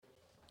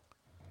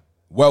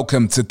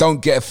Welcome to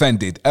Don't Get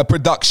Offended, a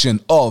production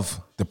of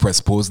the Press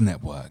Pause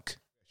Network.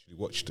 Actually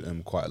watched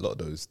quite a lot of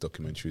those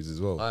documentaries as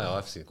well.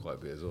 I've seen quite a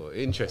bit as well.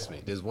 It interests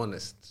me. There's one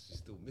that's she's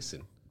still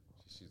missing.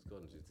 She's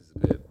gone. She's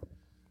disappeared.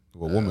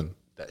 Well, woman.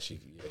 That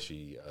she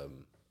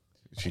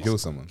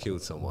killed someone.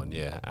 Killed someone,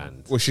 yeah,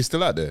 and Well, she's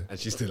still out there.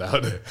 she's still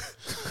out there.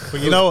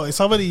 But you know what?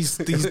 Some of these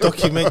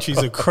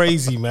documentaries are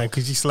crazy, man.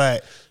 Because it's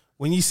like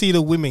when you see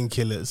the women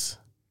killers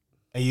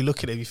and you look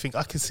at them, you think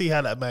I can see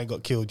how that man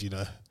got killed. You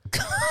know,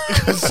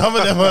 because some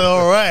of them are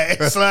all right.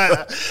 It's like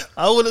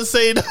I wouldn't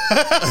say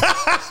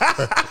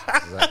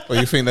that. Or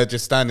you think they're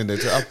just standing there?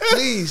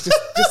 Please,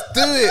 just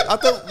do it. I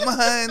don't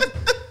mind.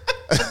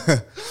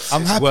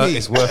 I'm happy.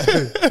 It's worth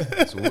it.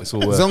 It's all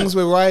worth As long as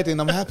we're riding,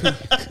 I'm happy.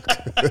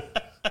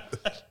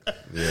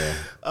 Yeah.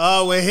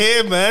 Oh, we're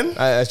here, man.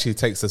 That actually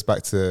takes us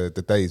back to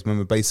the days.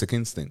 Remember Basic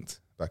Instinct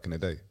back in the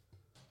day?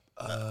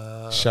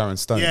 Sharon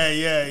Stone.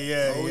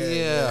 Yeah. Oh,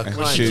 yeah.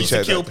 And She used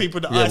to kill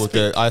people with the ice with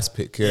pick. the ice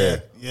pick, yeah.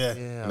 Yeah.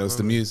 Yeah, And it was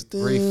the music.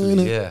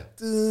 briefly, yeah.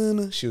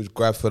 She would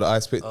grab for the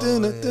ice pick. yeah.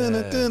 You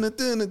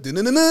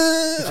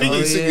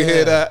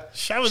hear that?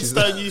 Sharon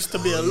Stone used to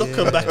be a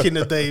looker back in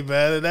the day,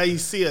 man. And now you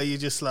see her, you're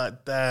just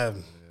like,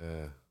 damn.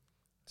 Yeah.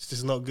 It's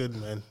just not good,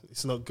 man.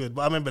 It's not good.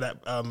 But I remember that,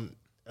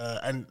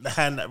 and The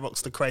Hand That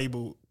Rocks the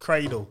Cradle.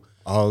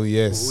 Oh,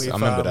 yes. With, I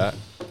remember that.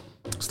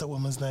 What's that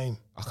woman's name?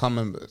 I can't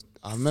remember.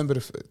 I remember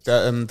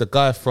the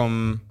guy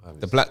from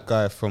the black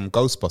guy from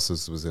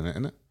Ghostbusters was in it,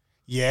 innit?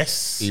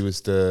 Yes. He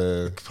was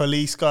the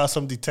police guy,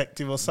 some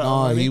detective or something.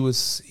 no. maybe? He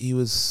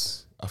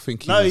was. I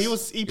think. He played. He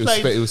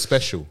was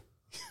special.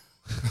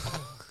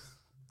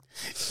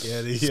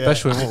 Yeah.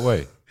 Special in what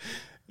way?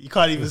 You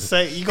can't even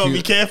say. You gotta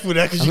be careful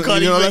there because you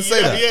can't You know even when I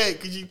say that? Yeah,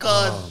 because you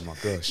can't. Oh my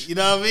gosh! You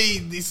know what I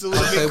mean? It's all a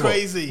bit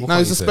crazy. what- No,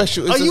 it's a you say?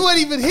 special. Oh, It's you a, weren't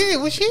even here,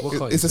 was you? What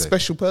can't it's you a say?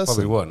 special person.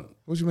 Probably one.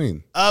 What do you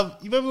mean? You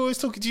remember we was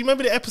talking? Do you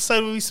remember the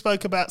episode where we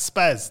spoke about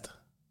Spazzed?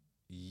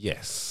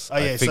 Yes. Oh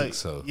yeah, I think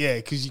so. Yeah,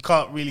 because you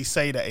can't really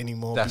say that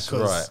anymore. That's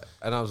because, right.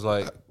 And I was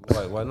like,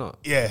 why not?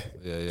 Yeah.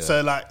 Yeah.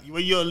 So like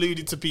when you're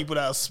alluding to people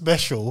that are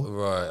special,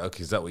 Right,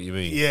 okay, is that what you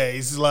mean? yeah,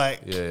 it's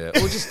like Yeah.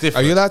 Or just Are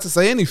different. you allowed to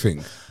say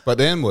anything? But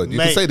the N word. You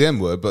Mate, can say the N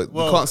word, but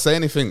well, you can't say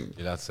anything.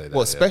 You're allowed to say that.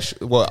 What yeah.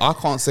 special? Well, I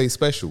can't say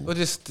special. Well,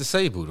 just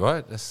disabled,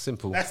 right? That's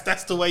simple.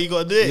 that's the way you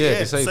got to do it. Yeah,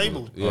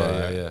 disabled.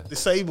 Yeah.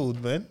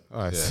 Disabled, man.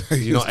 All right, Yeah. so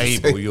he You're was not able,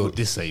 disabled. you're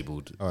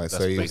disabled. All right,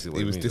 That's so he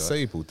basically what was it means, right?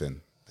 disabled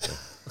then.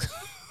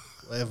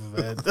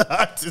 Whatever, man.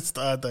 I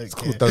don't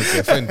care. Don't get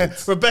offended.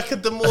 Rebecca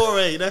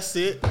Demore, that's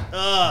it.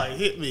 It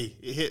hit me.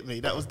 It hit me.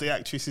 That was the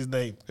actress's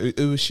name.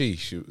 Who was she?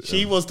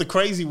 She was the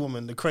crazy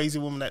woman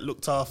that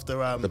looked after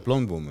the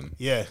blonde woman.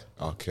 yeah.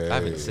 Okay. I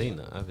haven't seen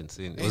that. I haven't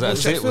seen it. Was that that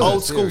a a series?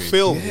 Old school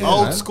film. Yeah,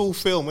 Old man. school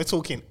film. We're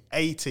talking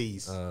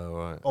 80s.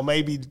 Right. Or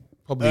maybe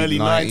Probably early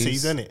 90s,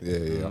 isn't it?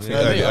 Yeah. I think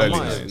maybe I early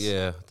might have. 90s.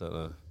 Yeah, I don't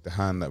know. The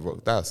Hand That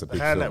Rocked. That's a big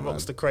Hand film, That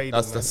Rocks man. the Cradle,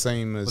 That's man. the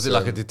same as. Was it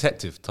like a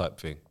detective type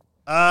thing?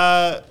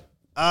 No,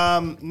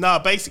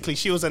 basically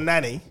she was a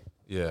nanny.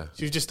 Yeah.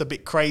 She was just a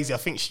bit crazy. I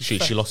think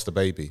she lost the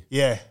baby.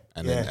 Yeah.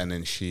 And yeah.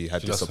 then she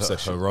had She this lost her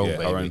obsession. own Her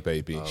baby. own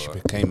baby. Oh, she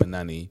right. became a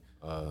nanny,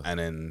 and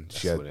then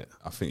she had. what it-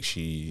 I think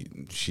she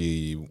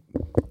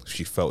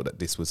felt that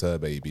this was her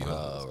baby.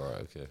 Oh,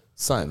 right, okay.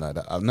 Something like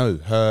that. No,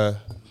 her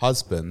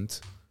husband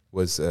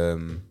was a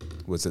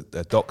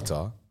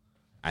doctor,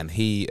 and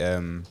he.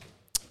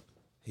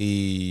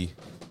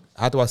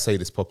 How do I say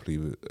this properly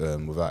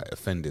without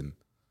offending?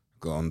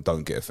 Go on,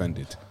 don't get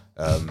offended.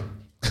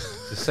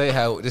 Just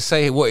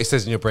say what it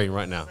says in your brain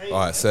right now. All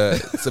right, so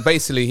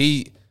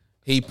basically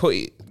he put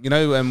it,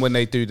 when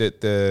they do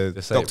the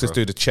say it, doctors bro.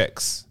 do the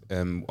checks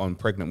on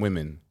pregnant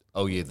women,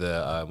 Oh, yeah,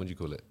 the, what do you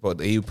call it? but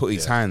he put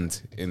his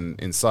hand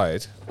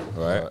inside,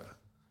 right? Right.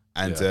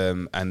 And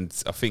Yeah.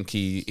 and I think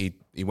he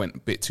went a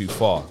bit too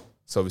far.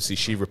 So obviously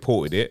she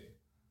reported it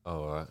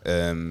Oh, all right.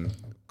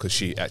 because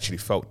she actually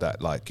felt that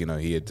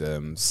he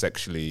had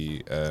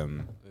sexually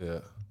Yeah.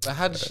 But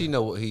how did she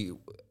know what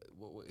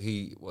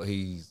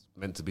he's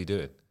meant to be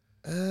doing?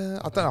 I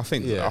don't know. I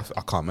think Yeah.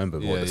 I can't remember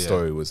what Yeah, the yeah.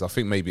 story was. I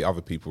think maybe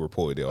other people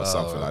reported it or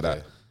something like that.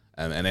 okay.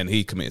 And then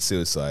he committed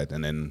suicide,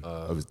 and then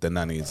the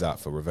nanny is out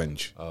for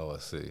revenge. Oh, I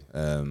see.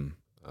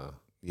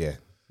 Yeah,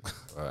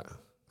 Right.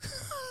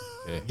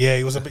 Yeah,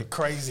 he was a bit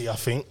crazy, I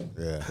think.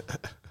 yeah,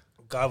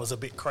 Guy was a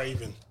bit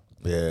craving.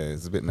 yeah.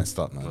 It's a bit messed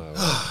up, man.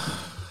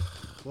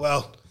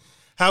 Well,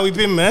 how we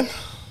been, man?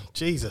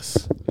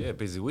 Jesus. Yeah,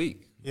 busy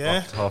week.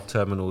 Yeah? Half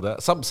term and all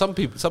that.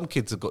 Some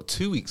kids have got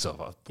 2 weeks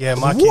off. Yeah,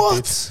 my What?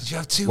 kid did. Did you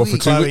have 2 What, for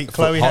weeks? 2 Chloe, weeks?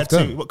 Chloe For had half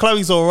term? two. Well,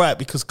 Chloe's all right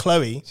because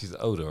Chloe, She's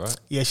older, right?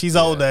 yeah, she's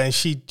older and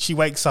she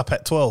wakes up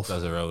at 12.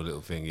 Does her own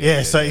little thing.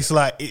 Yeah, so it's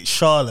like it's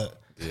Charlotte.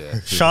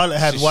 yeah. Charlotte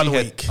had She 1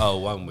 had- week. Oh,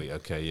 1 week.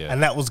 Okay, yeah.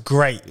 And that was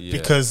great Yeah.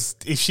 because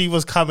if she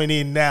was coming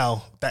in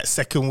now, that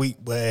second week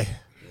where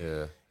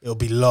Yeah. it'll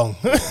be long.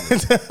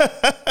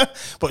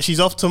 But she's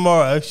off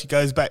tomorrow. She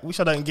goes back, which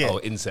I don't get. Oh,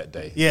 inset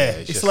day. Yeah,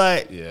 it's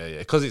like- yeah,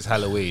 because it's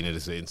Halloween and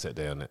it's an inset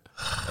day on it.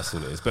 That's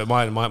all it is. But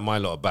my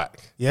lot are back.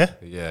 Yeah?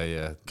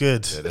 Yeah.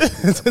 Good.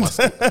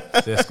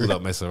 Their school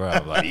don't mess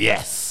around. I'm like,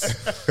 yes.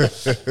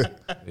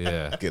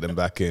 Yeah, Get them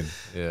back in.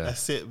 yeah.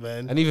 That's it,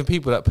 man. And even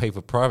people that pay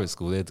for private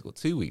school, they've got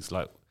 2 weeks.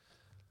 Like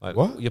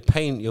What? You're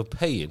paying,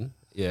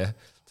 yeah,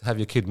 to have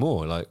your kid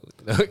more. Like,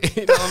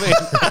 you know what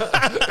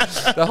I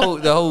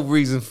mean? the whole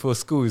reason for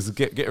school is to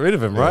get rid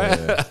of him, right?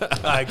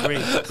 I agree.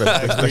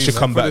 They should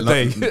come back For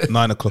the day.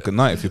 9 o'clock at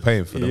night if you're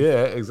paying for them.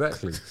 Yeah,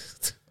 exactly.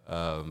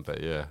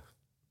 But yeah.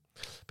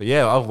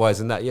 Otherwise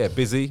than that, yeah,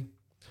 busy.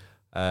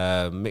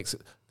 Mix.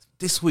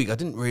 This week I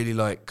didn't really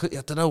like. I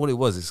don't know what it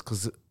was. It's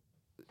because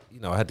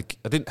I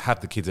didn't have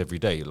the kids every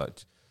day. Like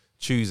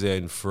Tuesday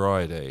and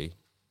Friday,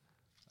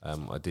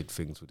 I did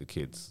things with the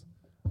kids.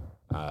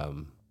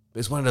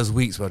 It's one of those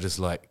weeks where I just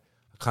like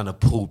I kind of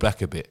pulled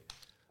back a bit.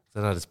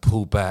 Then I just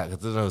pull back. I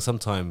don't know.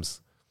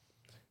 Sometimes,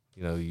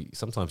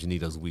 sometimes you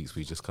need those weeks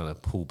where you just kind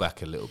of pull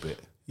back a little bit.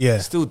 Yeah.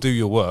 Still do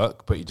your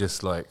work, but you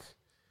just like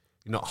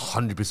you're not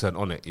 100%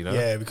 on it.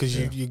 Yeah, because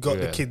you got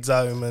the Yeah. kids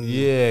home and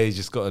Yeah, you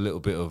just got a little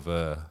bit of.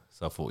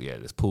 So I thought,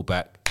 let's pull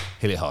back,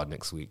 hit it hard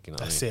next week. You know,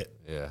 That's what I mean? it.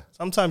 Yeah,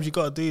 sometimes you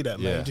got to do that,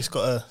 man. Yeah. You just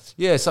got to,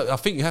 yeah. So I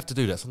think you have to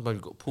do that. Sometimes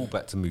you've got to pull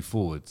back to move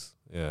forwards.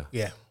 Yeah,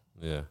 yeah.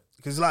 yeah,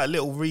 Because it's like a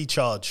little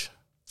recharge.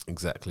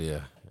 exactly.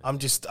 Yeah,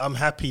 I'm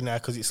happy now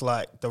because it's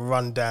like the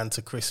run down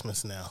to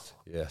Christmas now.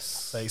 yes.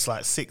 So it's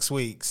like 6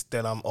 weeks,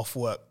 then I'm off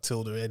work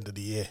till the end of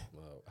the year.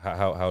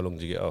 How long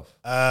do you get off?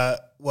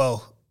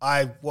 Well,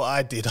 what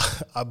I did,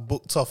 I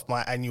booked off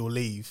my annual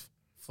leave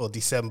for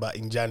December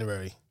in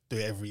January. Do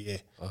it every year.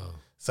 Oh.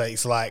 So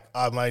it's like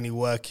I'm only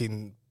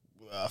working,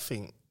 I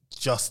think,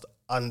 just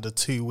under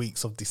 2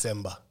 weeks of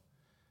December.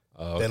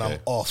 Oh, Then I'm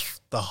okay. off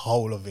the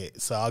whole of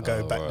it. So I'll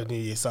go back right. the new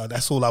year. So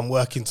that's all I'm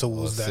working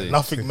towards I now. see.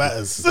 Nothing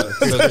matters.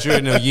 So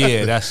during the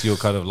year, that's your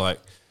kind of like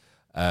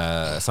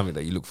something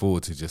that you look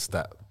forward to. Just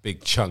that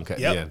big chunk at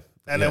the Yep. end.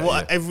 And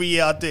then every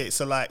year I do it.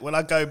 So like when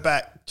I go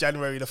back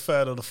January the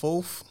 3rd or the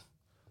 4th,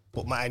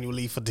 book my annual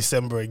leave for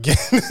December again.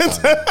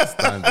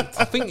 Standard.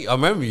 I think I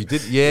remember you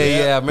did.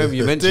 Yeah. I remember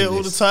you do mentioned it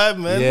all this. the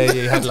time, man. Yeah,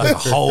 you had like a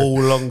whole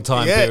long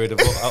time Yeah. period of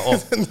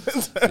off.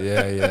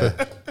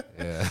 Yeah.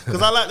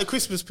 Because I like the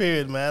Christmas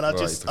period, man. I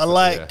Right, I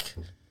like,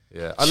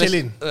 Yeah,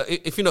 Chilling.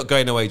 If you're not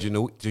going away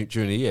during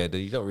the year,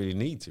 then you don't really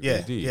need to. yeah,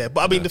 really, do you? yeah.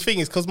 But I mean, the thing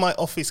is, because my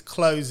office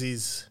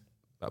closes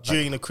Back-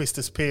 during the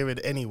Christmas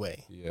period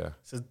anyway. Yeah.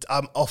 So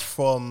I'm off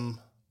from,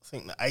 I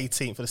think, the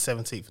 18th or the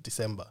 17th of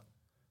December.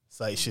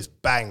 So it's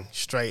just bang,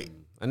 straight.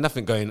 And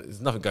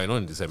there's nothing going on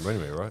in December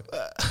anyway, right?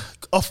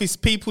 Office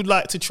people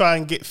like to try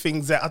and get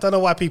things out. I don't know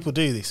why people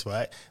do this,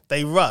 right?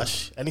 They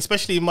rush, and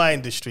especially in my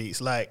industry,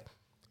 it's like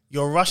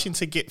you're rushing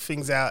to get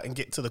things out and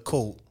get to the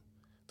court.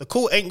 The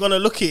court ain't gonna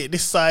look at it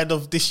this side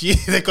of this year.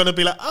 They're gonna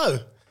be like, oh,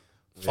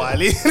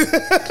 finally.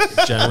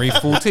 January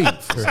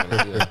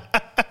 14th.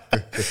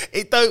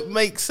 It don't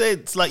make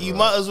sense. Like you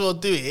might as well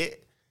do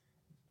it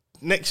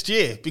next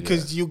year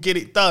because you'll get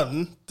it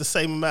done the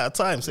same amount of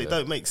time. So it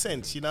don't make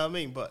sense. You know what I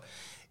mean? But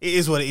it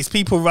is what it is.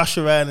 People rush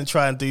around and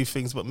try and do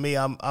things, but me,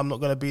 I'm not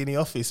going to be in the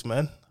office,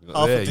 man.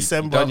 Half of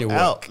December, done your I'm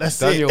out. work. That's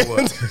Done it. your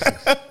work.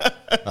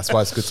 That's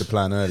why it's good to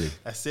plan early.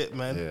 That's it,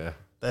 man. Yeah.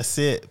 That's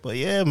it. But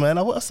yeah, man,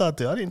 what else I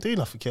do? I didn't do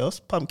nothing else.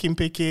 Pumpkin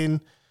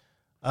picking.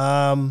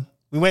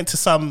 We went to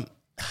some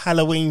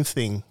Halloween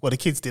thing. Well, the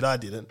kids did. I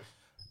didn't.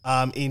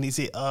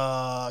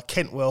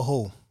 Kentwell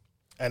Hall,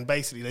 and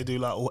basically they do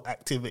like all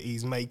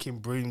activities, making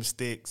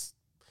broomsticks,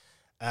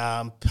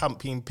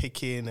 pumpkin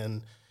picking,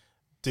 and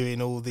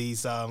doing all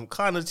these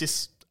kind of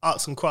just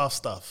arts and crafts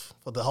stuff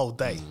for the whole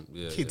day.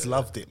 Kids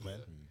loved it, man.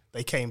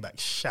 They came back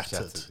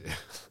shattered. Yeah.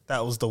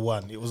 That was the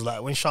one. It was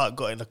like when Shark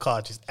got in the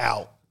car, just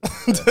out.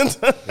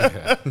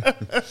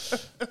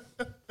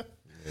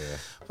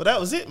 But that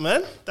was it,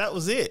 man. That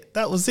was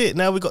it.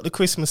 Now we got the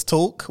Christmas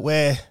talk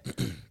where,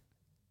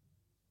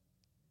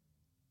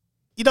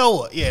 you know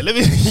what? Yeah,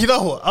 you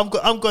know what?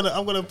 I'm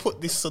gonna put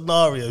this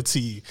scenario to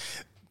you.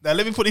 Now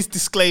let me put this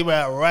disclaimer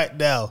out right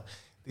now.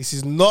 This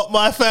is not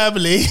my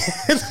family.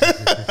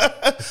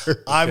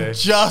 I'm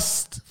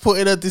just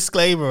putting a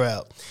disclaimer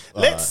out.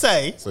 Let's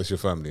say, So it's your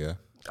family, yeah?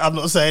 I'm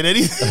not saying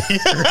anything.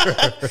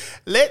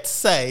 Let's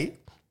say,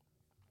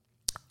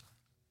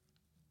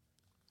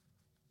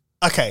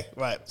 okay,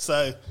 right.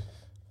 So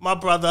my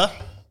brother,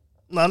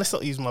 no, let's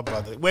not use my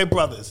brother. We're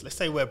brothers. Let's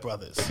say we're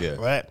brothers, Yeah.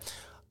 right?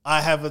 I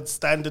have a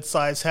standard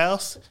size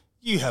house.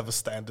 You have a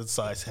standard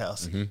size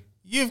house.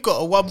 You've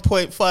got a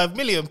 £1.5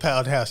 million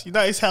house. You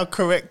notice how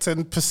correct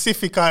and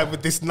specific I am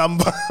with this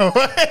number,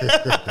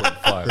 right?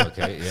 5,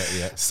 okay,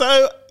 yeah.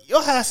 So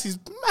your house is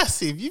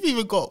massive. You've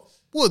even got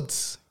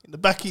woods in the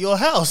back of your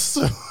house.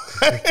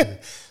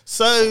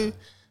 So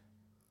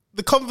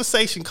the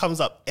conversation comes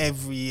up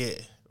every year,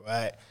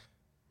 right?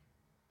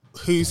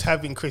 Who's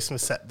having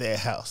Christmas at their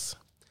house?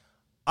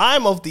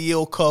 I'm of the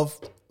ilk of,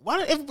 why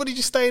don't everybody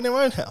just stay in their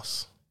own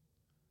house?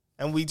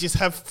 And we just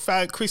have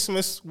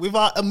Christmas with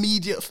our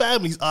immediate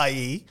families,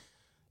 i.e.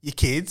 your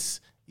kids,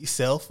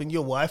 yourself and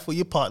your wife or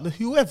your partner,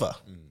 whoever.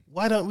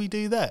 Why don't we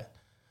do that?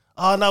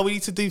 Oh, no, we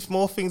need to do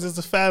more things as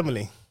a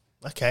family.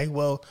 Okay,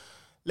 well,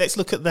 let's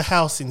look at the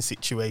housing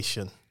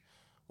situation.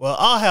 Well,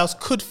 our house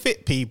could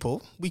fit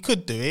people. We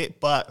could do it,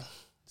 but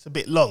it's a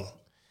bit long.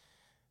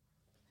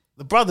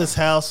 The brother's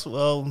house,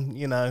 well,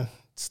 you know,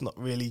 it's not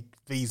really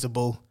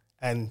feasible,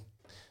 and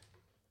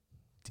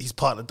his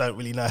partner don't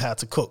really know how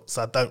to cook,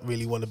 so I don't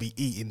really want to be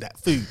eating that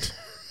food.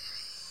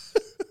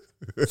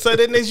 So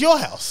then there's your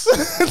house.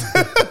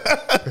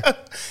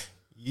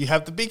 You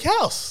have the big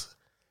house.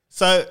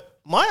 So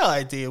my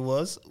idea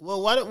was,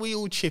 well, why don't we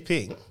all chip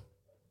in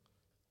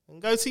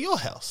and go to your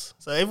house?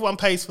 So everyone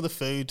pays for the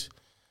food.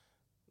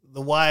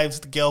 The wives,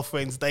 the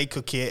girlfriends, they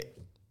cook it.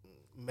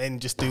 Men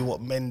just do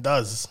what men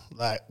does,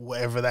 like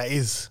whatever that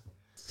is.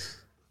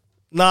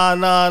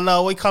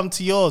 No, we come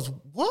to yours.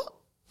 What?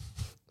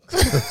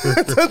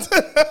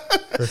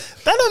 That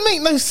don't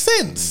make no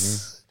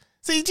sense.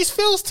 So it just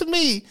feels to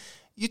me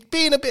you're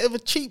being a bit of a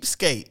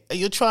cheapskate and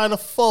you're trying to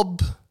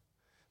fob.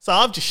 So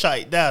I've just shut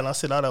it down. I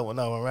said, I don't want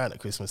no one around at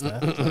Christmas now.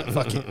 Like,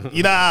 fuck it.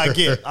 You know how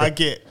I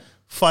get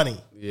funny.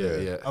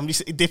 Yeah. I'm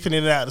just dipping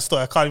in and out of the store.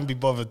 I can't even be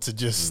bothered to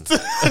just...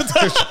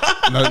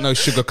 No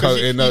sugar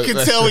coating. You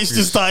can tell it's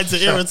just starting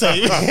to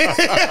irritate me.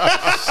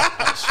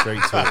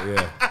 Straight to it,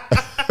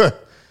 yeah.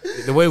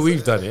 The way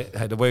we've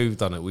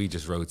done it, we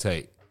just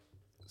rotate.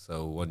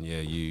 So 1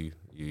 year you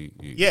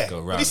go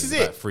around. This is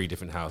about it. 3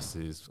 different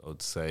houses, I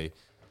would say,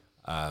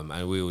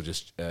 and we will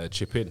just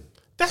chip in.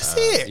 That's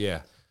it.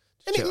 Yeah.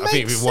 And it I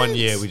think makes in 1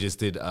 year sense. we just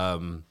did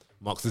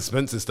Marks and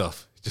Spencer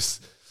stuff.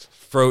 Just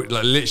throw it,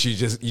 like literally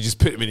you just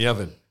put them in the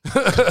oven.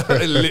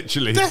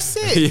 Literally. That's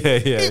it.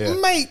 Yeah.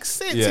 It makes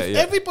sense. Yeah, If yeah.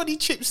 everybody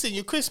chips in,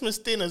 your Christmas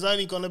dinner's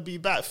only going to be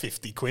about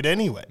 50 quid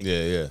anyway.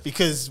 Yeah.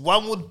 Because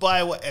one would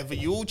buy whatever.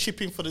 You all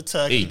chip in for the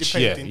turkey. Each,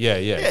 depending. yeah,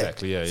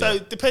 exactly, yeah, So yeah.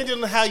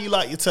 depending on how you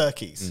like your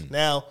turkeys.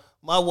 Now,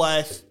 my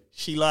wife,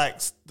 she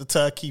likes the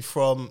turkey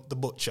from the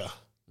butcher.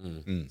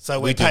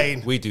 So we're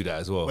paying... We do that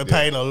as well. We're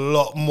paying a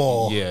lot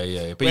more.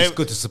 Yeah. But it's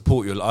good to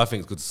support I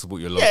think it's good to support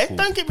your local. Yeah,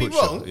 don't get me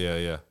butcher. wrong.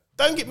 Yeah.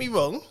 Don't get me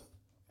wrong.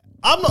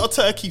 I'm not a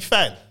turkey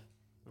fan,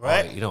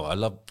 right? You know, I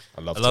love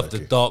the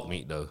turkey. dark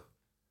meat though.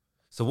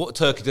 So what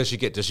turkey does she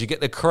get? Does she get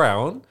the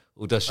crown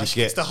or does she It's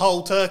get the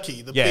whole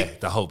turkey. The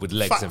big the whole with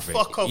legs fat and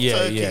everything? fuck off Yeah.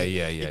 turkey.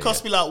 Yeah. It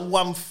cost me like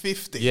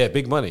 $150. Yeah,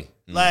 big money.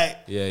 Like,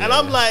 Yeah, and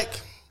I'm yeah.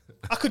 like,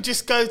 I could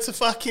just go to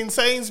fucking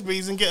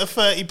Sainsbury's and get a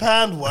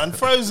 £30 one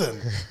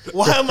frozen.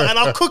 Why am I? And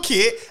I'll cook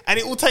it, and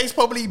it will taste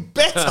probably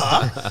better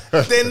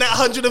than that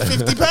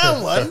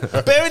 £150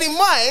 one. Bearing in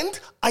mind,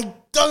 I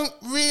don't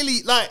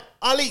really like.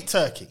 I'll eat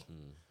turkey,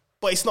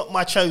 but it's not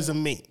my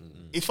chosen meat.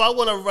 If I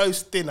want a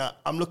roast dinner,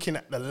 I'm looking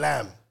at the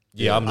lamb.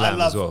 Yeah, I'm lamb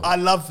as well. I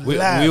love We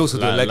lamb. we also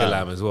do a leg of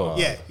Lamb. lamb as well.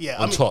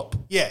 Yeah. On top.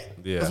 Yeah.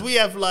 Yeah. Because we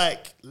have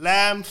like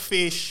lamb,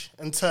 fish,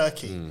 and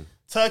turkey.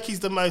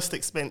 Turkey's the most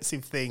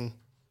expensive thing,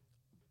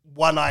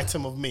 one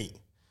item of meat.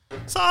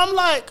 So I'm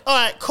like, all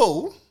right,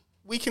 cool.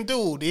 We can do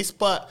all this,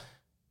 but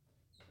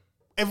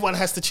everyone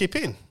has to chip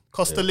in.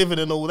 Cost of living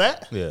and all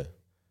that. Yeah.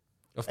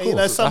 Of And, you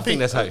know, course. some I think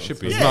that's how it should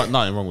be. There's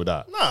nothing wrong with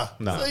that.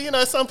 Nah. So, you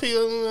know, some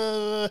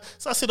people...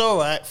 so I said, all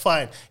right,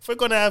 fine. If we're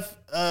going to have...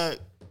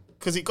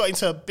 Because it got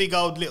into a big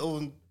old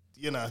little,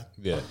 you know...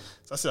 Yeah.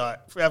 So I said, all right,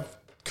 if we have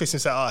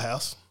Christmas at our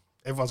house,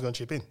 everyone's going to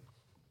chip in.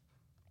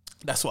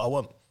 That's what I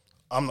want.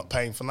 I'm not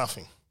paying for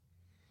nothing.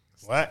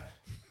 Right?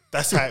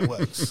 That's how it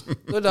works.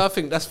 No, I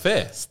think that's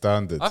fair.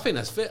 Standard. I think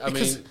that's fair. I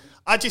Because mean,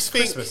 I just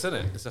think... Christmas, isn't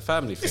it? It's a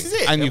family thing. This is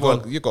it. And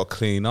Everyone- you got to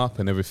clean up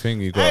and everything.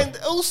 You got. And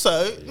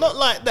also, not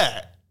like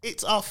that.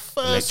 It's our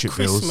first Electric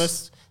bills.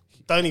 Christmas.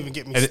 Don't even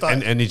get me And- started.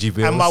 and energy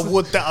bills. And my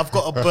wood that I've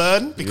got to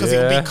burn because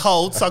it'll Yeah. be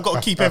cold, so I've got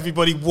to keep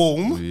everybody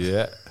warm.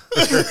 Yeah.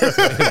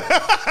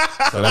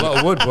 A lot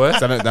of wood, boy.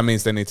 So that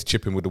means they need to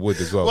chip in with the wood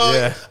as well. Well,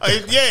 Yeah.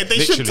 they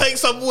should Literally. take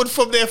some wood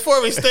from their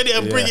forest innit,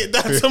 and bring Yeah. it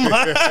down to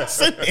my house.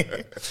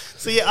 Innit?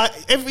 So yeah,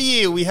 every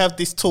year we have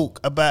this talk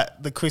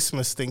about the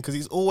Christmas thing because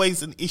it's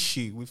always an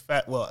issue with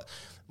that. Well,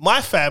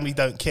 my family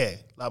don't care.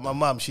 Like my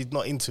mum, she's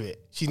not into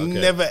it. She's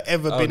never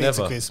ever been into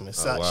never?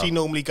 Christmas. Oh, Like, wow. she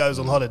normally goes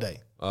on holiday.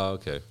 Oh,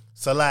 okay.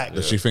 So like,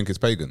 Does she think it's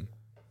pagan?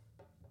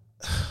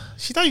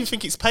 she don't even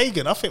think it's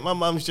pagan. I think my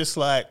mum's just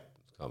like,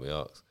 Can't be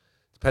asked.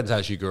 Depends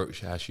how she grew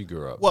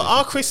up. well,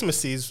 our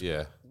Christmases,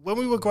 Yeah. when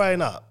we were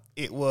growing up,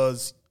 it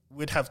was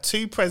we'd have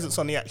 2 presents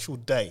on the actual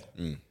day.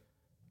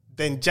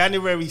 Then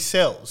January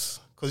sales,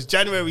 because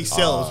January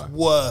sales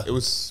were It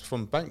was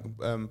from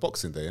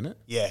Boxing Day, innit?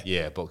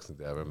 Yeah, Boxing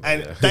Day, I remember.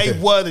 and yeah. they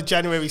were the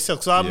January sales.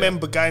 Because I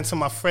remember going to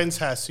my friend's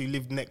house who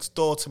lived next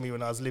door to me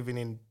when I was living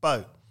in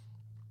Bow.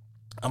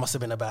 I must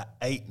have been about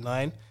 8,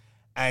 9,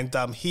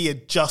 and he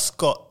had just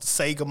got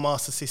Sega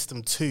Master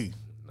System 2.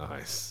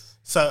 Nice.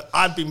 So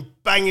I'd been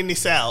banging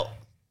this out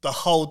the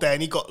whole day,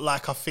 and he got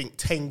like I think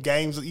 10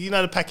 games. You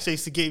know the package they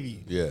used to give you.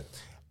 Yeah.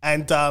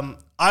 And I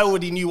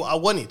already knew what I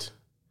wanted.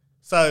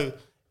 So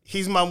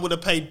his mum would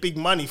have paid big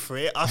money for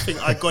it. I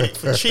think I got it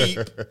for cheap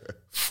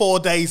 4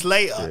 days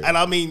later. Yeah. And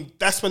I mean,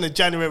 that's when the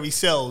January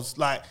sales,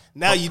 like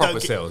now you don't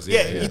get sales,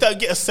 you don't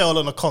get a sale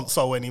on a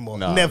console anymore.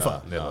 No,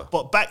 never. never.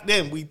 But back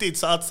then we did.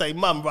 So I'd say,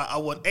 Mum, right, I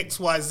want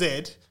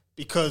XYZ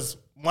because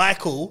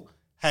Michael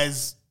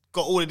has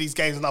got all of these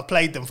games and I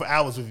played them for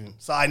hours with him.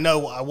 So I know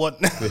what I want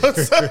now.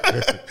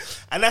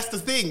 And that's the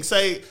thing.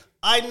 So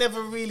I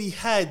never really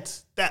had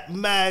that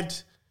mad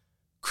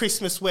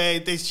Christmas where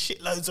there's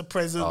shitloads of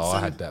presents. Oh,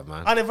 I had that,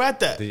 man. I never had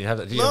that. Did you have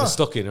that? Did you have a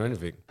stocking or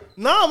anything?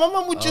 No, my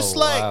mum would just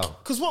wow.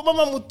 because what my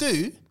mum would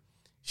do,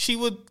 she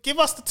would give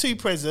us the 2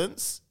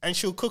 presents and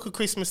she'll cook a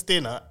Christmas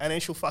dinner and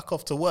then she'll fuck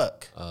off to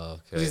work. Oh, 'Cause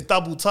okay. it's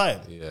double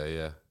time.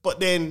 Yeah. But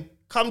then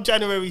come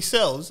January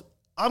sales,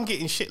 I'm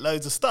getting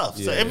shitloads of stuff.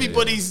 So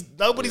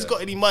nobody's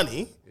got any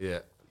money. Yeah.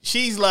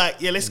 She's like,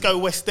 yeah, let's go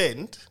West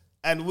End.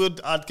 And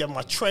I'd get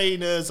my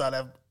trainers, I'd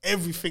have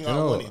everything I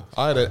wanted.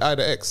 I had an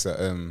ex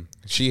that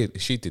she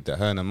did that.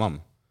 Her and her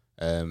mum,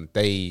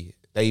 they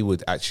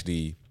would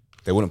actually,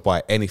 they wouldn't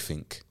buy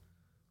anything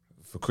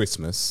for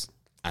Christmas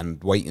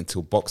and wait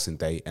until Boxing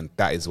Day, and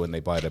that is when they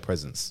buy their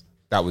presents.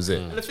 That was it,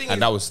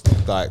 and that was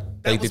like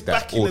they did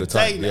that back all in the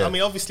time. day. Yeah. I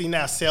mean, obviously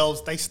now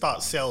they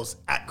start sales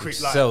at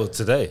Christmas. Sell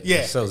today. Yeah,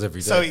 It sells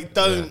every day. So it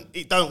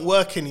don't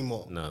work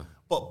anymore. No.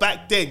 But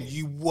back then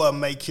you were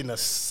making a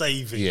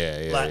saving.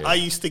 Yeah. I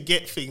used to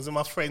get things, and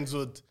my friends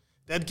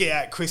they'd get it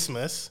at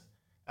Christmas,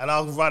 and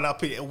I'll run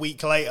up it a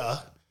week later,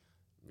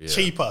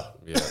 cheaper.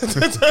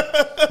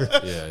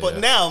 Yeah. But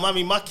now, I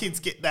mean, my kids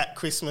get that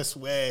Christmas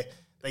where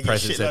they get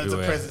Presents shitloads everywhere.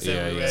 of presents Yeah,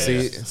 everywhere.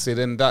 See,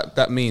 then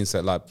that means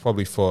that like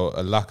probably for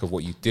a lack of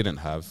what you didn't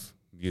have,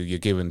 you're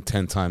given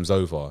 10 times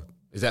over.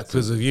 Is that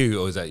because of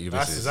you or is that you?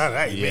 That's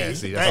that Yeah, me.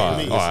 see, That that's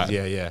ain't me. All right.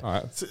 Yeah. All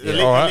right. So,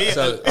 All right.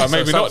 So,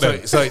 maybe not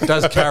then. So it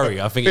does carry.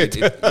 I think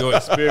your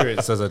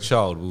experience as a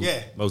child will,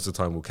 most of the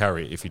time will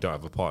carry it if you don't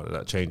have a partner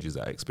that changes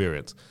that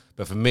experience.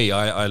 But for me,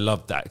 I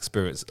love that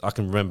experience. I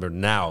can remember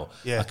now.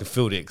 Yeah. I can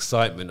feel the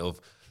excitement of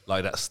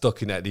like that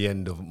stocking at the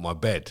end of my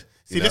bed.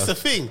 See, that's the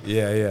thing.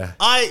 Yeah.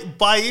 I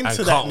buy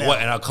into that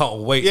now. I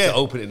can't wait to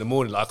open it in the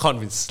morning. Like, I can't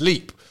even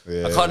sleep.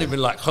 Yeah. I can't even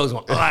like close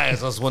my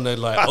eyes. I just want to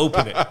like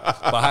open it,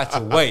 but I had to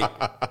wait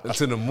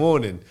until the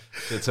morning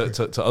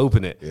to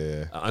open it.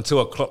 Yeah. Until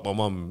I clocked my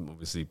mum,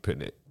 obviously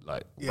putting it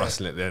like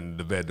rustling at the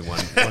end of the bed.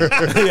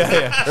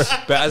 Yeah.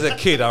 But as a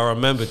kid, I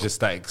remember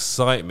just that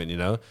excitement, you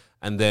know.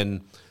 And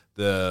then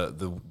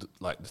the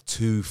like the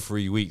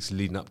 2-3 weeks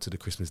leading up to the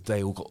Christmas day,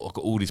 I got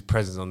all these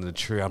presents under the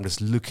tree. I'm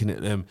just looking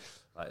at them.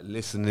 Like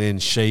listening,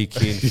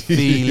 shaking,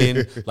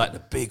 feeling like the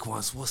big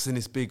ones. What's in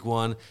this big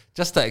one?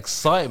 Just that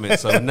excitement.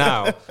 So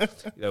now, you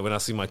know, when I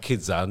see my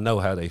kids, I know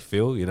how they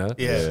feel. You know,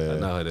 Yeah. I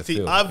know how they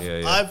feel.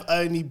 I've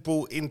only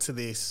bought into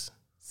this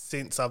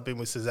since I've been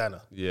with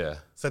Susanna. Yeah.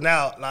 So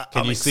now, like,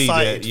 Can I'm you see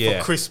excited that?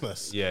 for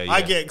Christmas. Yeah.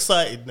 I get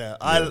excited now.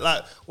 I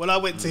like when I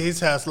went to his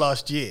house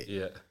last year.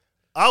 Yeah.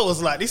 I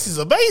was like, this is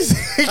amazing.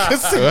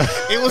 'Cause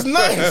it was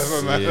nice.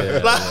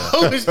 Like,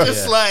 I was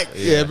just like,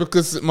 Yeah,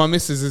 because my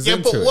missus is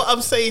into but it. what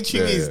I'm saying to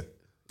you is,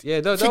 Yeah,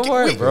 don't Forget-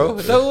 worry, we-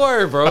 bro. Don't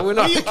worry, bro. We're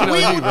not picking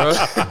on you, bro.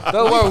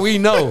 Don't worry, we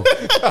know.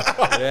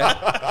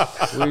 Yeah.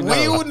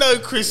 we all know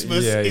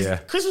Christmas. Yeah, is, yeah.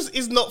 Christmas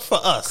is not for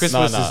us.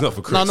 Christmas is not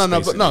for Chris. But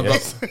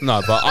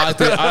I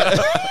did.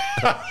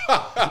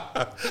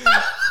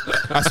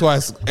 That's why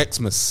it's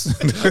Xmas.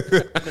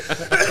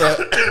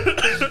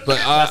 but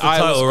I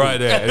Title right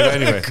there.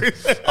 Anyway,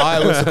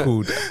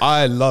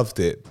 I loved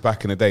it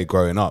back in the day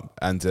growing up,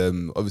 and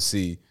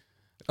obviously.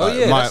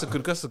 that's a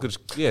good.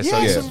 Yeah,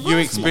 so it's a you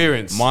rough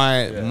experience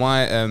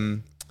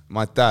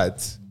My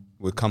dad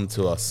would come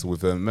to us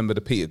with remember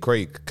the Peter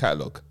Craig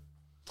catalogue.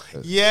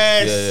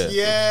 Yes,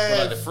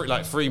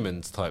 like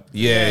Freeman's type.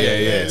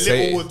 Yeah.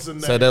 Littlewoods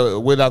and So that.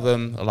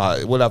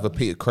 we'll have a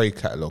Peter Craig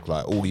catalogue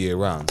like all year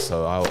round.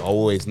 So I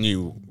always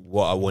knew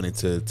what I wanted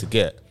to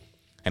get,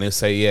 and he'll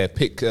say,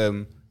 pick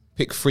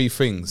 3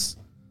 things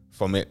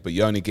from it, but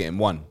you're only getting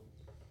 1.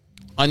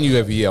 I knew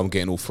every year I'm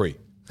getting all 3.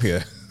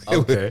 Yeah,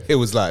 Okay. it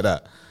was like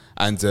that,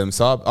 and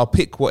so I'll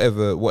pick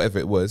whatever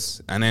it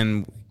was, and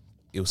then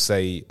he'll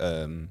say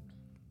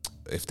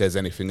if there's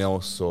anything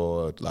else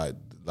or like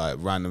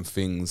random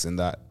things and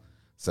that.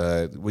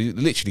 So we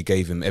literally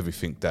gave him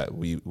everything that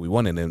we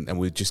wanted, and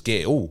we'd just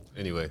get it all.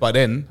 Anyway. But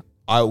then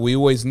we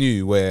always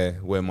knew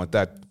where my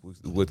dad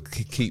would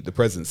keep the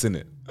presents in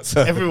it.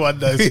 So, Everyone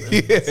knows.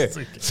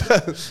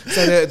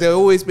 so there'll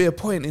always be a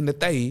point in the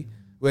day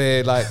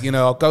where, like, you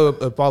know, I'll go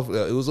above.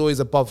 It was always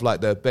above like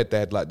the bed. They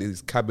had like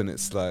these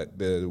cabinets, like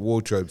the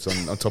wardrobes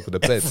on top of the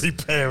beds. Every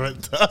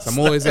parent does. I'm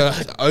always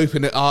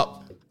open it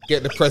up,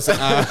 get the present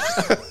out.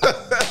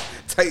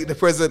 Take the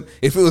present.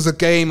 If it was a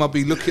game, I'll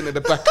be looking at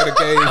the back of the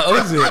game. Oh,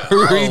 is it?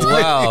 Reading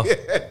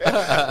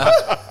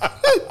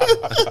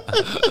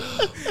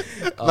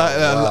Oh,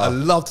 wow. I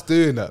loved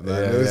doing that,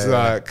 man. Yeah, It was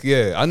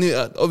I knew.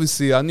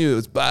 Obviously, I knew it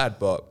was bad,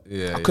 but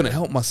Yeah, I couldn't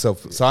help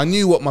myself. So I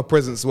knew what my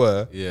presents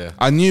were. Yeah.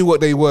 I knew what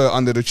they were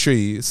under the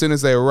tree. As soon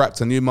as they were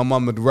wrapped, I knew my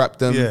mum had wrapped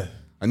them. Yeah.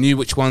 I knew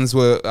which ones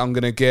I'm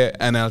gonna get,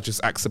 and I'll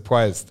just act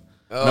surprised.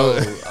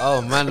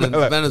 Oh,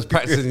 man was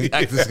practicing his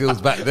acting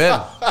skills back then.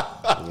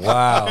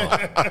 Wow.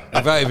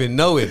 Without even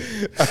knowing.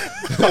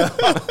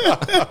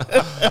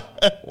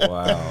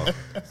 Wow.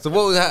 So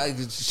what was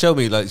that?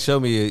 Show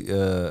me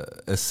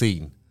a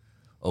scene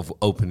of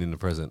opening the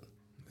present.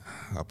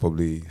 I'll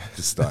probably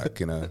just like,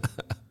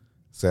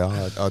 say,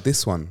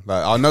 this one.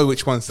 Like, I know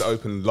which one's to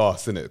open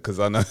last, innit? Because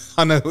I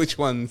know which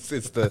one's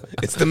it's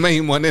the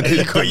main one, innit?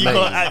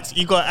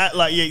 You got to act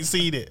like you ain't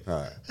seen it. All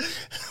right.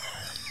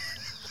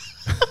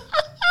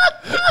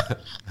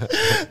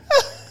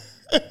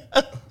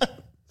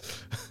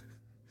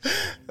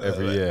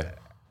 Every year.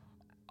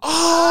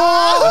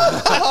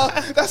 Oh,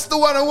 that's the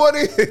one I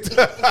wanted.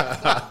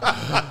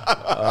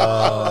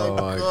 Oh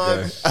my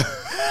gosh.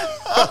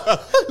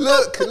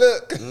 Look.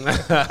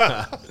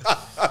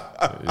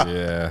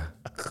 Yeah.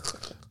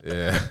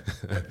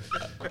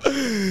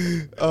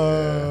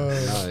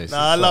 Nice. No,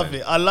 I love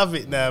it. I love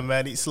it now,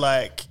 man. It's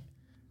like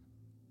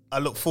I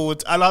look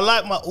forward and I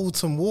like my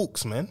autumn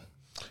walks, man.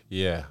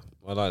 Yeah,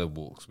 I like the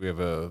walks.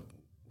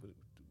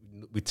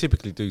 We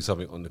typically do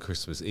something on the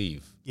Christmas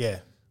Eve. Yeah.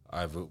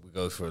 Either we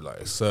go for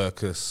like a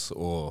circus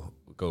or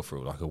we go for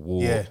like a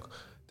walk. Yeah.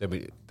 Then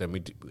we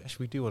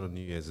do one on New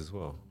Year's as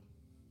well.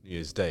 New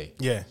Year's Day.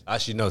 Yeah.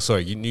 Actually, no,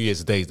 sorry. New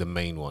Year's Day is the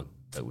main one.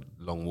 That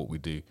long walk we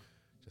do,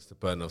 just to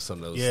burn off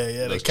some of those.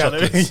 Yeah. Those The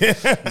calories.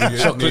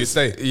 chocolates. New Year's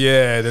Day.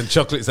 Yeah, then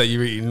chocolates that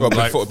you're eating for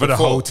the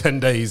whole 10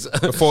 days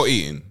Before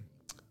eating.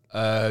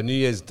 New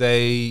Year's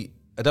Day.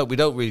 We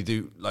don't really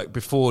do like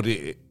before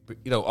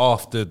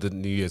after the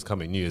New Year's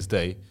coming. New Year's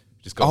Day.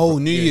 Just go. Oh,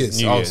 New Year's.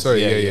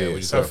 Sorry. Yeah. We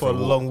just So go for a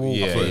long walk.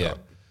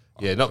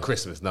 Yeah, not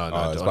Christmas. No.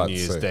 I was On about New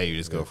to Year's say, Day, you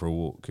just go for a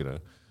walk.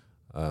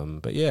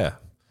 But yeah,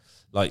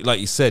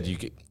 like you said, you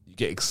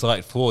get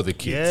excited for the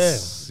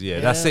kids. Yeah,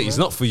 that's it. It's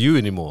not for you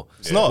anymore.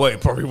 It's not. Well, it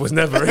probably was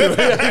never.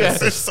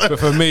 But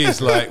for me, it's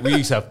like we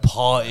used to have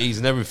parties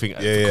and everything.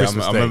 Yeah.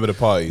 Christmas I Day. remember the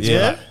parties.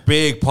 Yeah. Like,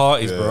 big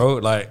parties, bro.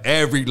 Like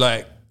every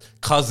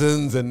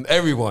cousins and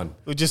everyone.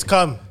 We'll just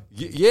come.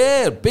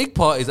 Yeah, big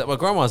parties at my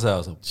grandma's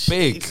house.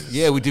 Big. Jesus.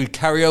 Yeah, we do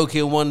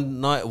karaoke on one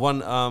night,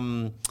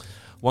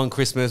 one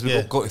Christmas.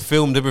 We got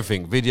filmed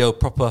everything, video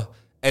proper,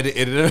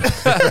 edited.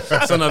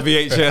 It's on our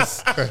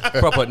VHS.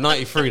 Proper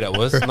 93 that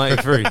was,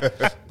 93.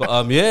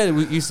 But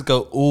we used to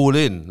go all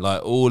in.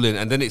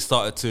 And then it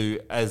started to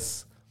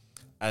as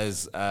we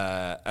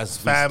started to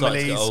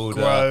Families get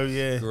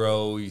older,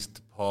 grow, we used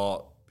to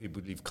part.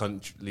 People leave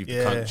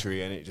the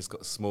country, and it just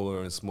got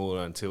smaller and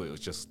smaller until it was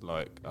just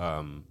like.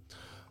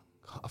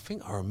 I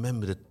think I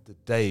remember the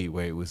day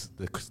where it was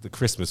the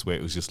Christmas where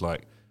it was just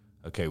like,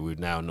 okay, we're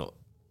now not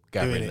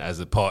gathering as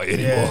a party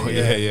anymore.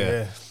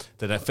 Yeah.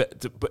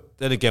 But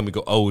then again, we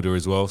got older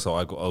as well, so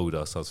I got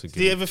older. So I was thinking,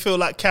 Do you ever feel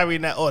like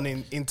carrying that on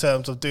in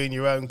terms of doing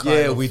your own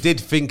kind of... we did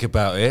think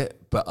about it,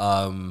 but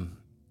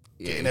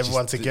Getting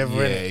everyone together,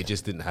 Yeah, innit? it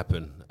just didn't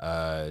happen.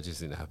 And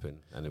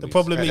The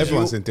problem is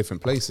Everyone's in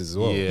different places as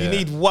well. Yeah. you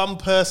need one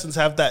person to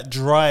have that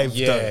drive.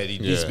 Yeah, though. he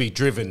needs to be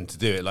driven to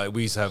do it. Like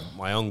we used to have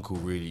my uncle.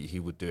 Really,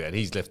 he would do it, and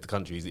he's left the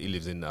country. He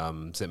lives in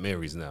St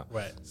Mary's now.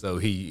 Right. So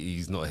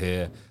he's not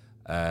here,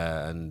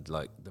 and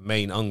like the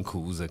main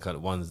uncles are kind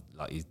of one's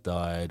like he's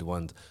died.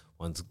 One's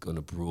gone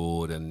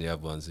abroad, and the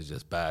other ones are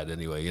just bad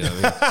anyway. You know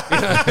what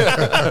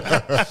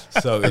I mean?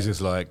 So it's just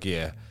like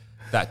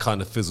that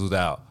kind of fizzled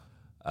out.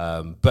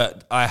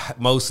 But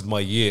most of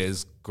my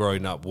years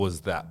growing up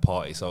was that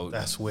party, so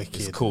That's wicked.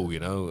 It's cool,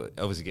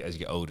 Obviously, as you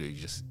get older,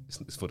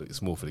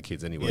 it's more for the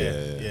kids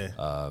anyway.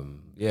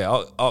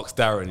 Ask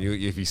Darren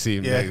if you see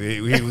him. Yeah.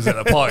 He was at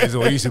the parties,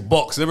 or he used to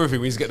box and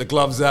everything. We used to get the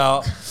gloves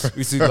out. We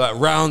used to do like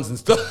rounds and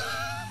stuff.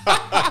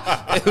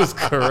 It was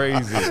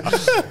crazy,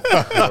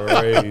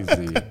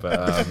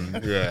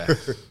 But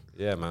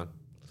yeah, man.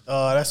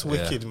 Oh, that's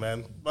wicked,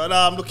 man. But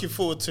I'm looking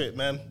forward to it,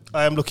 man.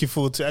 I am looking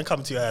forward to it. I'm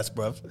coming to your house,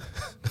 bruv.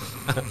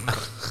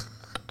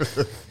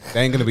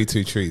 There ain't gonna be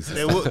two trees.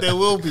 There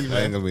will be, man.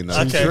 There ain't gonna be no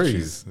Okay. two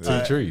trees.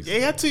 Two trees. Yeah,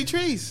 he had 2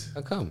 trees.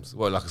 How comes?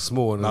 What, like a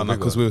small one? No,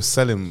 because we were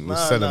selling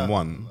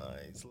one.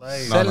 It's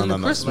lame. Selling the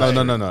No. Christmas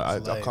No. I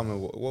It's can't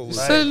remember what was.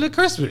 selling the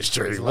Christmas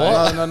tree.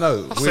 No.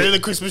 Selling the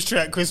Christmas tree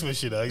at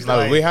Christmas, He's No,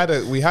 lying. we had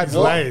He's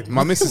one. lying.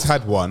 My missus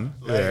had one,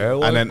 Yeah,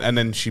 well- and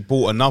then she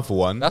bought another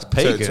one. That's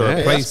pagan, to eh?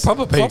 replace That's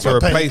proper pagan. to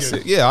replace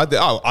pagan. it. Yeah,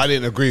 I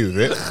didn't agree with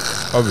it,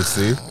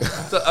 obviously.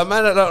 A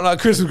man that don't like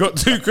Christmas got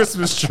 2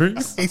 Christmas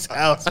trees. His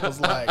house was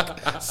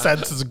like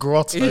Santa's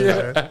grotto,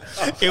 man.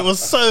 It was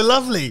so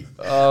lovely.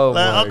 Oh,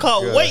 Like, I my can't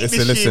God. wait Listen,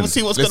 this year. listen, We'll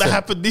see what's going to listen.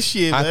 happen this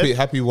year, man.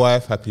 Happy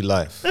wife, happy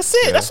life. That's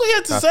it. Yeah. That's what you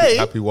had to Happy- say.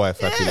 happy wife,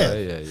 happy Yeah.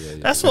 life. Yeah.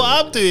 That's what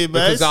I'm doing,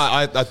 man. Because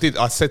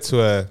I said to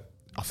her,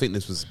 I think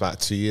this was about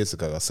 2 years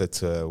ago. I said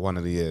to her, one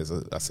of the years,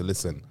 I said,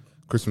 listen,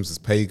 Christmas is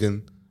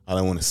pagan. I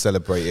don't want to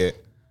celebrate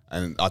it,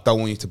 and I don't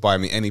want you to buy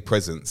me any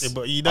presents. Yeah,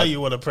 but you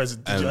want a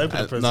present. Did you open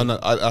a present? No.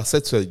 I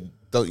said to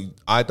her,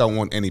 I don't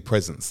want any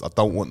presents. I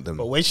don't want them.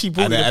 But when she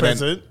bought you the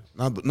present,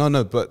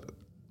 but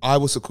I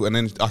was so cool. And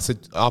then I said,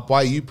 I'll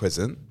buy you a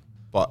present,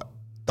 but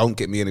don't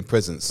get me any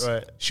presents.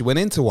 Right. She went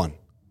into one,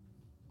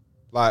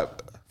 like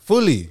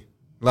fully.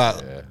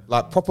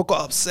 Like proper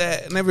got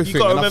upset and everything. You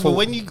got to and I remember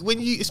thought, when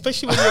you,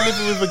 especially when you're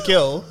living with a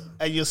girl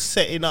and you're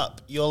setting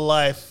up your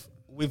life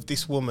with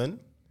this woman,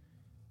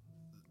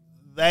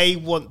 they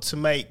want to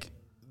make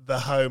the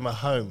home a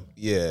home.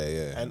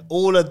 yeah. And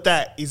all of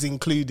that is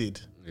included.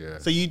 Yeah.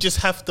 So you just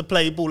have to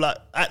play ball. Like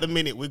at the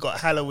minute, we've got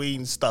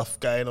Halloween stuff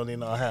going on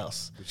in our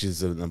house. Which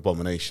is an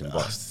abomination.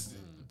 But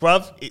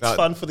Bruv, it's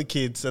fun for the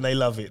kids and they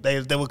love it.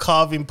 They were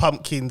carving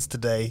pumpkins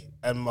today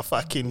and my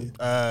fucking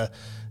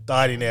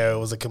dining area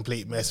was a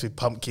complete mess with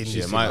pumpkins.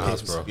 yeah,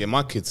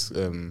 my kids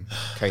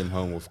came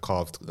home with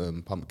carved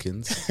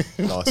pumpkins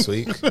last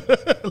week.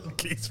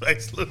 Look at his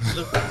face. Look.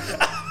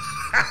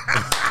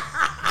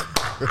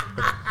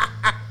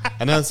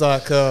 And I was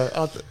like,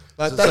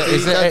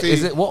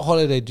 Is it what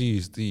holiday do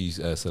you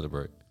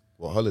celebrate?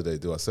 what holiday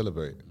do I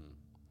celebrate?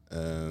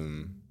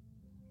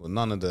 Well,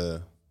 none of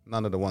the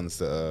ones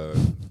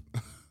that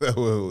that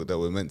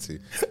we're meant to.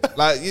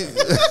 Like, Do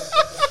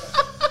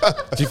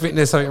you think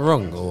there's something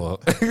wrong or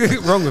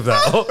wrong with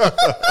that?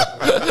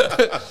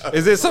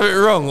 Is there something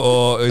wrong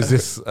or is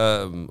this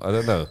I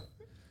don't know?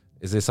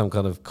 Is there some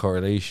kind of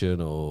correlation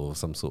or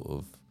some sort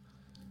of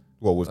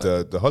with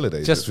the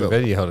holidays? just with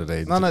any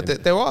holiday? No.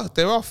 There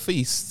are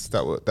feasts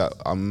that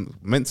I'm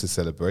meant to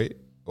celebrate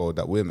or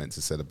that we're meant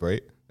to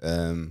celebrate,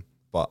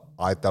 but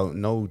I don't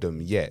know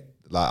them yet.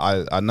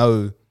 Like I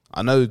know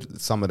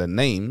some of the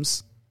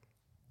names,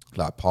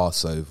 like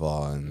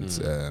Passover and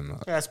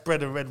That's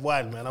bread and red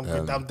wine, man. I'm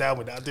down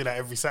with that. I do that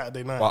every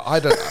Saturday night. but I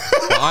don't.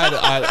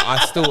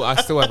 I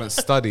still haven't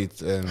studied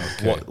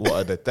what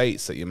are the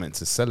dates that you're meant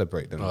to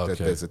celebrate them.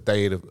 Okay. There's a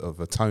Day of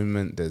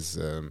Atonement. There's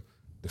the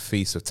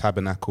Feast of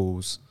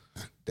Tabernacles.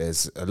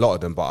 There's a lot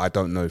of them, but I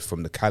don't know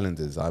from the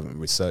calendars. I haven't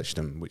researched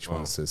them which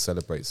ones to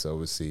celebrate. So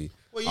obviously,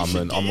 Well, you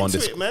should get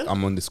into it, man.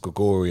 I'm on this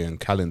Gregorian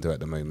calendar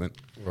at the moment.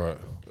 Right.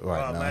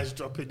 Right now. Man's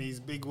dropping these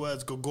big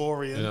words,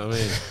 Gregorian. You know what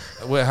I mean?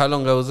 Wait, how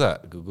long ago was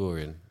that?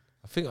 Gregorian.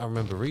 I think I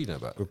remember reading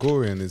about it.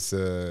 Gregorian is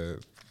they're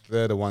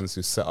the ones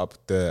who set up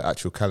the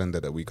actual calendar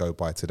that we go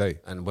by today.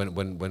 And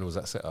when was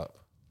that set up?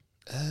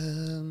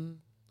 I'm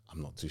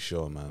not too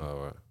sure, man. Oh,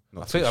 right.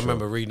 Not I think too I sure.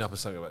 remember reading up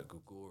something about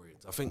Gregorians.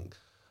 I think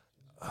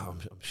I'm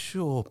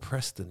sure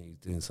Preston he's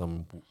doing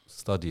some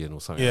studying or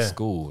something Yeah. at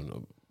school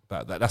and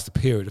about that. That's the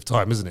period of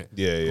time, isn't it?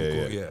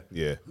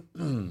 Yeah.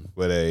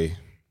 Where they,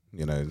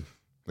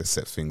 they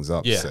set things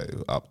up, Yeah. set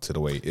it up to the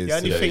way it is. The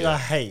only today. thing I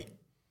hate,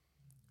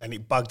 and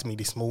it bugged me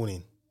this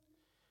morning,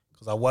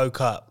 because I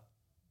woke up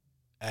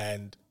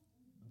and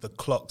the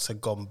clocks had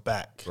gone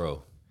back.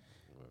 Bro.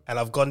 And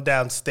I've gone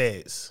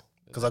downstairs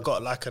because I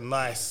got like a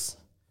nice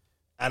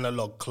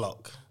analog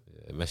clock.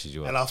 It messes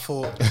you And up. I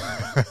thought,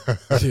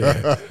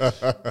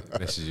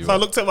 Messes you so I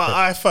up. looked at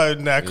my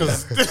iPhone now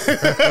because,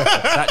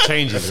 That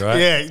changes, right?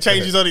 yeah, it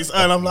changes on its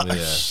own. I'm like, oh,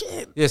 Yeah.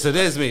 shit. Yeah, so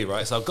there's me,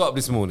 right? So I got up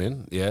this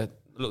morning,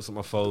 looked at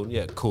my phone,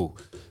 cool.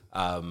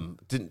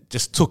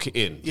 Just took it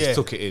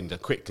in,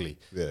 quickly.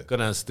 Yeah. Go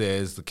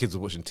downstairs, the kids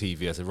were watching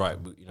TV. I said, right,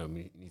 we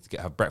need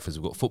to have breakfast.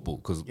 We've got football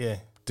because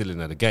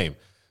Dylan had a game.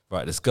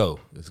 Right, let's go.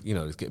 Let's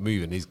get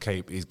moving. His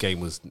game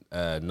was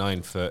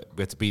 9:30.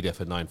 We had to be there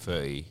for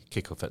 9:30.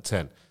 Kickoff at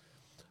 10.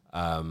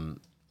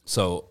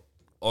 So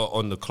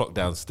on the clock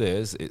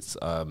downstairs, it's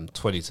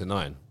 20 to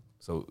 9.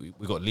 So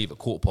we got to leave at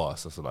 15:15.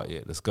 So I was like, yeah,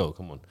 let's go.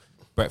 Come on,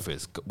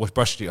 breakfast.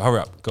 Brush your teeth.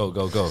 Hurry up.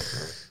 Go.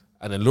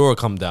 And then Laura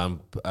come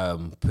down,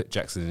 put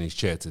Jackson in his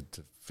chair to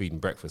feed him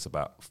breakfast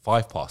about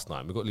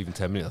 9:05. We got to leave in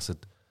 10 minutes. I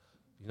said,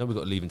 we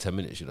got to leave in 10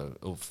 minutes.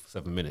 Or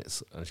 7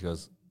 minutes. And she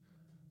goes,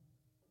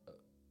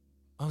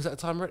 oh, is that the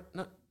time?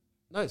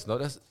 No, it's not.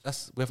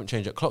 That's we haven't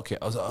changed that clock yet.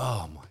 I was like,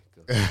 oh my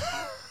god.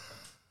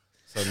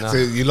 So now, So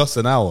you lost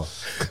an hour.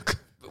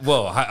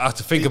 well, I had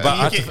to think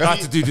about. I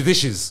had to do the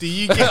dishes. Do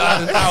you get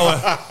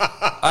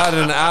I had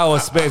an hour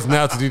spares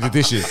now to do the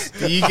dishes.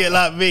 Do you get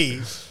like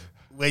me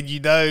when you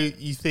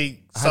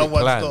think I had it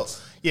someone's planned.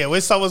 not? Yeah,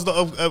 when someone's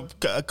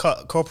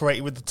not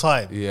cooperating with the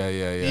time. Yeah.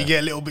 You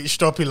get a little bit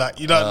stroppy, like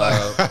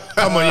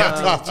come on, you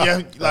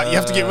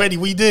have to get ready.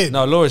 We did.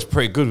 No, Laura's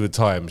pretty good with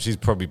time. She's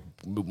probably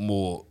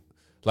more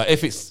like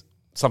if it's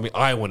something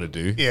I want to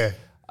do. Yeah.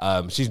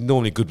 She's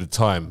normally good with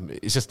time.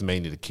 It's just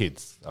mainly the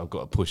kids. I've got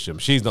to push them.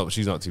 She's not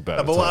too bad.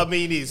 But with what I time.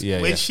 mean is,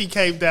 Yeah, when yeah. she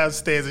came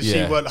downstairs and she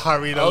Yeah. wasn't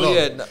hurrying Oh, along,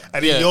 yeah, no,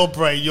 and yeah. in your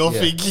brain, you're Yeah.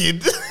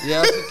 thinking,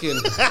 Yeah, I'm thinking.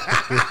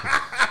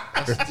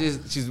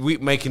 She's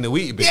making the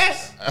wheaty bit.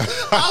 yes,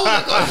 oh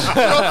my gosh,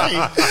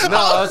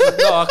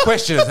 Rocky. I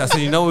questioned her. I said,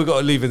 we've got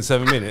to leave in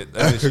 7 minutes.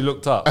 And then she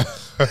looked up. And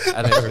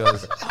then she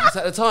goes, oh, is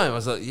that the time? I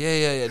was like,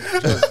 yeah. She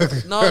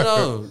goes,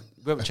 no.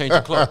 We haven't changed the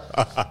clock.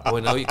 I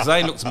went, because I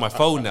ain't looked at my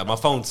phone now. My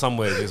phone's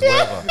somewhere, there's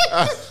wherever.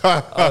 I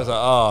was like,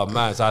 oh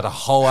man. So I had a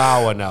whole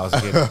hour now.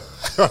 I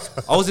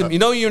was in,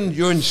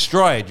 you're in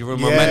stride. You're in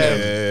momentum.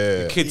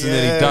 The kids are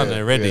nearly done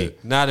and ready. Yeah.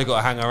 Now they've got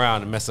to hang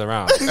around and mess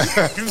around.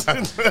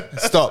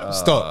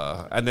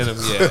 Stop. And then,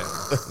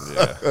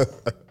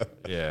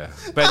 yeah.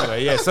 But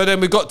anyway, so then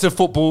we got to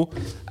football,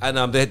 and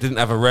they didn't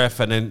have a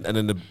ref, and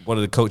then one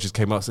of the coaches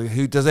came up and said,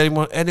 "Who does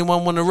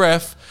anyone want a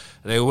ref?"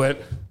 And they went,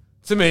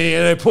 to me,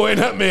 and they're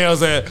pointing at me. I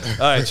was like,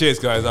 all right, cheers,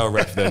 guys. I'll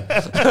ref then.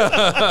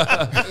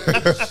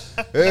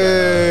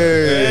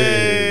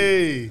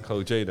 Hey.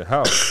 Cold J in the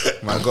house.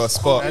 Man got a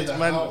spot.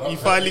 Man, you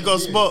finally got a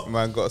spot.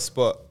 Man got a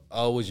spot.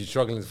 Oh, was you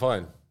struggling to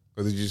find?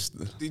 Or did you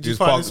just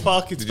find this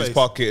parking Did you just space?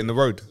 park it in the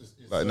road?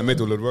 Like in the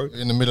middle of the road?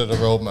 In the middle of the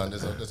road, man.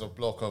 There's a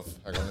block of.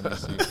 Hang on, let me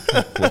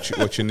see.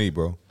 What you need,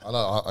 bro? I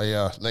know.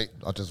 Yeah, late.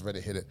 I just ready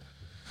hit it.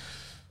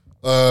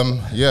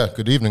 Yeah.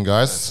 Good evening,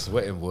 guys.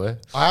 Sweating, boy.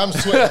 I am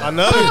sweating. I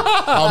know.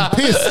 I'm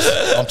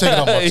pissed. I'm taking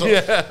off my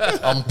top.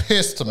 I'm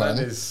pissed, man.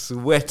 It's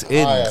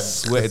sweating. I am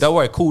Sweating. Don't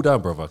worry, cool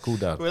down, brother. Cool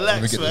down.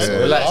 Relax, Get man. this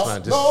Relax, man.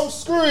 Just No, I'm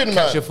screwing, catch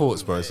man. your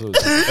thoughts, bro. It's all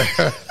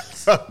good.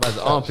 Man's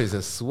armpits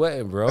are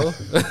sweating, bro. Don't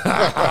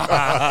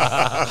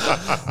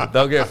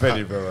get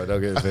offended, bro.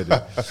 Don't get offended.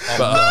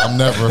 But, I'm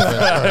never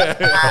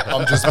offended.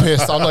 I'm just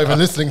pissed. I'm not even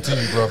listening to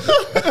you, bro.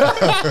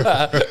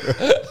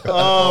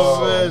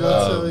 Oh, man,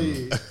 I tell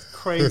you.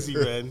 Crazy,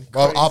 man.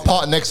 Well, I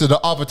parked next to the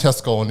other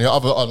Tesco on the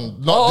other, not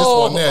this Oh,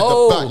 one there,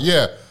 oh. the back.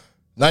 Yeah.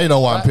 Now you know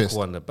why I'm pissed.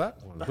 the back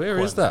one. Where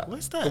is that?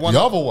 Where's that? The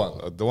other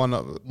one, The one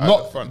at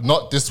the front.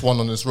 not this one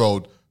on this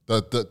road.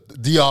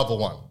 The other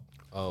one.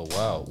 Oh,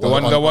 wow. The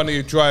one that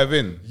you drive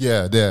in.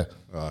 Yeah, there.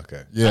 Oh,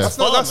 okay. Yeah. That's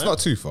not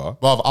too far.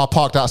 Bruv, I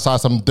parked outside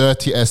some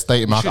dirty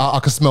estate, man. I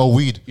could smell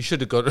weed. You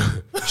should have gone.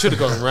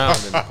 Round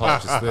and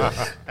parked just there.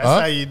 That's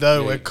how you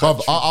know we're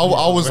Bruv,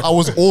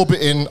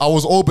 I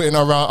was orbiting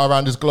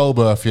around this globe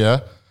Earth,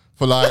 yeah,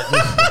 for like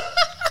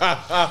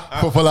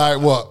for like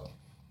what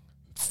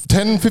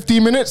 10,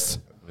 15 minutes.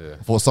 Yeah.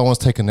 I thought someone's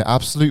taking the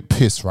absolute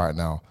piss right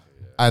now,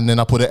 and then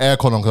I put the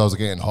aircon on because I was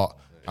getting hot.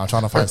 I'm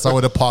trying to find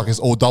somewhere to park. It's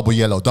all double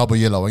yellow,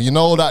 and you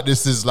know that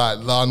this is like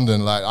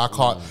London. Like I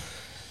can't.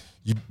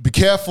 You be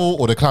careful,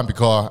 or they climb your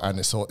car, and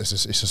it's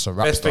just a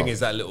wrap. Best thing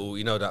is that little,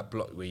 that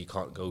block where you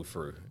can't go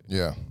through.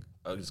 yeah,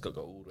 I just got to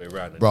go all the way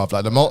around. bruv.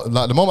 Like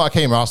the moment I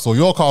came out, I saw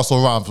your car,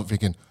 saw Ryan,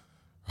 thinking,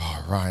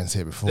 oh, Ryan's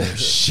here before.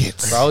 Shit,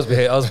 Bro, I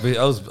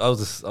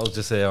was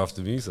just here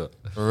after music.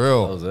 for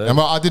real. was it. And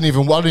I didn't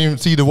even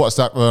see the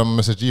WhatsApp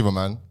message either,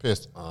 man.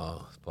 Pissed.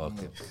 Oh, it's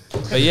parking.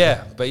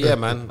 But yeah,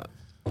 man.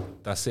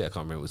 That's it. I can't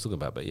remember what we're talking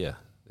about, but yeah,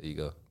 there you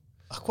go.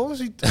 What was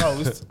he?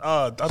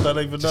 I don't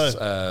even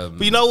know.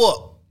 But you know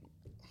what?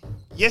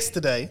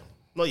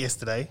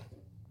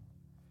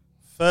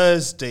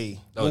 Thursday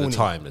Oh, morning.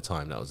 the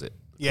time, that was it.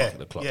 Yeah,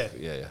 The clock.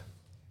 yeah.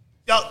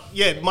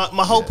 Yeah.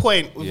 My whole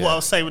point with Yeah. what I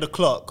was saying with the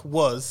clock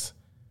was,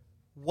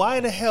 why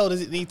the hell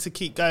does it need to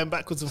keep going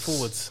backwards and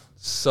forwards?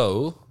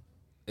 So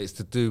it's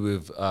to do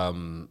with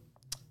the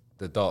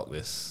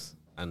darkness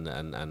and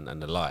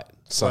the light.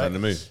 Sun and the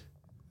moon.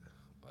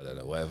 I don't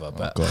know, whatever.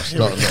 But Gosh,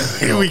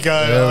 Here we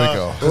go. there we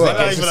go. I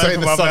don't even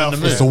open my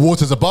mouth. It's the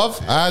waters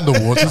above and the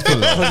waters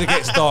below. because it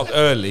gets dark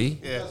early.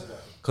 Yeah.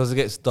 Because it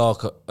gets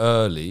darker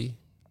early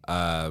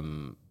at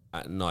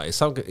night. It's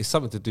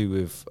something to do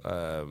with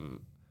Like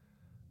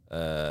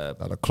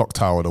the clock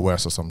tower of the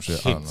west or some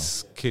shit. I don't know.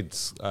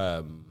 kids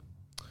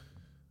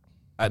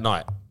at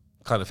night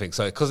kind of thing.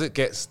 So because it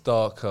gets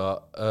darker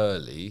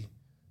early,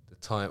 the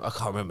time I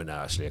can't remember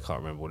now. Actually, I can't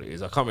remember what it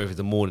is. I can't remember if it's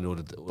the morning or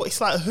the. But it's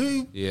like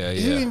who? Yeah, who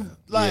yeah.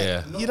 like,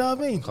 Yeah. you know what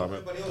I mean? Can't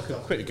remember. I can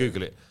quickly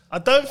Google it. I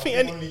don't think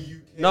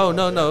any. No,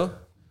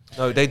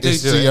 they do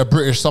It's do the it.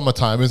 British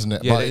summertime, isn't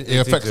it? Yeah, but they it do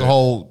affects do the it.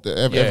 whole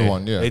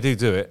everyone. Yeah. they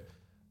do it.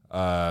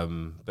 But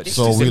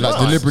So it's we different like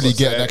times. deliberately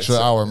get an extra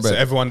hour in So bed.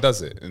 everyone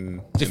does it in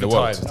the different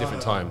world. times.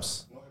 Different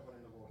times.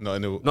 Not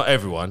in the Not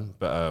everyone,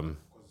 but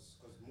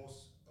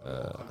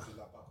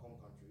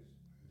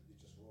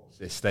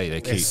they stay. They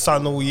keep. It's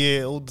sun all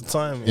year, all the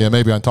time. Yeah,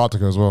 maybe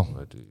Antarctica as well.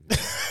 I do.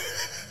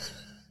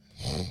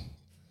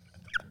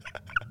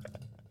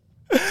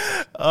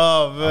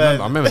 Oh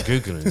man. I remember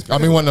googling this.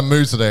 I'm in one of the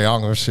moods today. I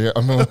don't give a shit.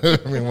 I'm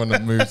in one of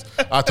the moods.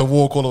 I had to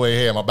walk all the way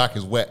here. My back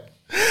is wet.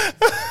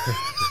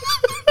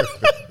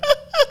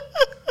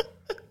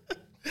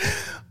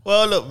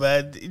 Well, look,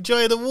 man.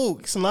 Enjoy the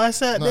walk. It's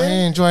nice out I there.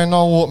 ain't enjoying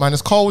no walk, man.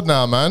 It's cold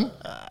now, man.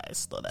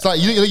 It's not that. It's like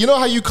you know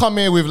how you come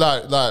here with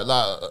like I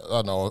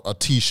don't know, a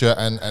t-shirt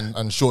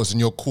and shorts and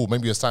you're cool,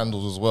 maybe your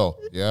sandals as well,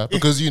 yeah,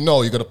 because you're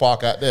gonna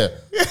park out there.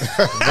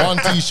 One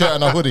t-shirt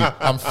and a hoodie.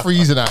 I'm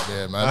freezing out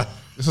there, man.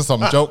 This is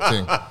some joke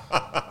thing.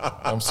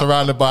 I'm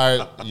surrounded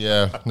by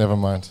never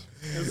mind.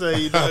 So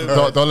you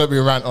know, Don't let me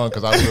rant on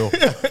because I will.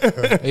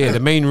 Yeah, the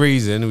main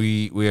reason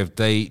we have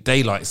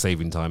daylight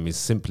saving time is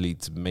simply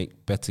to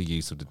make better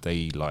use of the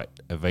daylight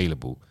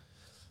available.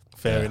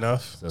 fair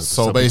enough.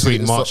 So basically-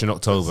 between March and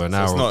October, an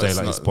hour of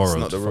daylight is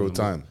borrowed. It's not the from real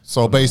the- time.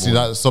 So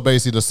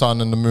basically the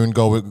sun and the moon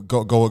go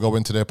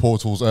into their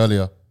portals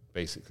earlier.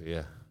 Basically,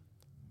 yeah.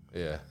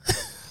 Yeah.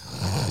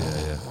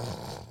 Yeah.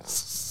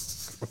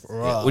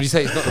 Would you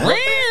say it's not the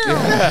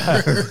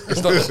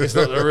it's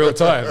not the real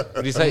time?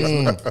 Would you say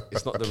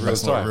it's not the real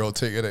That's time? not a real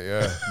ticket,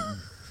 yeah.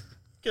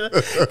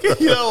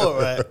 You know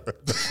what, right?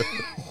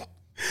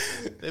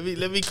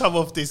 let me come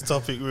off this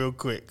topic real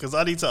quick because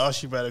I need to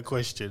ask you about a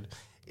question.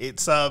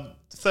 It's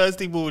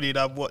Thursday morning.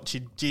 I'm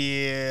watching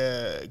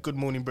Good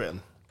Morning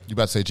Britain. You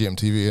about to say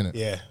GMTV, innit?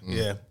 Yeah,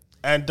 yeah.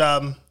 And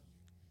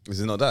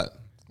Is it not that?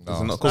 Is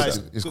it not called No,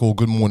 that? It's called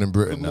Good Morning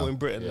Britain Good now. Morning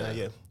Britain now,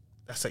 yeah.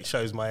 That's like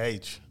shows my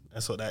age.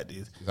 That's what that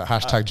is. It's a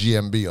hashtag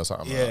GMB or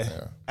something. Yeah.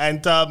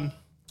 Like that, And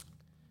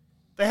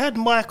they had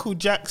Michael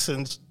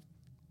Jackson's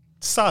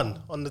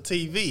son on the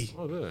TV.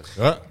 Oh, really?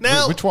 yeah.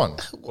 Now- Which one?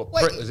 What,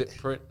 Wait. Is it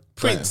print?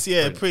 Prince,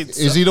 Prince.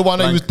 Is he the one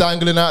that he was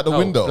dangling out the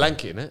window?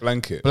 Blanket, innit?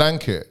 Blanket.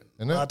 Blanket,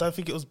 isn't I it? don't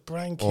think it was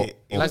Blanket.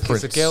 It was, Blanket's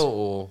a Prince. girl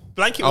or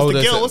Blanket was the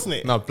there's girl, a- wasn't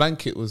it? No,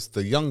 Blanket was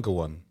the younger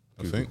one,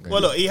 I think.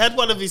 Well, look, he had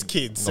one of his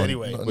kids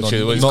anyway. Which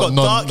is- He's got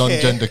dark hair.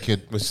 non-gender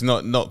kid. Which is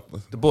not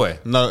the boy.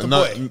 no The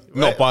no boy,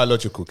 not right?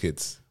 biological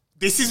kids.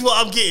 This is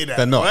what I'm getting at.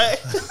 They're not. Right?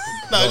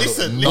 No,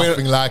 listen.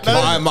 Nothing like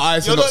it. My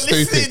eyes You're are not not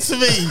listening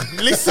stupid. to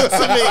me. Listen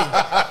to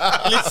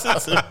me. Listen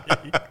to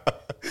me.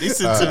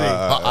 Listen to me.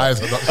 My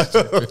eyes are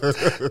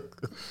not.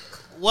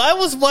 Why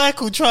was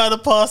Michael trying to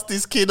pass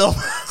this kid off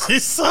as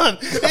his son?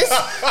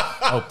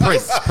 Oh,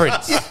 Prince.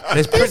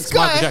 There's Prince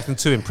guy- Michael Jackson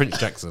 2 and Prince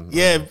Jackson.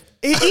 Yeah,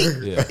 he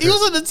Yeah.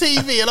 was on the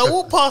TV, and I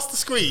walked past the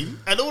screen,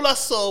 and all I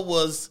saw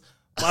was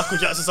Michael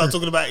Jackson started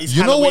talking about his.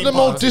 You know what the Halloween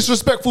most party.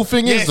 disrespectful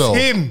thing Yes, is, though?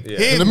 him.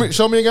 Let me-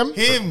 show me again.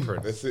 Him.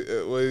 That's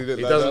it, what he look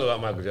He like doesn't that?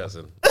 look like Michael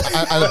Jackson.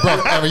 And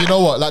bro, Aaron, you know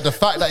what? Like the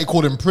fact that he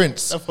called him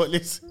Prince. I thought,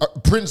 listen.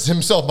 Prince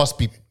himself must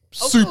be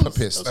super course,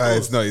 pissed. of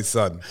It's not his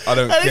son. I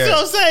don't And care.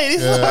 that's what I'm saying.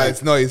 It's like,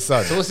 It's not his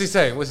son. So what's he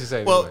saying?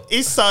 well, anyway?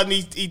 his son,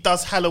 he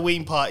does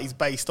Halloween parties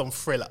based on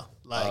Thriller.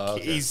 Like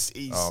okay. he's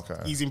okay.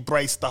 he's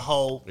embraced the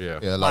whole. Yeah.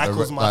 Yeah, like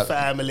Michael's the, my like,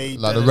 family.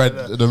 like da, the da, red,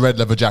 da, da. the red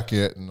leather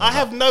jacket. And I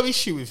have no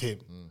issue with him.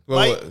 Well,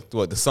 Like,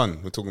 what the son?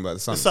 We're talking about the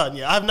son. the son,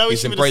 yeah, I have no He's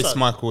issue with the embraced son.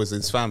 Michael as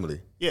his family.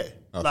 Yeah,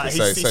 Okay, like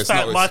so his it's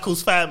not his-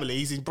 Michael's family.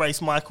 He's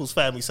embraced Michael's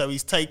family, so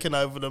he's taken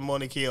over the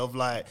monarchy of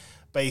like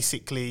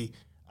basically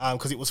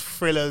because it was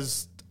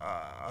Thriller's.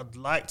 I'd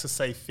like to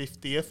say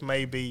 50th,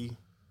 maybe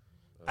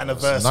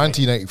anniversary.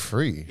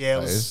 1983. Yeah, it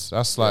that was- is.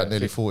 That's like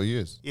nearly 40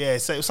 years. Yeah,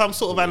 so it was some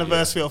sort of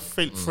anniversary of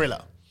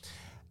Thriller,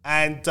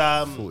 and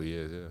 40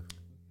 years,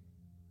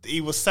 yeah.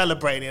 he was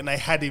celebrating it, and they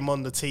had him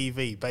on the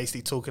TV,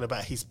 basically talking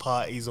about his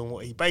parties and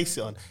what he based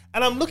it on.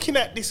 And I'm looking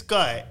at this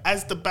guy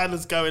as the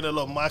banner's going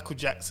along, Michael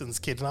Jackson's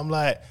kid, and I'm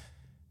like,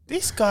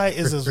 this guy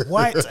is as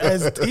white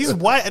as he's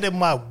whiter than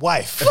my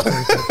wife.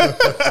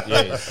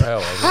 Yeah, he's pale.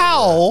 I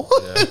How?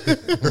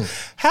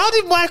 How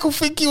did Michael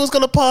think he was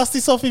going to pass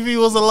this off if he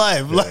was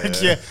alive? Like,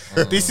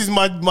 this is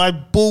my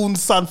born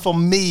son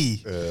from me.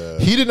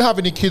 He didn't have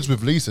any kids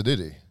with Lisa, did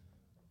he?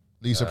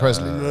 Lisa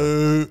Presley.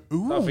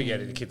 don't think he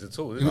had any kids at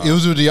all. Did he? It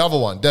was with the other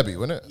one, Debbie,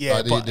 wasn't it? Yeah,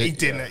 Like, but he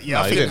didn't.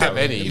 Yeah, I he think didn't have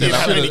any. He He didn't didn't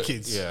have have any any.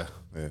 kids. Yeah.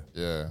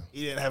 Yeah.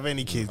 He didn't have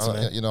any kids,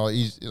 man. You know, I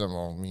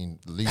mean,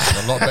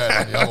 Lisa's a lot better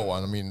than the other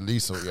one. I mean,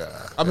 Lisa,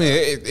 yeah. I mean,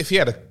 if he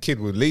had a kid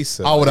with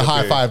Lisa, I would've it'd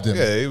be- high-fived him.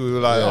 Yeah, he would be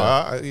like,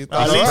 all right, Lisa,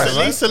 all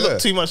right, Lisa man.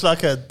 looked too much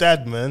like her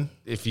dad, man.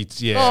 If you,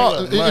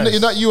 Oh,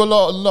 in that you a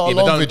lot Yeah,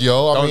 but long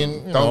video. I don't- mean,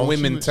 you don't know,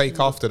 women she was- take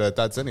after their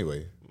dads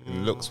anyway,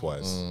 looks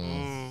wise?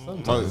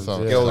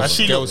 Sometimes.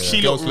 She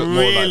looked look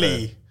more like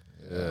really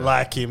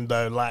like him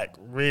though, like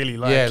really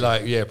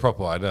like him.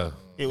 proper. I know.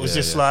 It was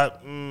just like, I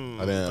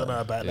don't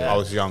know about that. I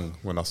was young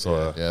when I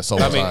saw her. Yeah, so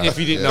I was mean, I. if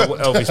you didn't know what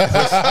Elvis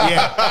Presley,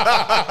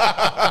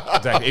 yeah,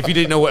 exactly. If you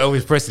didn't know what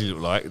Elvis Presley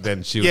looked like,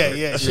 then she was.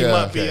 yeah. She Yeah,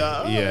 might be.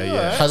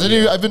 Yeah. Has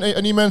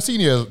any man seen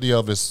the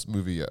Elvis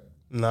movie yet?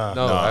 No,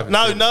 No, I haven't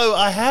seen it. no.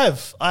 I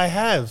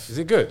have. Is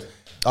it good?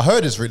 I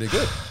heard it's really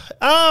good.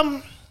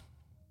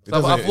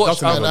 I've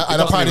watched And, other-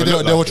 and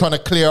apparently they were trying to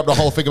clear up the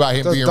whole thing about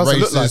him being doesn't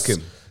look racist like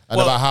him. and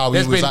Well, about how he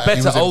There's was, been like, he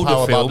better was older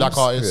empowered by films. black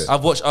artists.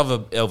 I've watched other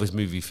Elvis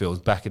movie films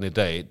back in the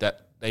day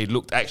that they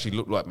actually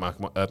looked like like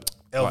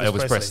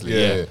Elvis Presley. Presley.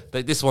 Yeah.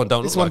 Yeah. This one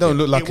don't. This look one like don't him.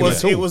 look like him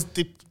at all. It was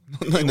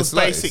in the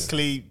slightest.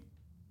 basically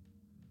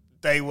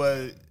they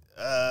were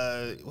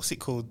what's it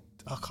called?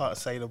 I can't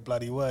say the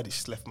bloody word. It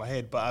just left my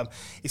head. But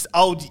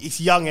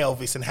it's young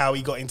Elvis and how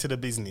he got into the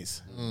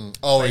business.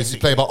 Oh, he's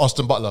played by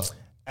Austin Butler.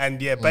 And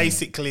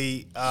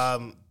basically,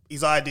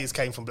 his ideas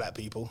came from black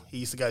people. He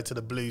used to go to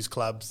the blues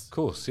clubs. Of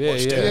course, yeah.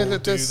 watch Yeah. them Yeah,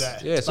 do there's-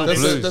 that. yeah, it's all Like,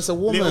 blues. There's a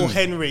woman. Little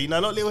Henry. No,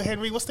 not Little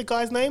Henry. What's the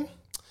guy's name?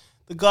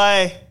 The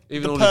guy,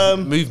 Even the all his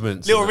perm.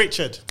 movements Little and that.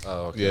 Richard.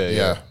 Oh, okay.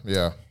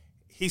 Yeah.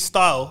 His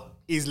style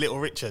is Little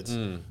Richard's.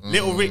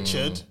 Little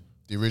Richard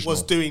The original.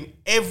 was doing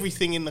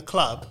everything in the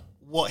club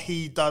what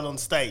he done on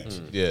stage.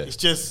 Yeah. It's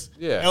just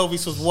Yeah.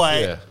 Elvis was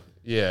white.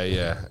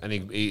 Yeah. And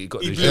he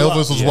got He the blew job. up.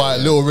 Elvis was white.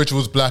 Little Richard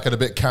was black and a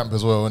bit camp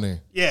as well, wasn't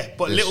he? Yeah,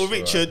 but Little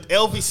Richard,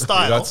 Elvis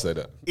style I'd say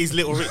that. is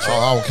Little Richard. Oh,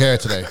 I don't care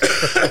today.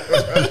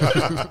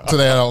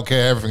 Today I don't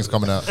care. Everything's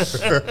coming out.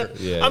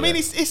 Yeah, I mean,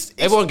 yeah. it's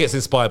Everyone gets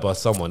inspired by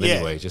someone Yeah.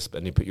 anyway.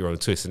 And you put your own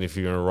twist, and if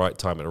you're in the right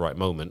time at the right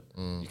moment,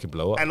 you can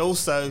blow up. and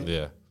also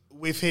Yeah.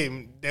 with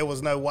him, there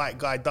was no white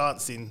guy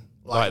dancing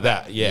Like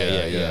that,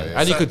 yeah. yeah.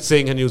 And he So- could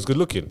sing, and he was good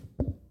looking.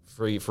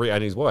 Free,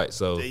 and he's white.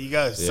 So There you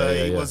go. So Yeah,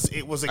 it yeah.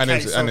 was a And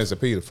case there's, of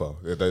a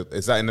paedophile.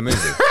 Is that in the movie?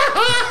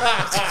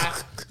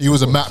 He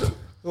was a map.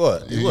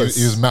 What? He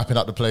was mapping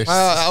out the place.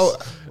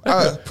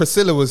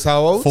 Priscilla was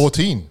how old?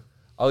 14.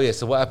 Oh yeah.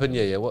 So what happened?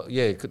 Yeah. What?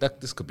 Yeah.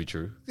 This could be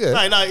true. No,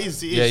 it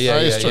is. Yeah.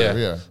 it's true,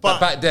 yeah. But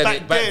But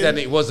back then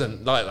it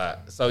wasn't like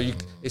that. So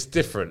it's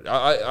different.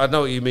 I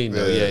know what you mean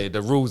though. Yeah.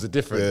 The rules are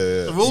different.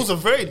 The rules are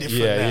very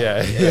different now.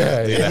 Yeah,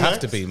 they have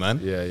to be, man.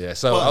 Yeah.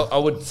 So I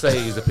would say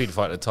he's a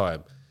paedophile at the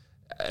time,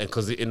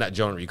 because in that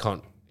genre you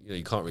can't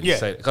really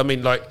say it. I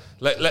mean, like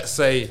let's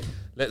say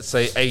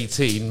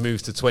 18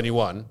 moves to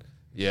 21.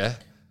 Yeah.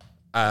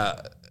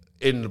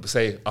 In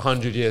say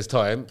 100 years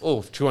time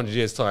or 200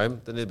 years time,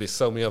 then there'll be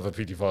so many other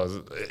pedophiles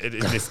in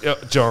this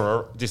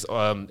genre, this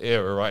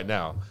era right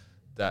now,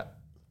 that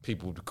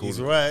people would call. He's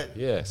it. right.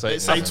 Yeah. So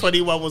Let's say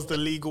 21 was the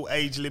legal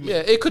age limit. yeah,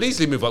 it could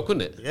easily move up,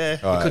 couldn't it?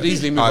 Yeah. It could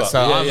easily move up.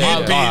 So Yeah, I'm- yeah,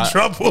 He'd be yeah. in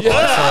trouble. All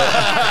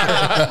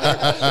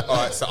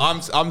right, so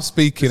I'm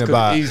speaking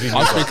about easily I'm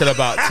move speaking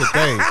about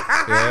today.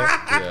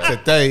 Yeah.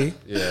 Today.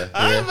 Yeah.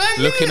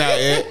 Looking at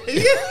it.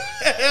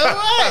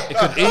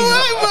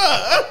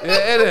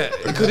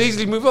 It could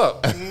easily move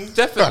up.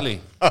 Definitely.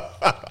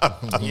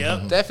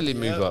 Yeah. Definitely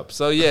move up.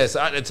 So yes,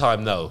 at the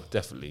time, no,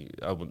 definitely.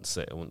 I wouldn't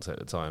say at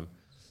the time.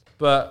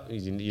 But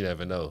you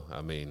never know.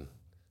 I mean,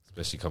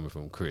 especially coming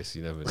from Chris,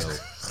 you never know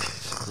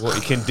what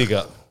he can dig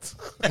up.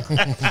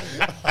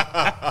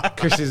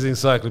 Chris's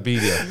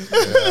encyclopedia.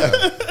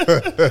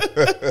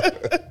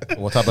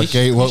 What type of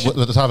gay? What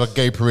type of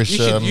gay parish?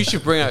 You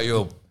should bring out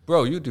your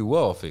bro. You do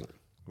well, I think.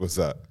 What's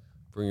that?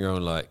 Bring your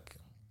own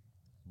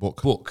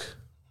book.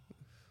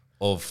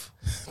 of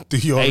Do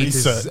your A to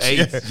research. Z-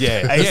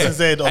 yeah. A to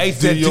Z of A to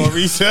do Z. your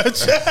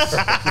research. Do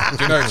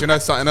you know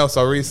something else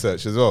I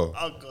researched as well?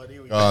 Oh, God,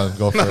 here we go.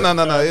 Go for it. No.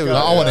 Here we go.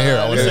 I want to hear it.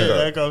 I want to Listen, hear it.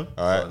 there you go.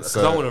 All right. Because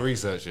I want So, to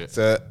research it.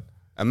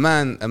 a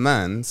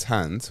man's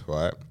hand,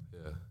 right,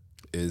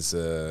 is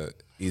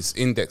his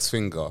index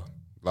finger,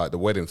 like the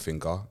wedding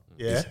finger,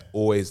 Yeah. is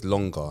always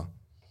longer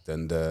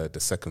than the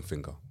second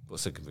finger. What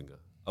second finger?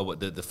 Oh, what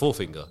the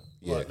forefinger?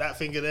 Yeah. What, that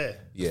finger there.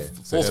 Yeah.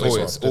 So Fourth it's finger.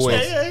 always, This one.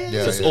 always, Yeah.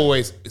 Yeah, it's yeah.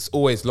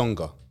 always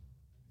longer.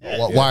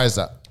 Why is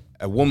that?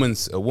 A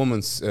woman's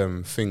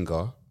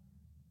finger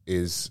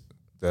is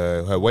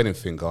her wedding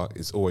finger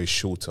is always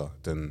shorter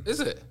than Is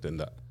it?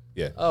 that.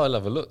 Yeah. Oh, I'll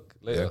have a look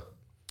later. Yeah.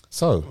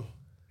 So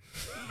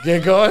Yeah,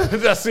 go on.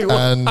 That's it.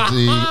 And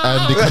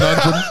the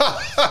conundrum.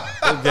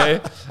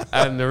 Okay.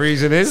 And the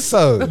reason is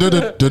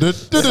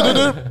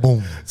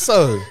Boom.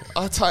 so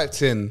I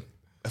typed in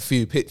a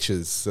few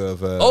pictures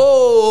of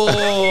oh,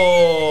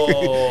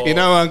 you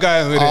know where I'm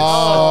going with it.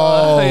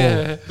 Oh,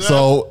 yeah.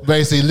 so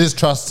basically, Liz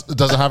Truss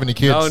doesn't have any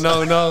kids.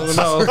 No.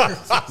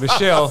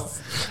 Michelle.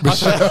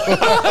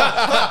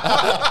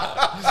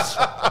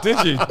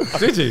 Did you?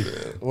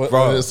 What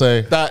did it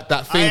say?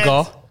 That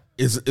finger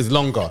is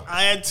longer.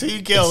 I had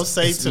two girls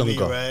say it's to me,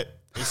 longer. right?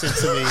 They said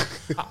to me,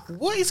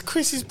 "What is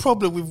Chris's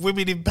problem with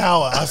women in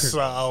power?" I was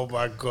like, "Oh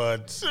my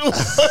God."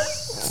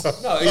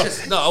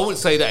 No, I wouldn't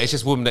say that. It's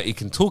just women that he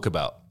can talk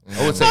about. I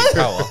wouldn't say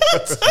power.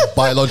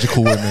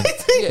 Biological women.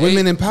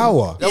 Women in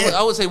power.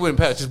 I would say women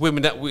power. It's just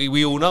women that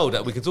we all know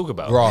that we can talk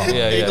about. Right.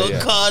 Yeah, They yeah, got yeah.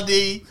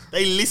 Cardi.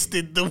 They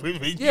listed the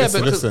women. Yeah,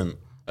 but Listen.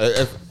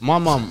 If my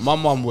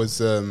mum was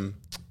one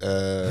of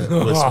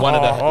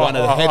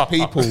the head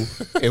people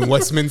in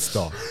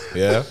Westminster.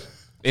 Yeah,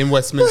 in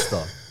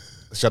Westminster,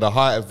 she had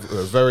a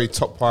very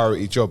top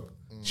priority job.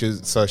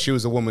 She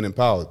was a woman in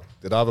power.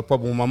 Did I have a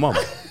problem with my mum?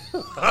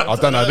 I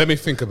don't know. Let me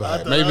think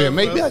about it.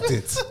 Maybe I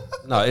did.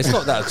 No, it's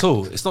not that at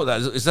all. It's not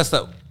that. It's just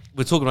that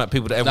we're talking about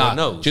people that everyone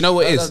knows. Do you know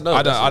what it is? No,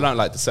 I that's don't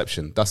like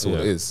deception. That's all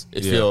it is.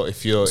 If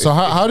you're So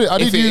how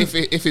did you?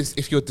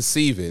 if you're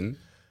deceiving,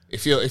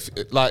 if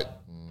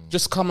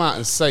just come out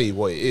and say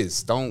what it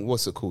is. Don't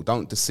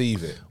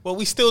deceive it. Well,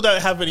 we still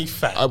don't have any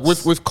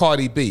facts. With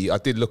Cardi B, I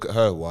did look at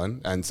her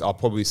one, and I'll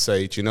probably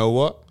say, do you know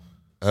what?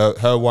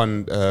 Her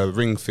one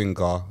ring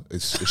finger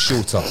is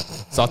shorter,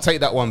 so I'll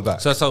take that one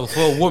back. So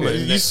for a woman,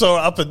 You saw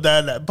it up and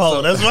down that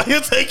pole. That's why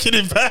you're taking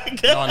it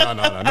back.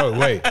 No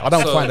way. I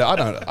don't find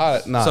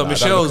it. No.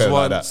 Michelle's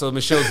one. Like So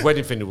Michelle's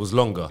wedding finger was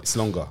longer. it's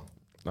longer.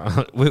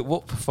 Wait,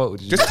 what photo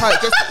did you?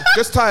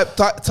 Just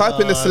type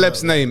in the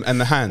celeb's name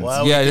and the hands.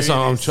 Wow. Yeah, we that's doing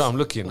what I'm this? trying. I'm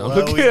looking. Why are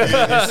we doing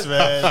this,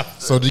 man?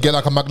 So do you get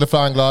like a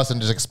magnifying glass and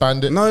just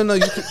expand it? No,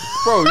 you could,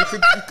 bro.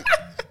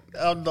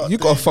 I'm not. You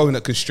got a phone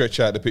that can stretch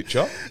out the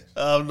picture.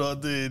 I'm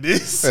not doing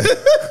this.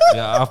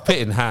 Yeah, I've put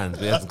in hands,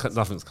 but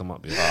nothing's come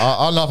up yet.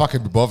 I don't know if I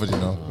can be bothered. You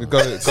know. You go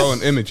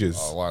on images.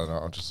 Oh, why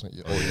not? I'm just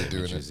you're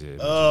doing it. Yeah.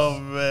 Oh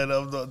man,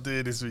 I'm not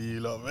doing this with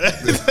you, lot, man.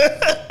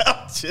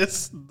 I'm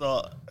just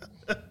not.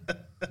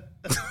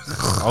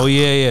 Oh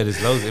yeah.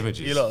 There's loads of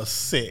images. You lot are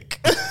sick.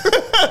 So,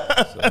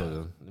 hold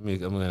on. I'm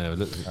gonna have a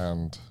look.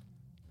 And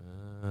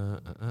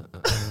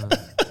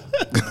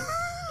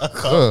I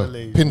can't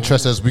believe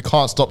Pinterest says we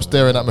can't stop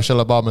staring at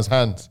Michelle Obama's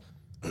hands.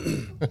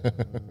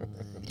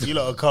 you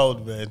lot are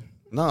cold, man.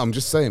 No, I'm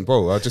just saying,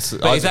 bro. But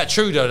is that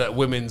true though? That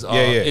women's are?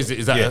 Yeah.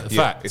 Is that a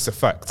fact? It's a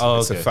fact. Oh,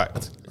 It's a okay.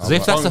 fact. So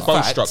if that's a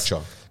Bone fact, structure.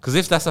 Because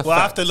if that's a Well,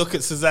 I have fact, to look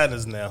at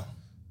Susanna's now.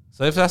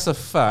 so if that's a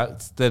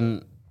fact,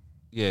 then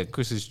yeah,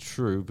 Chris is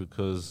true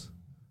because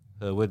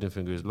her wedding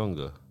finger is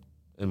longer,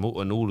 and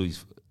all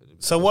these.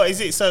 So what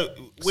is it? So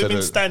women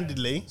the-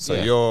 standardly. So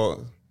Yeah. you're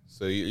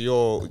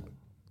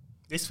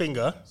This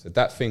finger, So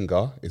that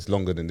finger is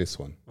longer than this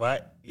one.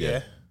 right?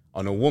 Yeah.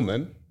 On a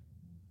woman,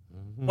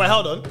 Wait,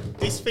 hold on.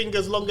 This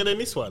finger's longer than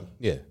this one.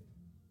 yeah.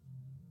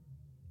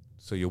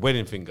 So your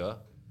wedding finger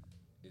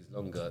is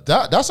longer.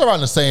 That's around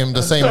the same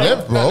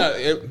length,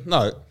 bro.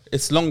 No,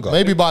 it's longer.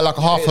 Maybe by like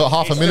half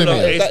a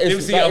millimeter. Let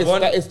me see the other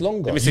one. That is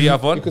longer. Let me see the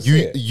other one. You can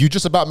see it. You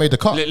just about made the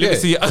cut. Let me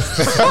see.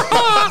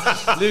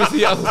 Let me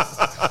see.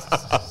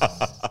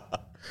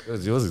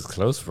 Yours is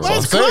close, bro.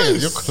 I'm saying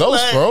you're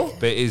close, bro.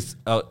 But it is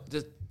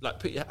just like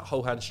put your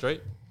whole hand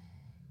straight.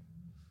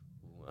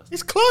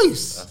 It's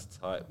close. That's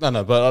tight.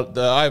 No, but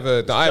they're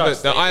either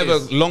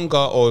longer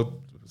or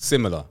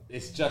similar.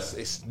 It's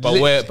just But a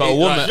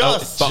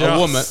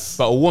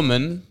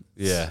woman,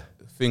 yeah.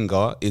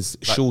 finger is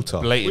shorter.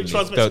 Blatantly. Which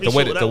one's meant to be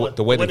shorter, that one?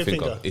 The wedding Wedding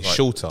finger finger. is Right.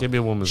 shorter. Give me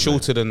a woman's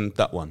shorter than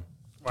that one.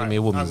 Give me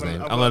a woman's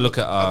name. I'm gonna look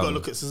at. I've got to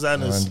look at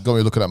Susanna's. And got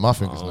me looking at my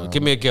fingers now.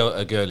 Give me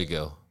a girly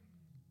girl.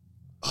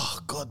 Oh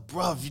God,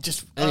 bruv, you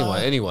just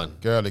Anyone.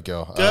 Girly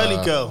girl. girly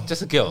girl,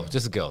 Just a girl.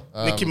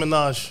 Nicki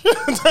Minaj.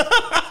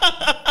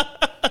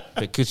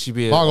 But could she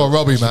be a Margot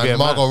Robbie, could she be man. a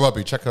Margot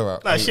Robbie, check her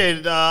out. Nah, she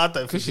ain't, I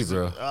don't think she,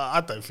 bro? I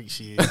don't think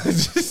she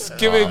is. Just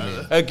give me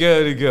a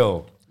girly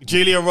girl.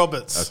 Julia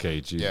Roberts. Okay,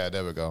 G. Yeah,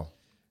 there we go.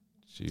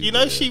 You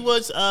know she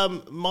was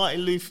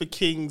Martin Luther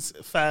King's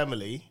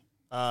family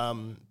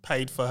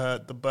paid for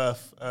the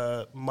birth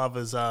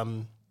mother's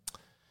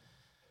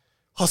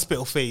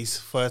hospital fees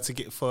for her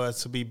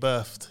to be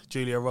birthed.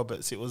 Julia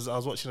Roberts. I was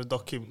watching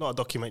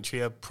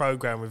a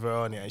program with her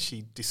on it, and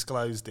she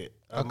disclosed it.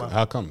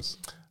 How comes?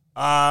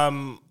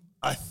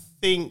 I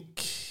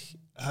think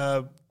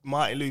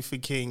Martin Luther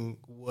King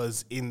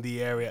was in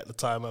the area at the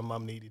time. Her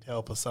mum needed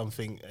help or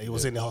something. He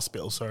was in the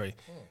hospital, sorry,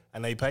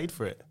 and they paid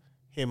for it.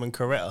 Him and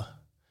Coretta.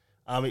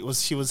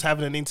 She was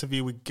having an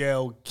interview with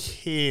Gail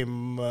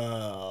Kim,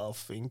 I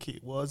think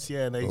it was,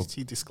 yeah, and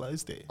she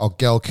disclosed it. Oh,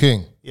 Gail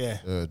King. Yeah.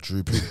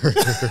 Droopy.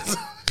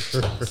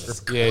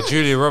 Yeah,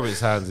 Julia Roberts'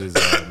 hands is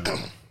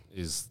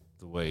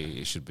the way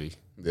it should be.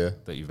 Yeah.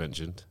 That you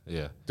mentioned.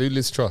 Yeah. Do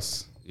Liz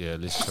Truss. Yeah,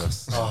 Liz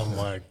Truss. Oh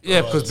my God.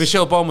 Yeah, because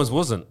Michelle Obama's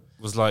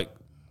was like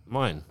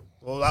mine.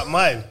 Well, like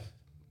mine.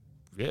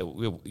 Yeah,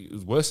 it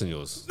was worse than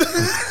yours.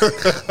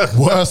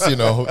 Worse, you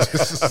know.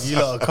 You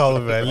lot are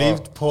cold, man.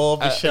 Leave poor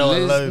Michelle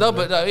Liz- alone. no,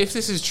 man. but if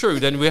this is true,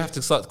 then we have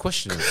to start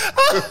questioning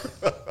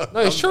it. No,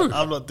 it's true.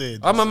 I'm not doing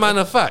I'm a man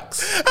of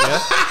facts.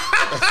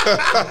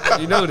 Yeah?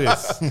 You know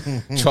this.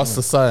 Trust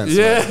the science.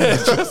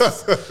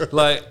 Yeah.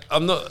 Like,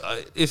 I'm not.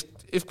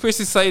 If Chris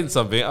is saying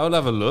something, I'll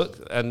have a look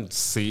and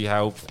see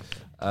how.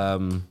 I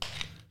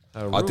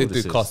real did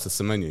this do is. Caster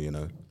Semenya, you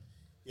know.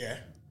 Yeah.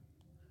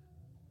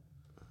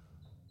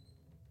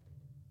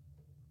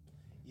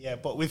 Yeah,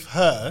 but with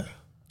her,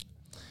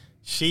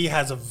 she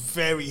has a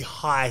very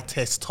high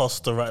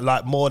testosterone,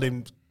 like more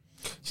than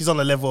she's on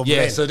the level of Yeah,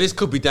 men. so this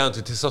could be down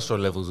to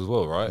testosterone levels as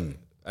well, right?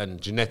 And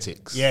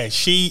genetics. Yeah,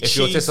 If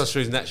your she's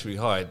testosterone is naturally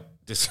high,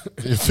 this.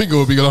 Your finger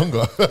will be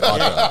longer.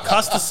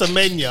 Caster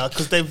Semenya,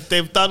 because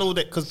they've done all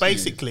that, because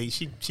basically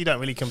she don't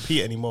really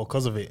compete anymore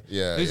because of it.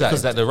 Yeah. Who's that?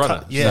 Is that the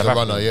runner? Yeah. The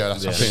runner, yeah,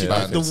 that's what she's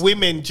banned. The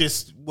women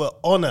just were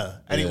on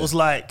her, and it was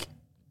like,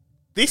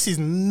 this is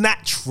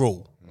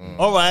natural.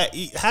 All right,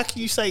 how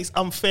can you say it's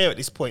unfair at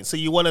this point? So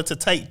you want her to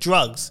take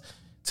drugs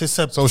to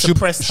So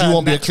suppress she her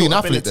won't be a natural clean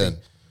athlete ability?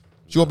 then.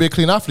 She won't be a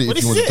clean athlete Well,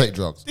 if this you is want to it. take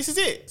drugs. This is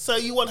it. So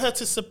you want her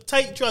to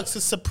take drugs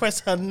to suppress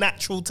her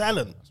natural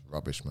talent?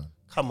 Rubbish, man.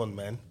 Come on,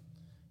 man.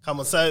 Come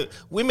on. So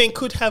women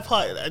could have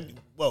high.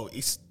 Well,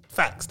 it's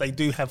facts. They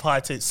do have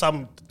high.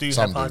 Some do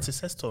Some have high do.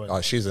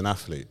 testosterone. She's an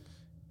athlete.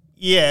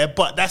 Yeah,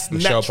 but that's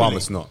Michelle naturally.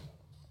 Obama's not.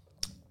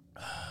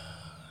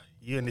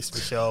 You and this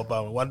Michelle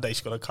Obama. One day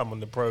she's gonna come on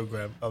the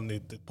program on the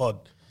pod.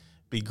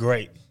 Be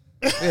great.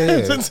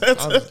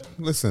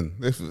 Listen,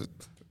 if it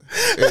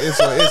is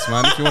what it is,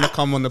 man. If you want to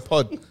come on the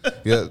pod,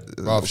 yeah,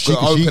 she-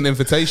 open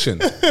invitation.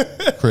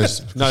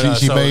 Chris, No,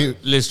 she so may.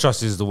 Liz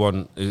Truss is the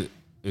one,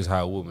 is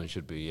how a woman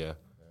should be, yeah.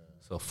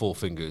 So 4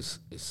 fingers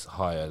is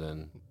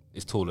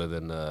taller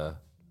than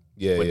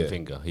Yeah, wedding yeah.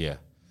 finger, yeah.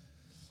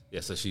 Yeah,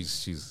 so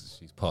she's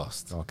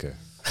passed. Okay.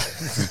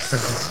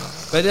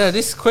 But yeah,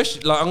 this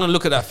question, like, I'm going to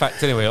look at that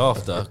fact anyway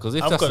after, because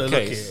if I've that's got to the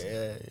look at case,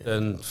 it.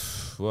 then,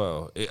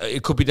 well,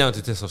 it could be down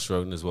to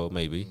testosterone as well,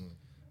 maybe.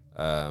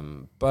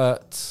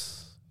 But,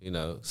 you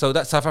know, so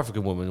that South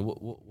African woman,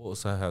 what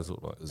was her hands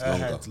look like? It's Her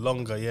longer. hands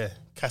longer, yeah.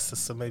 Caster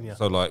Semenya.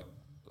 So like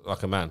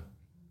a man.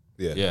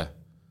 Yeah. Yeah.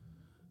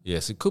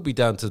 Yes, it could be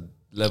down to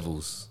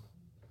levels.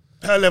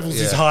 Her levels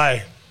is Yeah.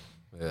 high.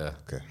 Yeah.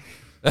 Okay.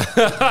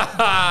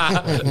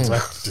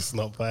 Just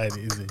not buying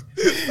it, is he?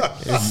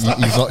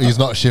 He's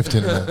not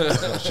shifting, man.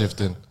 He's not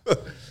shifting.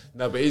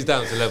 No, but it's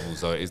down to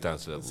levels, though. It is down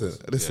to levels.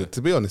 Listen,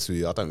 to be honest with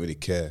you, I don't really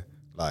care.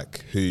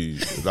 Like who,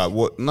 like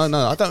what? No,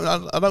 I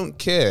don't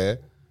care.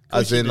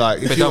 As in,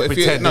 like, But don't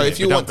pretend, innit? if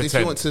you But want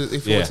don't to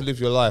pretend. live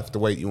your life the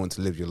way you want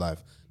to live your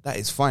life, that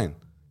is fine.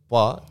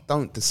 But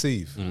don't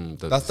deceive. don't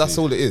That's deceive.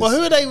 all it is. Well,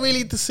 who are they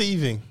really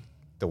deceiving?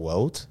 The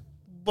world.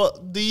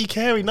 But do you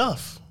care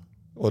enough?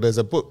 Well, there's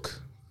a book.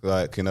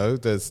 Like, you know,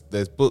 there's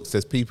books.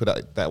 There's people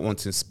that want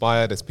to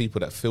inspire. There's people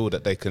that feel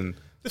that they can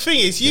The thing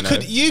is, you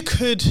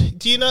could.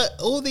 Do you know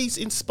all these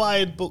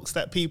inspired books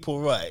that people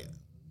write?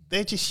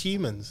 They're just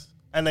humans,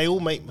 and they all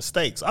make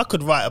mistakes. I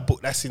could write a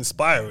book that's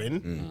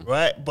inspiring,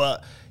 right?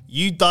 But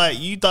you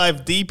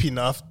dive deep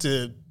enough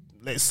to,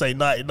 let's say,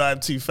 99,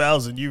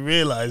 2000. You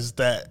realize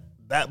that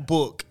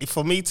book,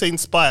 for me to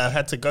inspire,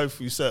 had to go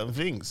through certain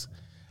things,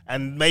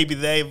 and maybe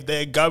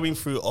they're going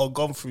through or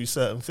gone through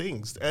certain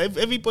things.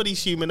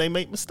 Everybody's human; they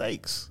make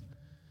mistakes.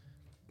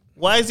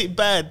 Why is it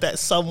bad that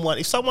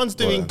if someone's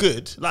doing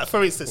good, like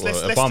for instance,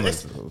 let's take Ryan.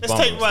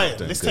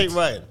 Let's take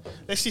Ryan.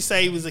 Let's just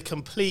say he was a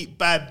complete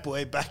bad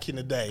boy back in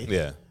the day.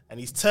 Yeah. And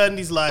he's turned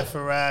his life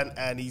around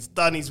and he's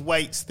done his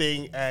weights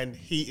thing and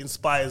he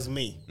inspires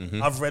me.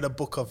 I've read a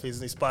book of his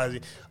and inspires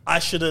me. I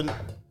shouldn't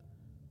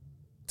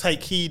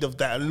take heed of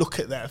that and look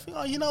at that and think,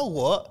 oh, you know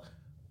what?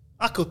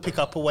 I could pick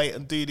up a weight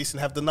and do this and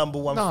have the number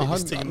one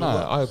fitness thing in the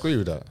world. I agree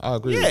with that. I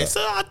agree with that. So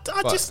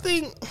I just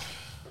think,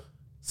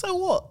 so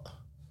what?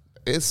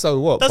 It's so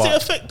what?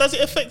 Does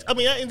it affect? I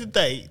mean, at the end of the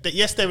day, that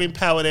yes, they're in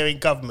power, they're in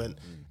government,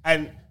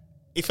 and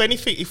if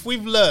anything, if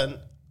we've learned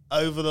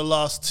over the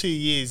last 2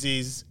 years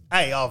is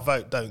our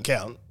vote don't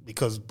count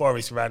because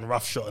Boris ran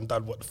roughshod and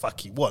done what the fuck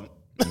he want.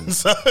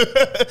 So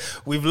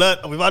we've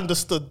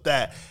understood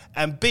that,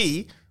 and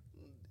B,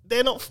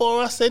 they're not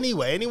for us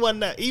anyway. Anyone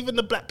that, even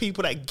the black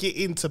people that get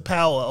into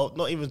power, or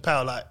not even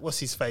power, like what's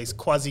his face,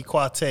 Kwasi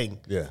Kwarteng,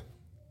 Yeah.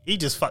 he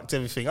just fucked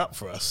everything up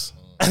for us.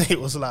 And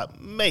it was like,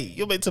 mate,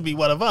 you're meant to be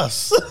one of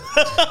us.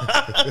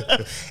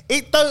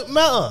 It don't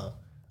matter.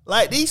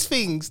 Like, these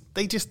things,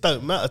 they just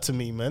don't matter to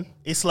me, man.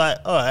 It's like,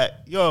 all right,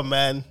 you're a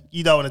man.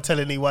 You don't want to tell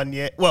anyone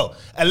yet. Well,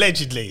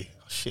 allegedly.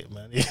 Oh, shit,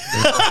 man.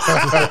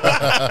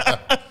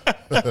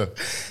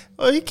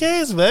 Well, who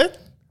cares, man?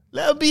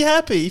 Let her be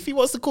happy. If he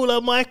wants to call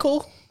her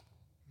Michael,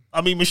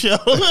 Michelle.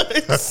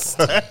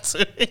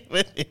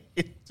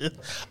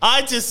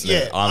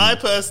 I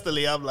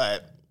personally, I'm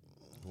like,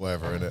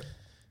 Whatever, innit?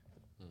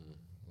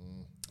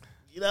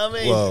 you know what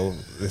I mean? Well,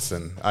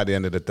 listen. At the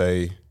end of the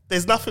day,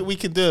 There's nothing we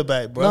can do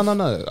about it, bro. no.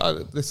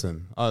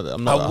 Listen,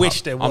 I'm not. I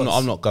wish there was.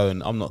 I'm not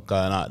going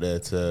out there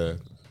to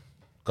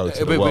go to It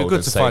the would be world good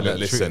and to say, find look, that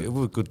listen, truth. It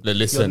would be good.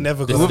 listen. You're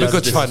never It would be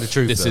good to find the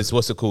truth. This though. is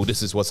what's cool.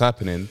 This is what's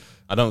happening.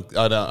 I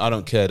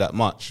don't care that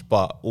much.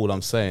 But all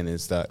I'm saying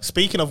is that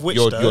Speaking of which,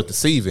 you're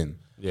deceiving.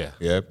 Yeah.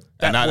 Yeah.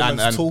 That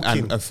woman's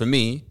talking. And for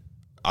me,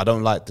 I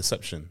don't like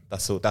deception.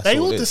 That's all. They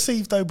all all it is.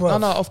 deceive though, bro.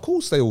 No, of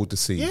course they all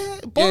deceive.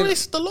 Yeah,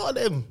 Boris, a lot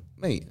of them.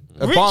 Mate.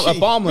 Richie.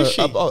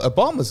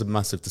 Obama's a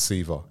massive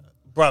deceiver.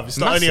 Bruv, it's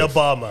not only Massive.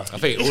 Obama. I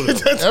think all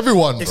of them.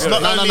 Everyone, It's bro.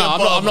 not only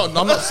Obama.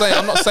 I'm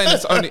not saying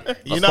it's only.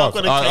 You're not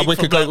Bruv, gonna cape we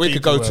for could go. black We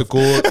could go to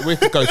people, Gore. We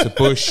could go to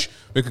Bush.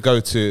 We could go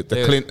to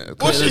the Clinton.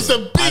 Bush is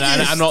the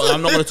biggest. I'm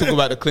not going to talk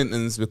about the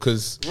Clintons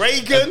because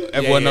Reagan.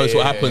 everyone knows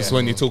what yeah, happens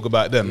when you talk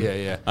about them.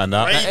 Yeah. And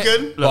that.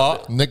 Reagan.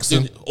 But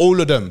Nixon. all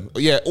of them.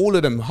 Yeah, all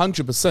of them.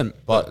 100%.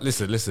 But But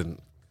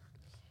listen.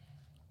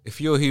 If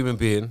you're a human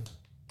being,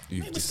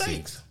 you've Make deceived.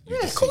 mistakes.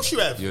 Yeah, of course you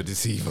have. You're a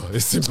deceiver.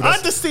 It's simple. I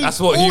deceive That's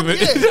what all- human.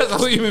 yeah. That's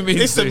what human beings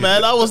Listen, do.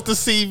 man, I was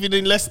deceiving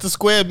in Leicester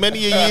Square many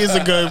years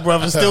ago,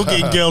 brother. Still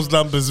getting girls'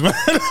 numbers, man.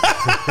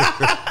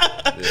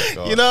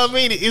 You know what I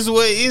mean? It is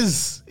what it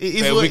is. It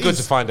is It what would be it good to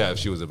is. find out if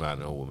she was a man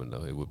or a woman,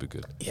 though. It would be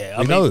good. Yeah,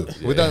 I we mean, know.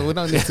 We don't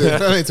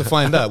need to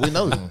find out. We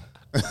know.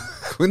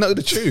 We know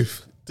the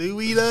truth. do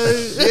we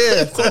know?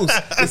 Yeah, of course.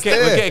 It's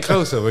We're getting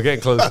closer. We're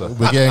getting closer.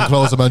 We're getting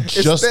closer, man. It's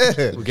Just,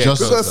 there. We're getting It's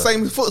got the closer.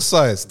 same foot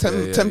size,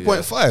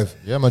 10.5.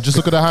 yeah, man. Just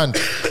look at the hand.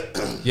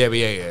 Yeah.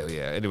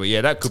 Anyway,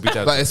 yeah, that could be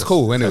done. But it's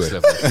cool anyway.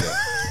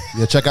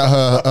 Yeah, check out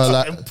her.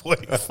 Like,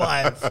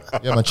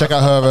 10.5. yeah, man. Check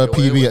out her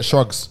PB at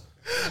Shrugs.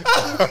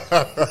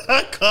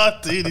 I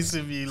can't do this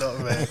with you lot,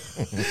 man.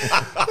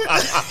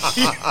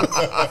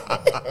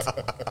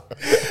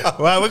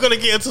 Right, we're gonna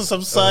get into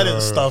some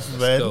silent stuff,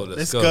 man. let's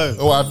Let's go. go.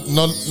 Oh, I've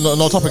no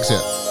topics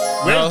yet.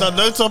 We haven't done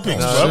no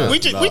topics, bro. We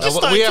just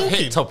started we have talking.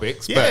 hit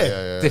topics, but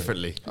Yeah.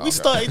 differently. We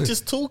started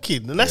just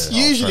talking, and that's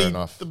fair usually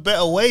enough. the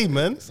better way,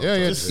 man.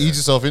 Yeah. Ease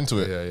yourself into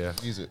it. Yeah.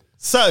 Ease it.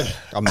 So,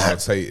 I'm not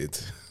excited.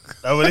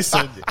 oh, well, this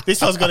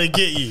one's gonna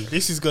get you.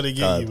 This is gonna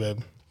get you,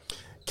 man.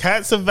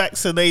 Cancer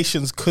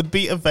vaccinations could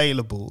be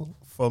available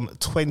from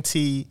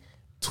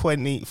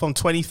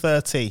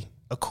 2030,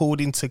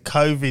 according to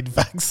COVID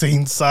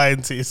vaccine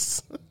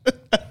scientists.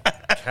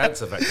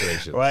 Cancer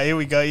vaccination. Right, here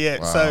we go.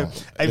 Yeah. So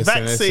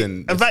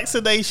Listen. a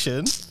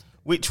vaccination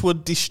which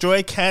would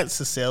destroy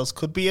cancer cells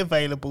could be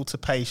available to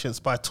patients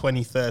by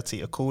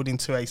 2030, according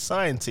to a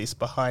scientist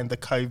behind the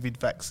COVID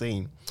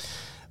vaccine.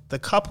 The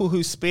couple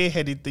who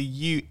spearheaded the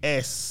use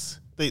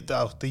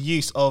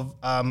of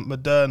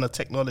Moderna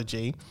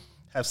technology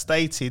have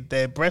stated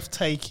their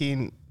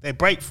breakthrough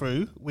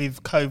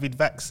with COVID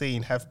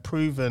vaccine have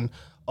proven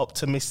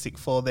optimistic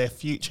for their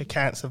future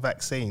cancer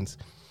vaccines.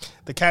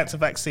 The cancer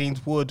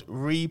vaccines would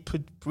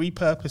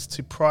repurpose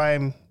to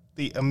prime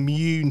the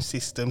immune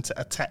system to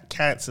attack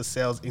cancer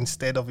cells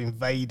instead of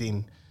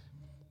invading.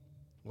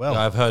 Well,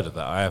 I've heard of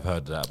that. I have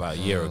heard that about a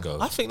year ago.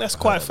 I think that's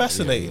quite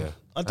fascinating. yeah.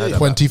 I do.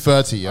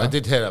 2030. Yeah. I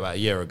did hear that about a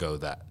year ago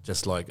that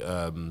just like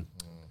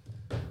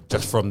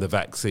just from the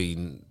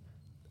vaccine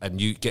and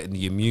you getting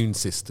the immune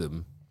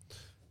system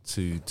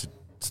to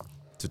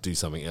do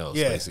something else.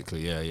 Yeah.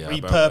 Basically, yeah.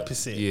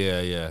 Repurpose it.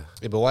 Yeah. Yeah,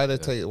 but why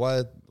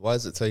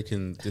is it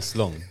taking this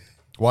long?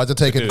 Why is it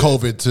taking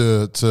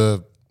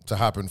COVID to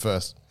happen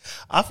first?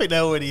 I think they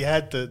already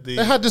had the They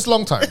had this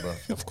long time, bro.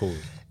 Of course.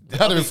 They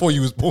had it before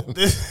you was born.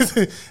 They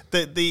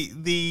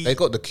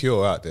got the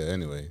cure out there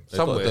anyway.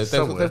 Somewhere.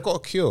 They've got a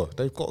cure.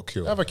 They've got a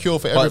cure. They have a cure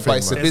for But everything.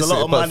 it's a man. There's a business.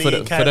 lot of But money for,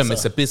 in for them, cancer.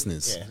 it's a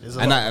business. Yeah, there's a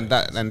and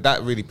lot.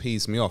 that really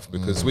pees me off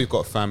because we've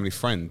got a family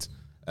friend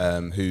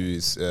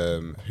who's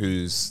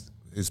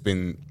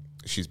been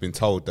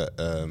told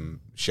that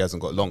she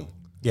hasn't got long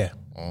yeah.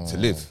 to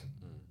live,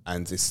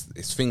 and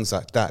it's things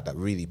like that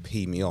really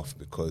pee me off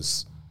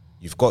because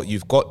you've got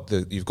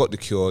the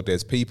cure.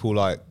 There's people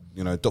like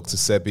Dr.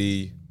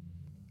 Sebi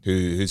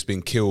who's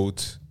been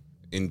killed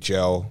in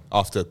jail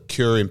after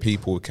curing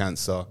people with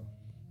cancer,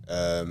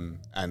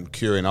 and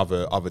curing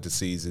other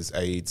diseases,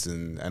 AIDS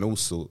and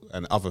also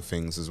and other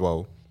things as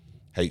well.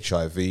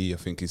 HIV, I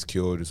think, is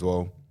cured as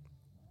well.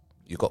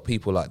 You've got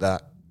people like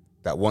that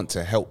want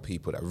to help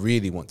people, that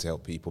really want to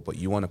help people, but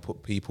you want to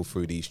put people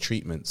through these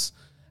treatments.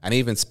 And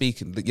even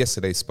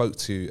yesterday, spoke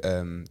to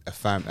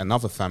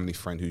another family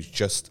friend who's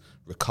just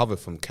recovered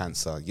from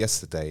cancer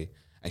yesterday,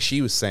 and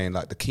she was saying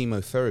like the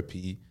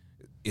chemotherapy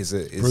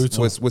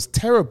was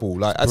terrible.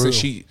 Like I said,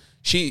 she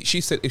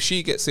said if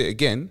she gets it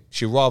again,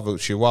 she'd rather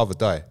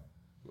die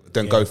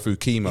than go through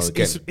chemo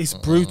again. It's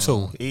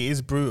brutal. It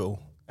is brutal.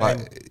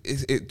 Like,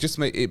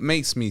 it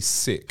makes me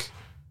sick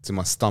to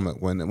my stomach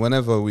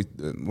whenever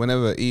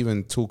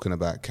even talking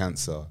about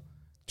cancer.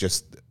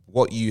 Just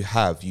what you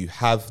have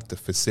the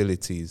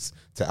facilities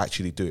to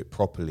actually do it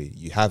properly.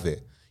 You have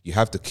it. You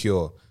have the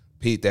cure.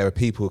 There are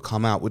people who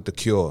come out with the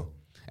cure,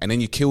 and then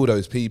you kill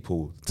those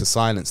people to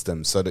silence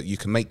them so that you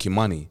can make your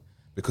money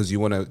because you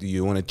want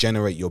to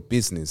generate your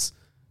business.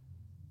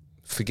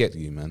 Forget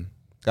you, man.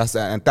 That's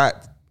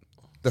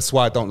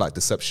why I don't like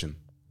deception.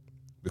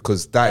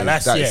 Because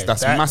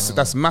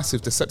that's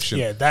massive deception.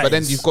 Yeah, but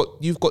then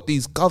you've got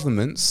these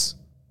governments.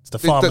 It's the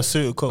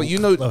pharmaceutical. But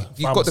you've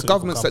got the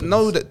governments that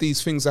know that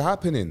these things are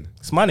happening.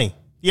 It's money.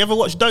 You ever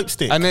watch Dope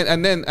Stick?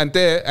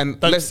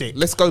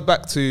 Let's go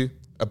back to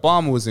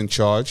Obama was in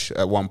charge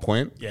at one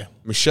point. Yeah.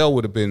 Michelle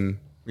would have been,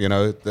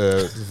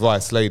 the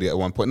vice lady at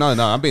one point. No,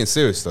 I'm being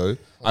serious though.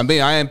 I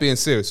am being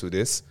serious with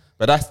this.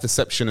 But that's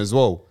deception as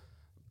well.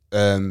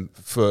 These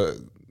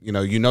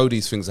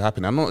things are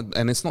happening.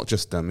 And it's not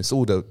just them. It's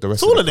all the rest.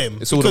 It's all of them.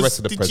 It's all the rest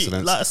of the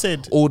presidents. Like I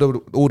said, all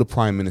the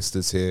prime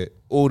ministers here,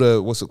 all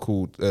the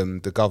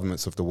the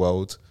governments of the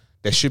world.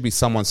 There should be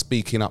someone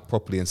speaking up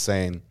properly and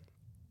saying,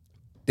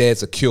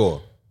 "There's a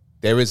cure.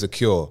 There is a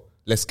cure.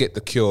 Let's get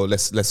the cure.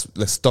 Let's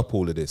stop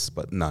all of this."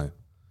 But no.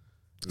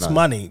 It's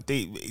money.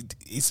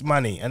 It's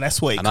money, and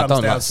that's what it and comes I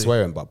don't down like to.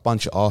 swearing, but a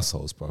bunch of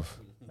arseholes, bruv.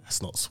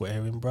 That's not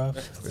swearing, bruv.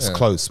 It's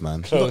close,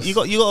 man. You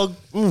got to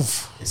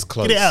It's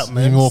close. get it out,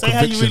 man. More Say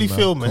how you really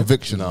feel, man.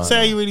 Conviction. Say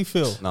how you really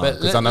feel. No,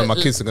 because I know my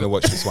kids are going to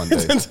watch this one day.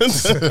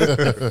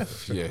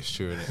 Yeah,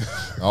 sure.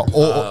 Innit?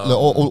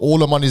 All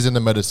the money's in the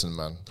medicine,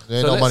 man. There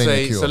ain't no money in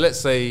the cure. So let's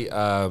say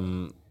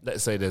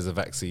there's a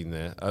vaccine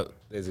there.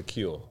 There's a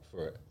cure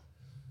for it.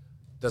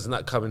 Doesn't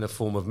that come in the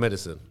form of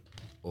medicine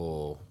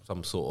or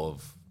some sort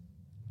of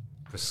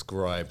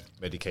prescribed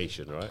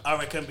medication, right? I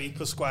reckon it'll be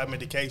prescribed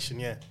medication,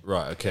 yeah.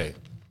 Right, okay.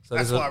 So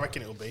That's what I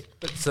reckon it'll be.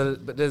 But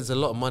there's a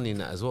lot of money in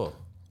that as well.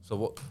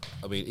 So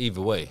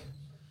either way.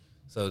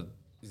 So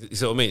you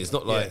see what I mean? It's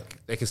not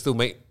like they can still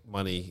make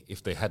money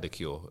if they had a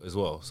cure as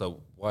well.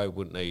 So why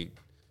wouldn't they?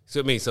 See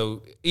what I mean?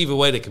 So either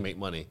way they can make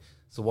money.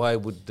 So why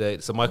would they?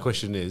 So my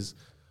question is,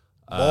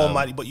 More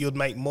money, but you'd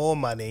make more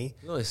money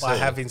by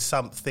having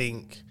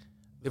something.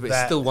 Yeah, but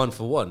it's still one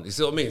for one. You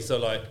see what I mean? So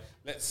like,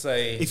 let's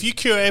say if you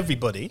cure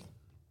everybody,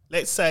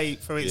 let's say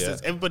for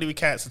instance, everybody with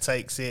cancer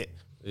takes it,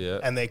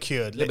 and they're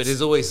cured. Yeah, but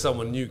there's always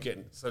someone new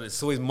getting. So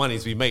there's always money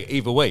to be made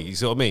either way. You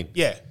see what I mean?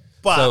 Yeah,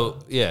 but so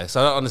I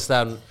don't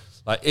understand.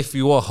 Like, if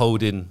you are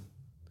holding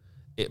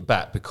it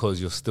back because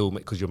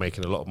you're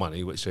making a lot of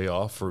money, which they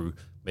are through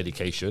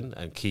medication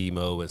and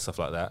chemo and stuff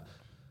like that,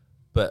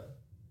 but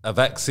a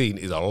vaccine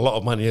is a lot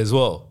of money as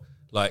well.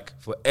 Like,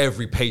 for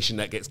every patient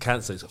that gets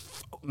cancer, it's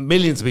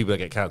millions of people that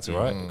get cancer,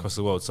 right, across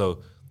the world. So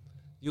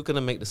you're going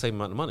to make the same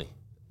amount of money,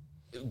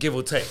 give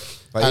or take.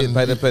 But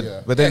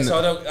then, So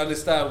I don't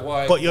understand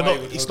why. But you're why not.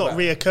 it would It's hold not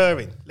back.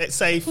 reoccurring. Let's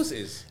say. Of course it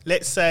is.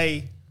 Let's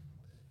say.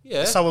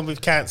 Yeah. Someone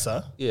with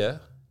cancer, Yeah.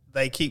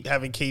 they keep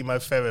having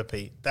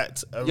chemotherapy.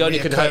 That's a You only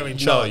can reoccurring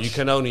charge. you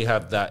can only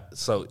have that.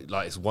 So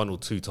like, it's 1 or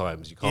 2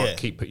 times. You can't Yeah.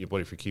 keep putting your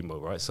body through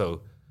chemo, right?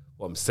 So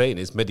what I'm saying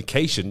is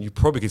medication. You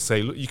probably could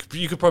say, look,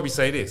 you could probably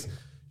say this.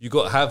 You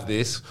got to have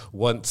this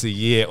once a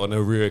year on a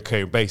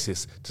recurring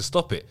basis to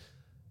stop it.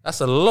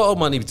 That's a lot of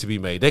money to be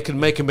made. They could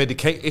make a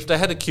medication. If they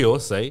had a cure,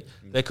 say,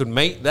 they could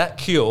make that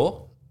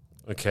cure,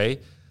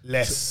 okay,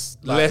 less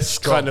strong.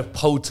 Kind of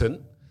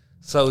potent.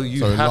 So you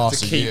So it have to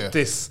lasts a keep year.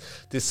 this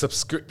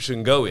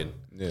subscription going.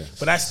 yeah.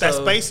 But that's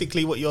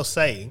basically what you're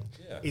saying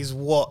Yeah. is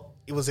what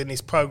it was in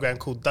this program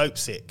called Dope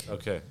Sick.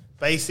 Okay.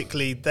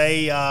 basically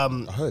they I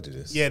heard of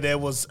this. yeah, there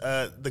was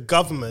the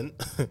government.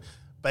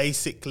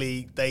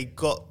 Basically, they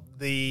got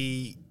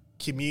the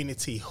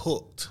community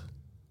hooked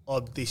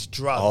on this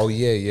drug. Oh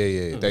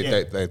yeah.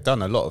 They've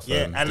done a lot of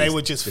And they these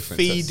were just different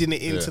feeding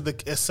tests. it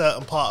into a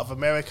certain part of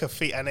America,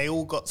 and they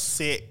all got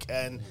sick.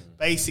 And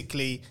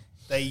basically,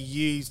 they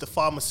used the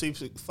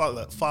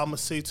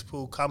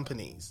pharmaceutical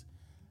companies.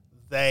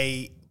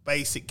 They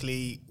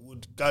basically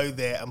would go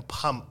there and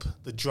pump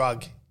the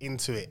drug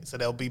into it, so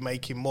they'll be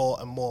making more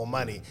and more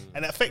money.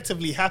 And it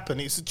effectively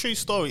happened. It's a true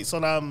story. It's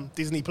on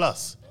Disney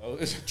Plus.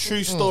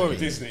 True story.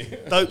 Disney.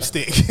 Dope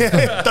stick.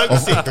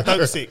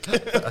 Dope stick.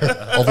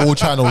 Of all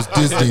channels,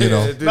 Disney, you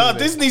know. No,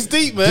 Disney's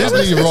deep, man.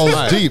 Disney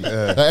rolls deep.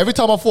 Like, every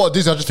time I thought of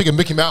Disney, I just think of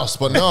Mickey Mouse,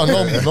 but no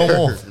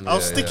more. I'll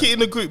stick it in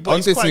the group. But On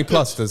it's Disney quite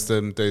Plus,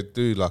 good. they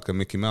do like a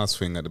Mickey Mouse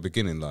thing at the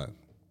beginning, like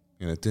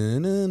No, it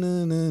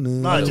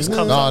just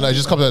comes. No, it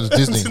just comes out of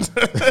Disney.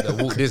 The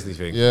Walt Disney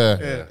thing. Yeah.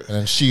 And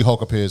then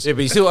She-Hulk appears. Yeah,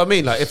 but you see what I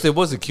mean? Like, if there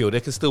was a cure, they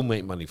can still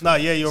make money from No,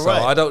 it. yeah, you're So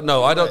right. I don't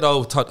know. I don't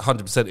know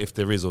 100% if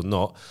there is or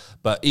not.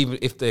 But even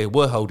if they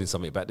were holding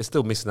something back, they're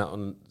still missing out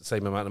on the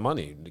same amount of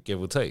money,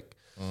 give or take.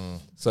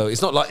 So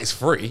it's not like it's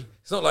free.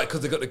 It's not like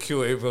because they got the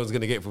cure, everyone's going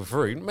to get it for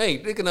free.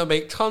 Mate, they're going to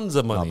make tons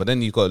of money. No, but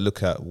then you got to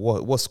look at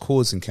what's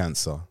causing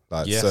cancer.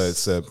 Like, Yes. so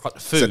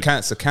it's Food.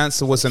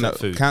 cancer wasn't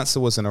Food. cancer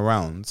wasn't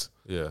around.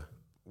 Yeah.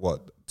 What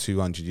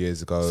 200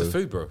 years ago? It's the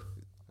food, bro.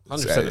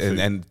 100% the food.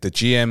 And the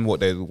GM, what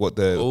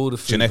the All the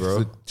food,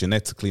 bro.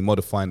 genetically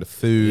modifying the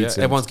foods.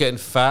 Yeah, everyone's getting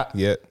fat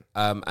Yeah.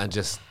 and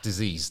just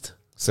diseased.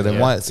 So then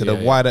Yeah.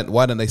 why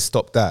don't they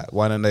stop that?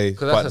 Why don't they?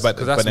 Because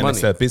that's then money.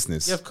 it's their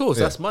business. Yeah, of course,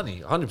 that's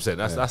money. 100%.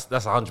 That's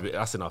 100.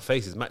 That's in our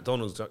faces.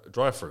 McDonald's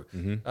drive-through.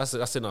 Mm-hmm.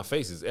 That's in our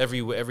faces.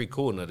 Every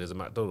corner there's a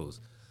McDonald's.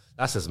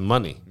 That's just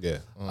money. Yeah.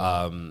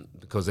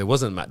 Because there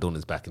wasn't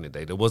McDonald's back in the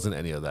day. There wasn't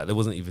any of that. There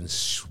wasn't even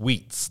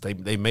sweets.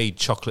 They made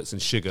chocolates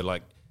and sugar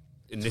like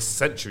in this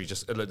century,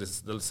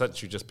 the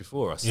century just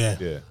before us. Yeah.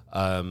 Yeah.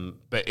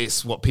 But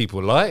it's what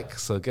people like.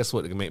 So guess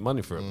what? They can make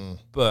money for it.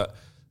 But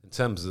in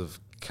terms of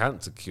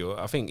cancer cure,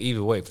 I think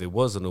either way, if there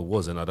wasn't or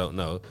wasn't, I don't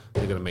know,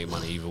 they're going to make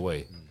money either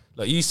way.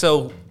 Like, you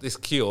sell this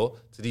cure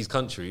to these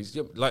countries,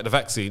 like the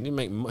vaccine, you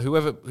make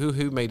whoever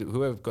made it,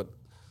 whoever got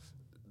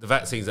the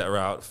vaccines that are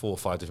out, 4 or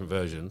 5 different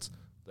versions,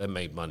 they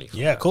made money. From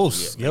Yeah, that. of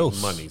course. Yeah,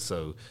 made money.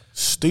 So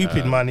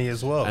Stupid money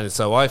as well. and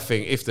so I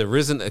think if there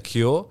isn't a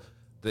cure,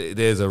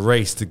 there's a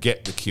race to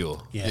get the cure.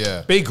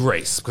 Yeah. Big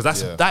race,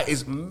 because Yeah. that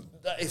is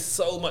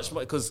so much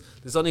money, because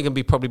there's only going to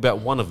be probably about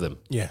one of them.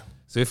 Yeah.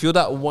 So if you're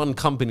that one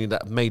company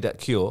that made that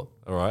cure,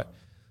 all right,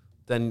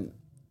 then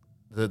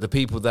the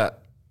people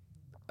that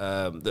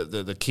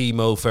the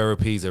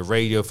chemotherapy, the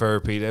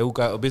radiotherapy, they all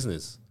go out of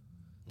business.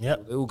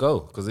 Yep. They all go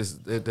because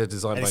they're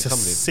designed And by it's a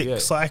companies. sick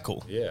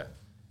cycle. Yeah.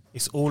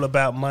 It's all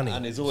about money.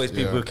 And there's always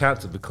people with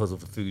cancer because of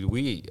the food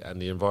we eat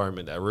and the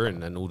environment that we're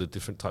in and all the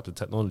different types of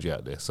technology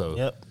out there. So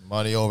Yep.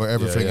 Money over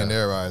everything Yeah. in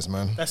their eyes,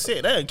 man. That's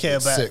it. They don't care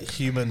about sick.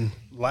 human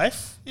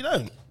life. You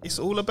don't. It's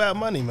all about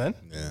money, man.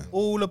 Yeah.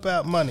 All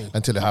about money.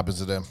 Until it happens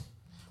to them.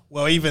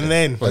 Well, even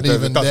then. But It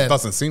even then,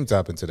 doesn't seem to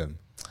happen to them.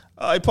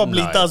 It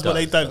probably No, does, it but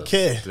they don't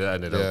care. Yeah,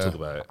 and they don't Yeah. talk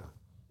about it.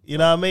 You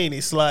know what I mean?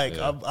 It's like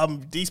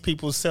these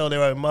people sell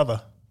their own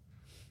mother.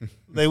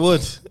 They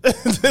would.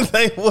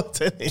 They would.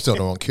 innit? still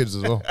don't want kids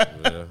as well.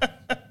 Yeah.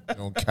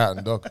 They want cat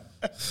and dog.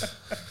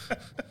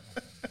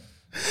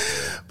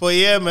 But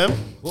yeah, man,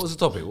 What was the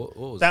topic? What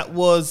was that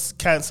was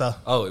cancer.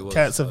 Oh, it was.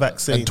 Cancer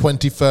vaccine. And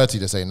 2030,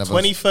 they say. Never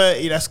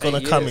 2030, that's going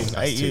to 8 come years. in.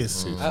 That's 8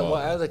 years. How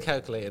are they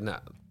calculating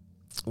that?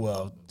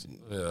 Well,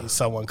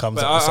 someone comes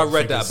But up with I some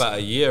read that figures. about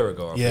a year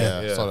ago. I Yeah.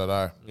 think. Yeah, so did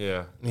I.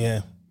 Yeah.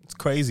 Yeah, it's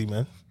crazy,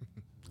 man.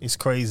 It's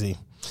crazy.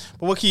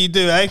 But what can you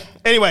do, eh?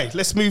 Anyway,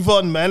 let's move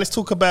on, man. Let's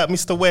talk about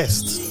Mr.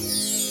 West.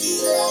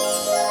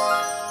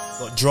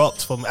 Got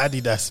dropped from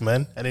Adidas,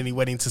 man, and then he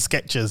went into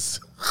Skechers.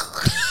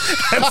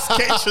 And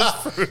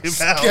Skechers threw him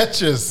out.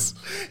 Sketches.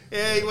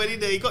 Yeah, he went in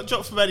there. He got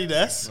dropped from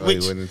Adidas. Oh, he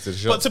went into the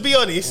shop. But to be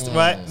honest,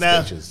 right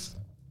now, Skechers.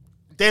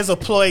 there's a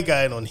ploy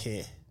going on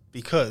here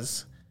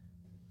because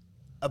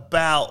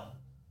about,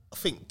 I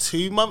think,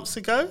 2 months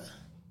ago,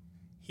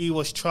 he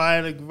was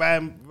trying to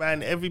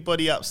ran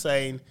everybody up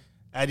saying,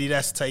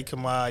 Adidas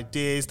taking my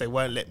ideas, they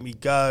won't let me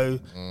go.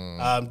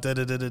 Was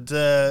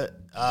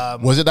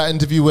it that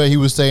interview where he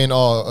was saying,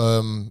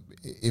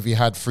 if he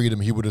had freedom,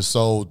 he would have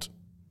sold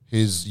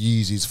his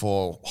Yeezys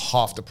for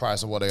half the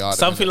price of what they are?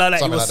 Something like that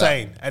he Something was like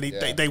saying. that.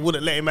 And they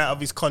wouldn't let him out of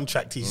his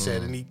contract, he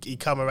said. And he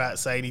come out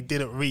saying he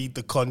didn't read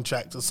the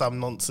contract or some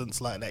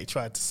nonsense like that he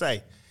tried to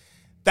say.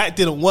 That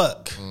didn't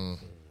work.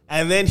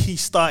 And then he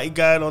started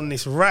going on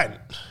this rant.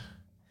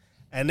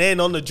 And then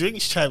on the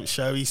Drinks Champ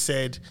show, he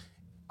said,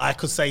 I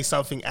could say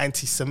something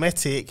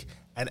anti-Semitic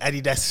and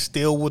Adidas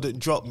still wouldn't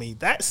drop me.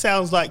 That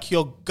sounds like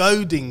you're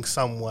goading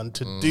someone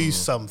to do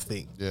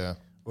something, Yeah.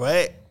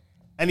 right?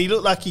 And he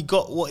looked like he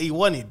got what he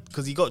wanted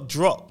because he got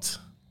dropped.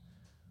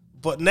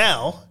 But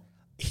now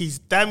he's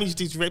damaged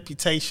his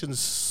reputation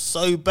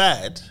so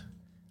bad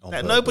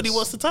That nobody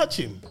wants to touch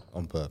him.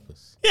 on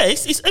purpose. Yeah,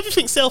 it's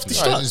everything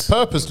self-destruct. Right, it's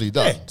purposely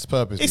done. Yeah. It's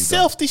purposely It's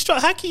done.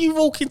 self-destruct. How can you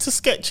walk into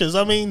Skechers?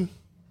 I mean,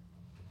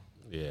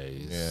 Yeah,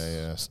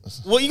 Yeah.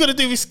 what you got to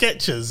do with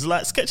Skechers?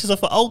 Like, Skechers are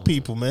for old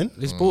people, man.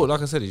 He's bored.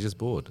 Like I said, he's just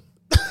bored.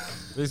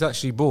 He's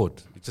actually bored.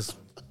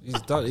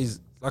 He's done. He's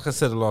like I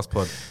said the last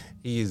pod.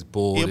 He is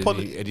bored, He'll and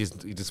probably-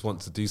 he just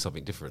wants to do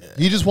something different.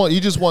 He just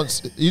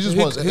wants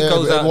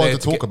everyone to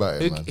talk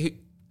about it, man.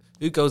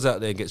 Who goes out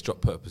there and gets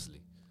dropped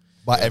purposely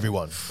By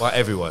everyone. by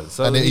everyone?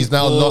 So And then he's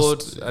now bored,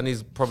 lost- and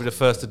he's probably the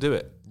first to do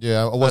it.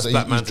 Yeah, or was First it?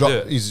 black man He's to do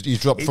dropped. it. He's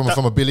dropped It from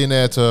do- a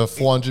billionaire to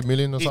 400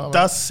 million or something. It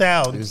does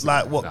sound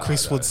like what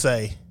Chris would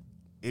say.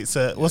 It's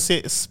a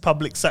It's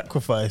public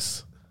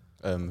sacrifice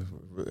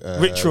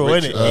ritual,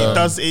 isn't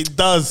it? It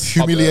does.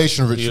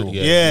 Humiliation ritual.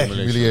 Yeah.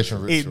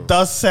 Humiliation ritual. It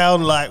does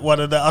sound like one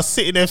of the. I was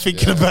sitting there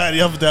thinking about it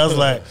the other day. I was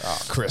like,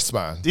 Chris,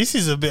 man. this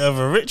is a bit of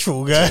a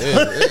ritual, guy.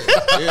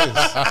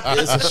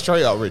 It's a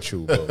straight up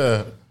ritual,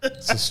 bro.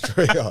 It's a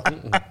straight up.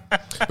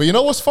 But you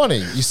know what's funny?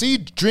 You see,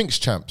 Drinks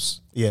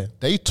Champs. Yeah.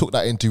 They took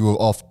that interview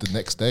off the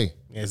next day.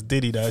 Yeah, it's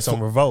Diddy though. It's on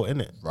Revolt,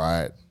 isn't it?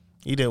 Right.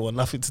 He didn't want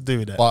nothing to do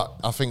with that. But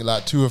I think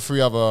like 2 or 3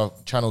 other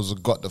channels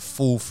have got the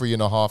full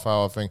 3.5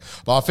 hour thing.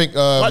 But I think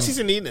Once it's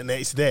in the internet,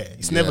 it's there.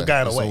 It's never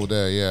going it's away. all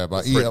there, yeah.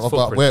 But, Footprint, but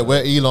footprint.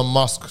 where Elon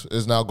Musk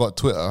has now got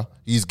Twitter,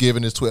 he's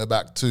giving his Twitter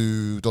back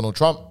to Donald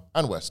Trump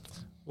and West.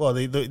 Well,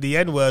 the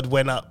N word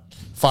went up.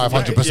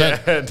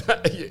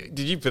 500%.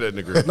 Did you put it in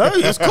the group? No,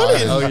 it was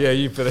Colin. Oh yeah,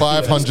 you put it.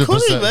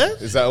 500%. man.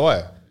 Is that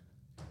why?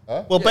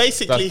 Well,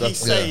 basically, that's- he's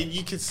saying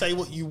you can say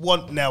what you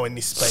want now in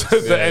this space.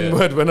 The N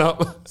word went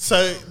up.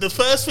 So the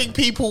first thing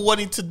people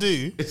wanted to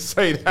do,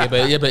 Say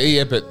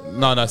that. but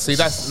no. See,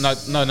 that's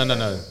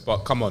no. But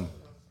come on,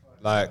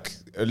 like,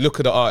 look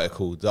at the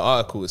article. The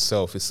article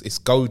itself is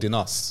goading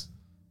us.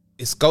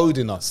 It's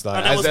goading us.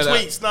 Like, and there was as-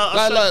 tweets. No,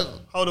 like,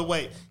 hold on,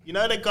 wait. You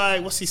know the guy?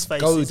 What's his face?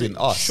 Is goading it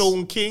us.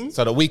 Sean King.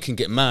 so that we can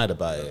get mad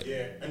about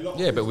it.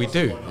 Yeah, but we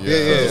do.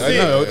 Yeah, I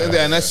know,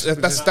 and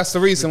that's the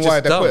reason why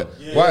just they dumb.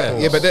 put.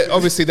 Why? But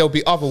obviously there'll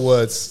be other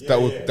words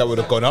that would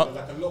have gone up.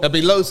 There'll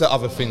be loads of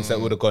other things that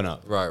would have gone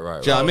up.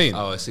 Right. Do you know what I mean?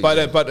 Oh, I see.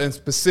 But then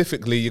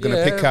specifically, you're going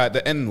to Yeah. pick out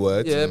the N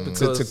word Yeah,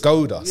 to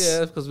goad us.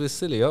 Yeah, because we're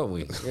silly, aren't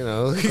we? You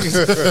know, we're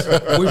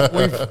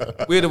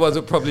the ones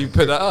that probably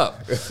put that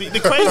up.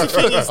 The crazy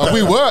thing is, And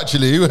we were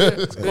actually.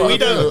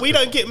 we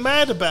don't get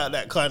mad about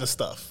that kind of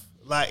stuff.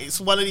 Like,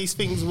 it's one of these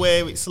things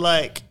where it's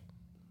like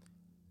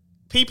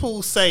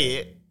people say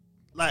it.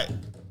 Like,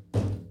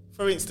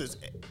 for instance,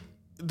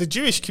 the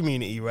Jewish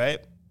community, right?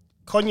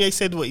 Kanye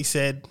said what he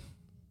said.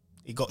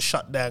 He got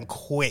shut down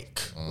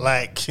quick,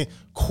 like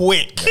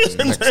quick.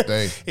 next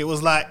day. It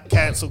was like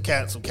cancel.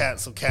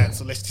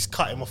 Let's just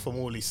cut him off from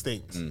all these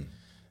things.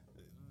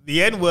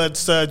 The N-word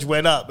surge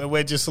went up, and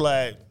we're just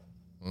like,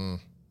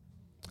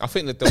 I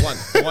think that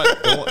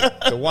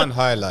the one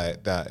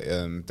highlight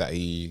that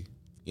he,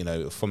 you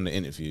know, from the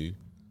interview,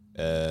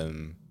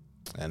 and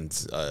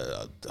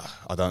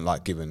I don't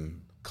like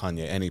giving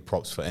Kanye any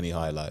props for any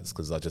highlights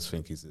because I just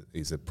think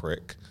he's a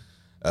prick.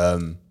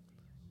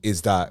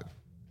 Is that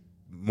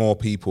more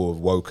people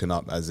have woken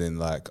up, as in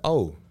like,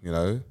 oh, you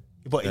know,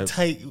 but it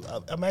take.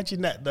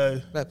 Imagine that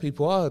though. that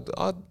people are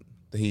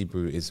the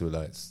Hebrew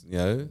Israelites, you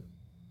know,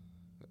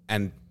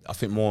 and I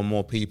think more and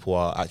more people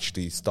are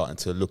actually starting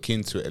to look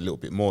into it a little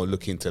bit more,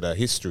 look into their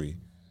history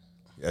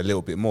a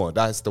little bit more.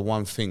 That's the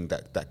one thing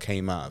that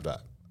came out of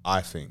that,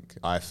 I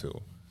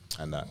feel,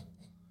 and that.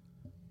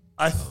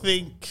 I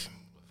think.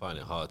 I find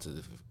it hard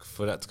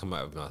for that to come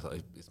out of my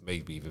mouth. It's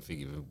made me even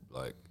think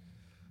like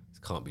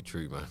it can't be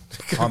true, man.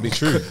 Can't be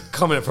true.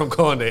 Coming from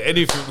Kanye,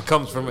 anything that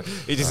comes from it,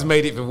 it just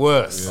made it even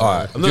worse. All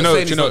right. I'm not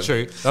saying it's not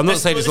true. I'm not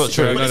saying it's not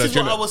true. This is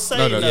what I was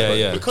saying. no, though,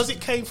 yeah. because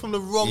it came from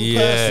the wrong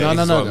Yeah, person.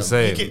 that's what I'm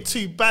saying. You get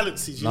two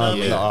balances. You know No, what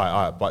I mean? no,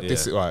 all right. But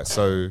this Yeah. is all right.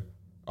 So,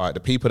 all right, the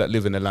people that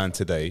live in the land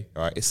today,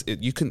 all right,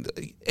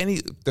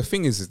 the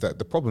thing is that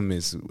the problem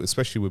is,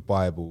 especially with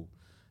Bible,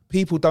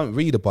 people don't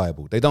read the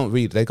Bible. They don't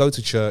read. They go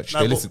to church.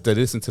 No, they but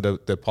listen to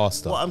the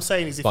pastor. What I'm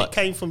saying is, if But it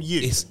came from you,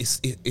 it's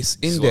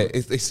in there.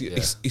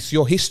 It's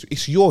your history.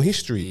 It's your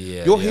history.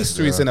 Yeah, Your yeah.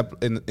 history is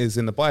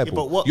in the Bible.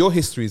 but what- Your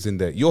history is in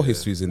there. Your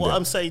history is in what there.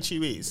 I'm saying to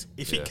you is,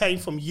 if it came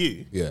from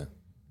you, Yeah.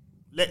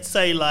 let's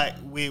say like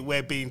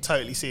we're being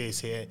totally serious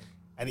here,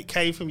 and it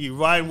came from you,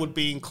 Ryan would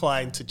be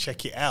inclined to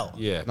check it out.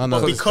 Yeah, No,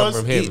 But it's come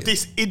because from him.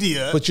 this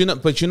idiot. But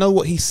you know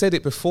what? He said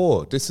it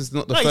before. This is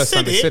not the No, he first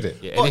time said he it. said it.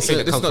 Yeah, But anything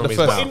that this is comes not from the his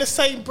first. mouth. in the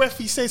same breath,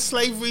 he says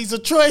slavery's a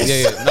choice.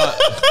 Yeah.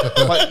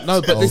 No,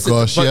 but Oh this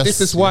gosh, is yes.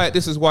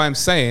 this is why I'm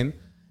saying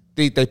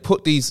they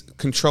put these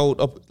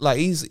controlled like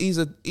he's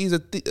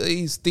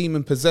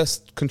demon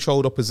possessed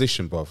controlled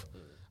opposition, bruv.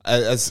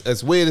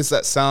 As weird as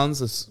that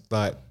sounds, as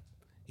like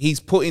he's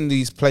put in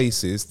these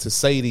places to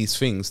say these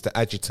things, to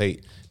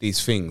agitate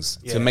these things,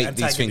 Yeah, to make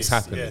these things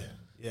antagonists,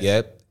 happen.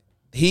 yeah.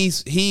 He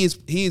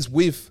is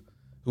with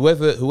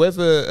whoever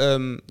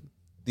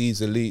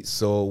these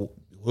elites or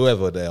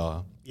whoever they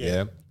are.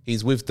 Yeah,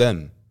 he's with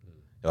them,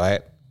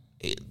 right?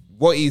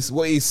 What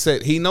he's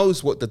said, he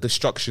knows what the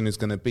destruction is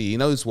going to be. He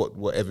knows what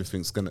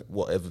everything's going to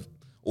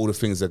all the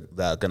things that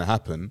are going to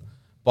happen.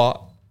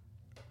 But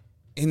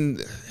in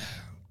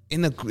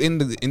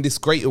this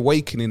great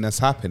awakening that's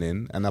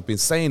happening, and I've been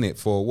saying it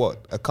for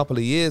a couple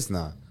of years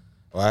now,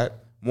 right?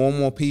 More and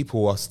more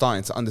people are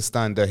starting to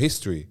understand their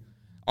history.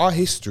 Our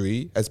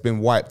history has been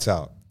wiped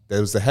out. There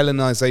was the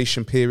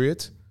Hellenization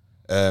period,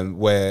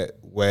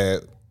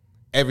 where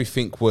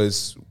everything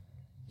was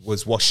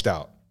washed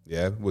out.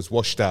 Yeah, was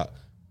washed out.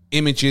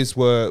 Images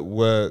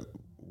were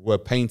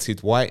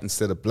painted white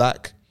instead of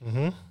black.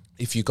 Mm-hmm.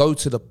 If you go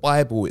to the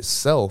Bible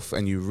itself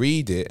and you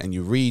read it, and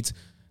you read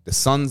the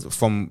sons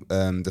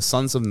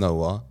of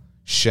Noah,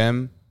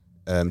 Shem,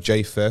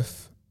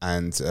 Japheth,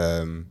 and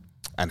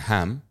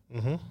Ham.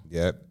 Mm-hmm.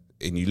 Yeah,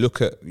 and you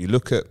look at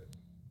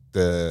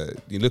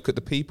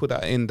the people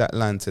that are in that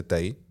land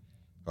today,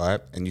 right?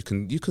 And you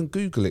can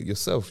Google it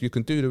yourself. You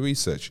can do the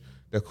research.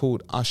 They're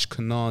called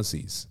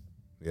Ashkenazis.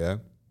 Yeah,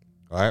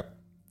 right.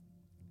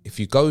 If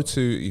you go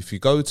to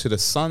the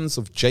sons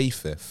of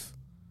Japheth,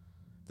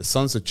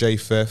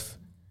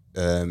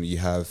 you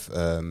have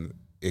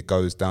it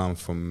goes down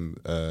from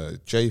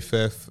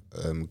Japheth,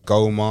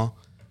 Gomer,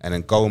 and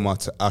then Gomer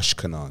to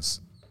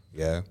Ashkenaz.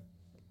 Yeah,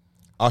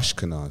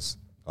 Ashkenaz.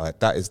 Right,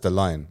 that is the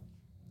line.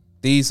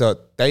 They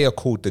are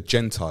called the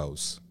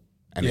Gentiles,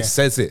 and it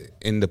says it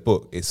in the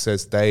book. It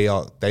says they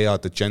are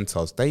the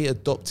Gentiles. They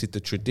adopted the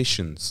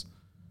traditions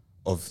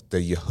of the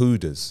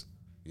Yehudas.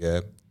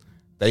 Yeah,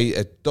 they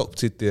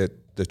adopted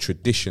the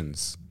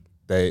traditions.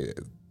 They're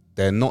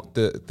not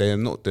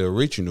the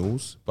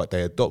originals, but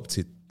they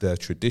adopted the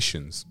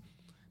traditions.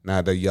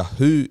 Now the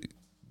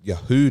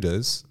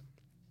Yehudas,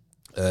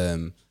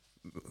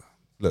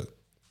 look,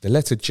 the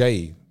letter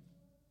J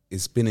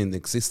has been in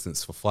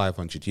existence for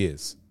 500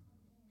 years.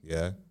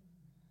 Yeah,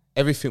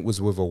 everything was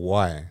with a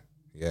Y.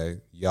 Yeah,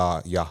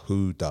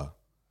 Yahuda,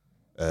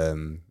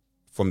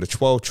 from the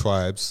 12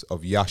 tribes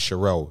of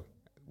Yasharel,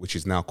 which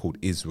is now called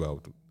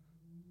Israel.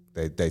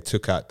 They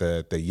took out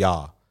the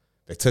Yah.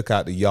 They took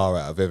out the Yah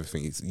out of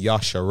everything. It's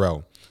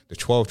Yasharel. The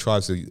 12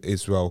 tribes of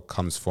Israel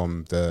comes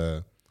from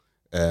the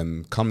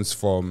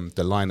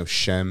line of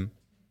Shem,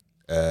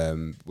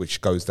 which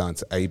goes down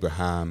to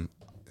Abraham.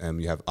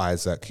 You have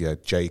Isaac. You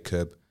have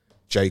Jacob.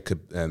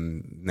 Jacob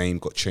name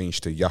got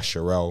changed to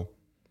Yasharel,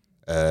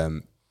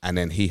 and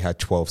then he had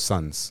 12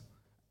 sons.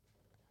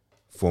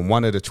 From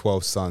one of the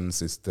 12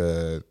 sons is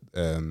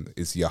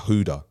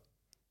Yehuda.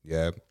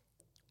 Yeah,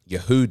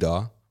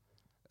 Yehuda.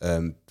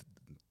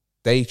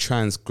 They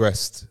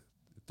transgressed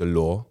the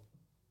law,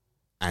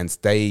 and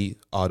they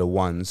are the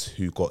ones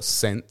who got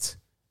sent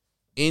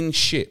in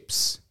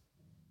ships.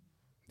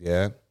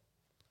 Yeah,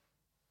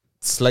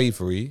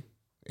 slavery.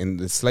 In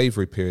the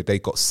slavery period, they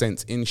got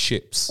sent in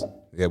ships,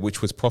 yeah,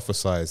 which was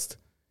prophesized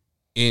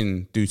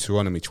in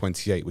Deuteronomy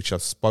 28, which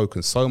I've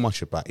spoken so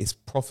much about. It's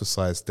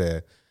prophesized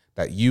there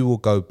that you will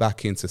go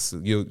back into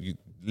you're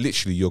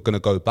going to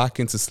go back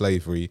into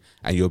slavery,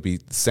 and you'll be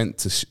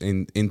sent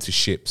into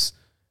ships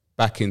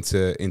back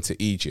into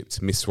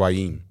Egypt,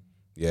 Misraim.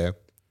 Yeah,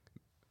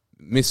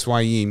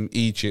 Misraim,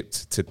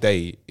 Egypt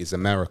today is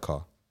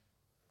America.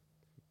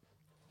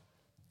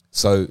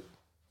 So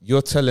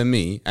you're telling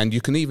me, and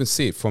you can even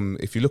see it from,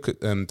 if you look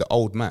at the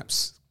old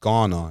maps,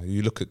 Ghana,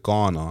 you look at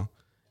Ghana,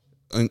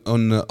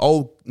 on the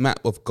old map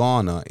of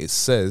Ghana, it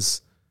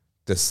says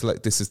this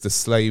is the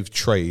slave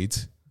trade.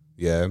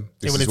 Yeah,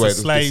 this is where this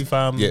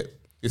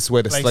is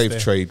where the slave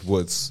trade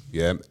was.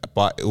 Yeah,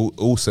 but it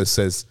also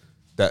says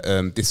that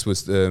this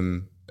was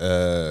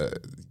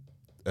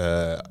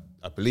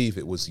I believe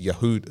it was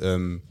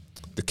Yehud,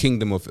 the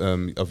kingdom of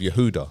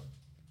Yehuda.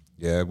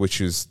 Yeah,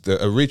 which is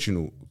the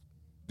original.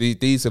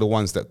 These are the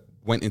ones that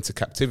went into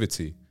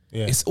captivity.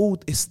 Yeah.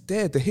 It's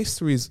there. The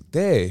history is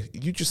there.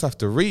 You just have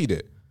to read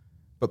it.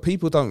 But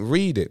people don't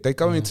read it. They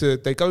go and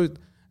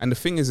the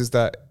thing is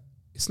that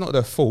it's not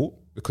their fault,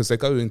 because they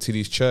go into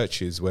these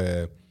churches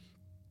where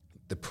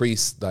the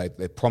priests, like,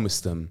 they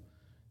promise them,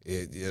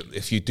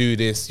 if you do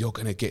this, you're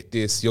going to get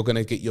this, you're going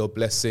to get your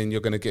blessing,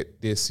 you're going to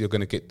get this, you're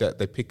going to get that.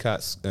 They pick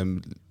out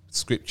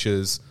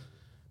scriptures.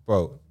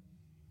 Bro,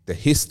 the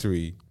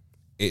history,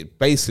 it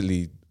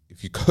basically,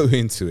 if you go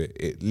into it,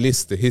 it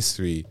lists the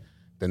history,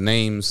 the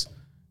names,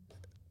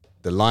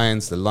 the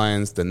names,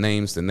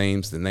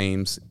 the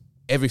names,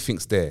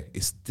 everything's there.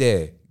 It's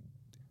there.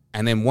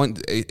 And then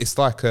it's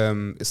like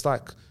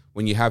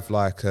when you have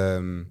like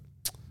when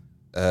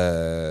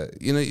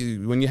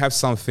you have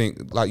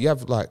something like, you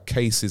have like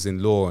cases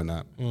in law and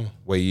that,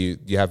 where you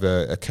have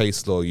a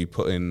case law, you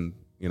put in,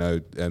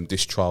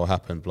 this trial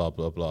happened, blah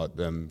blah blah,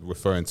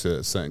 referring to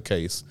a certain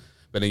case,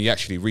 but then you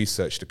actually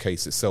research the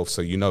case itself,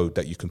 so you know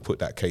that you can put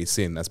that case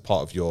in as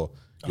part of your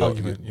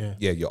argument.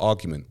 Your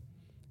argument.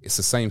 It's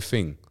the same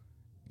thing.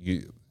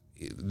 You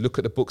look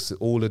at the books,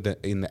 all of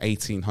in the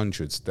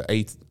 1800s,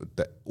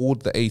 all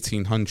the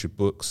 1800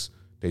 books,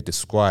 they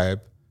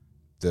describe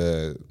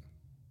the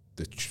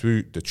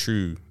true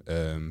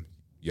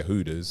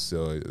Yehudas,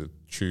 or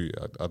true,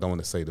 I don't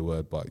want to say the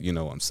word, but you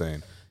know what I'm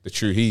saying. The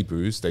true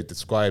Hebrews, they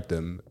describe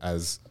them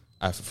as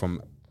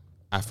from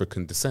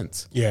African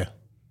descent. Yeah.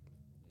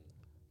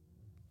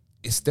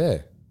 It's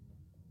there.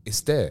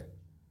 it's there.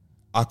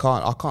 I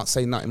can't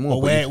say nothing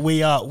more. But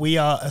we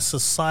are a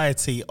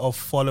society of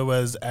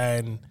followers,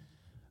 and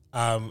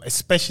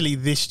especially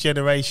this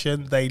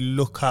generation, they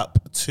look up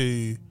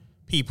to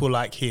people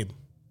like him.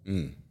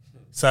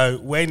 So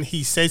when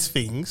he says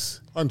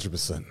things,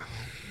 100%.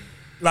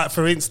 like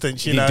for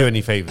instance, He didn't do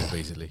any favors,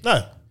 basically.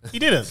 no, he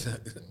didn't.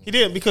 He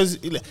didn't, because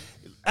at the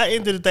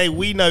end of the day,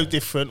 we know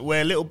different.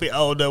 We're a little bit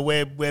older.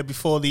 We're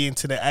before the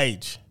internet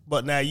age.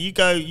 But now you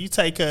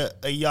take a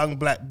young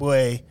black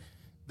boy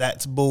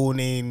that's born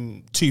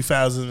in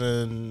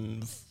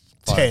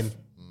 2010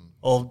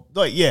 or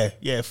like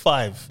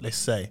 5, let's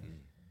say,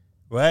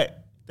 right?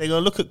 They're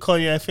gonna look at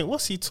Kanye and think,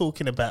 what's he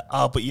talking about?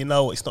 But you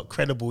know what? It's not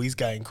credible. He's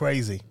going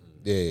crazy.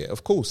 Yeah,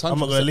 of course. 100%. I'm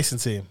not gonna listen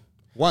to him.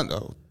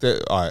 All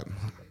right.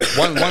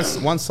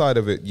 One side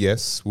of it,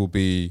 yes, will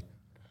be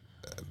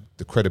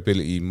the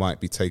credibility might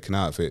be taken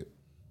out of it,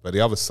 but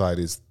the other side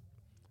is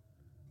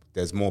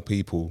there's more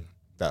people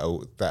that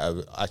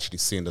are actually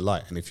seeing the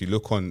light. And if you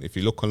look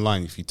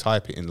online, if you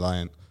type it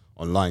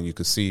online, you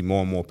can see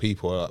more and more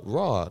people are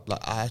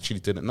like, I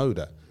actually didn't know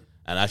that,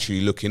 and actually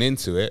looking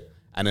into it.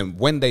 And then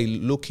when they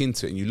look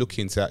into it, and you look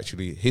into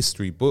actually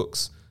history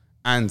books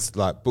and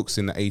like books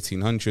in the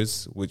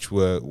 1800s,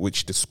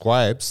 which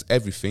describes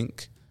everything,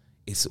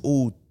 it's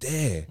all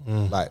there.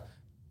 Like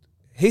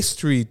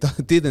history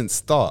didn't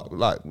start.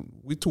 Like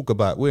we talk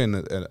about, we're in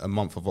a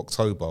month of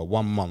October,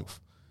 1 month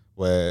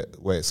where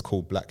it's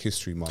called Black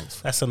History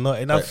Month. That's a not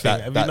enough thing.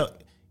 Have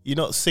you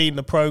not seen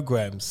the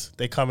programs?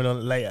 They're coming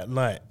on late at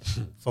night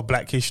for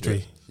Black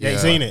History. You ain't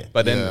seen it?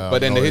 But then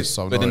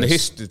the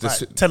history.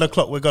 Like 10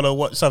 o'clock, we're gonna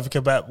watch something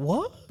about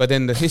what? But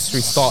then the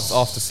history starts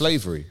after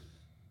slavery.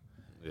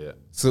 Yeah.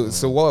 So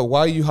why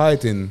are you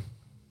hiding?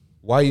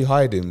 Why are you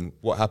hiding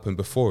what happened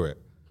before it?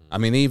 I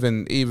mean,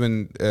 even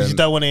You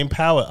don't want to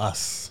empower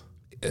us.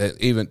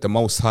 even the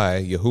Most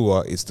High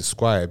Yahuwah is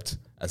described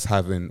as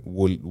having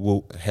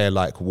wool, hair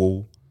like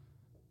wool.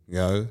 You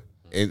know,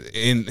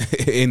 in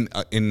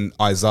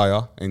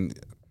Isaiah, in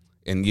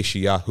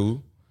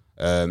Yeshayahu,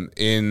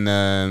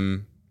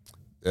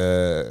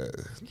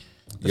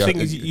 The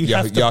thing is, you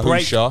have to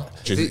break.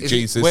 Yahusha,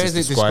 Jesus. Where is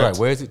it described?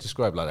 Where is it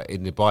described like that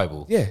in the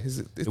Bible? Yeah,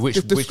 Which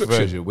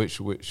version?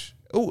 Which?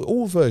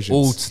 All versions,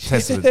 All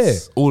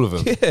testaments, all of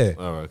them. Yeah.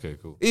 Oh, okay,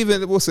 cool.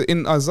 Even also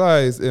in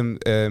Isaiah,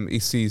 he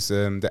sees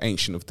the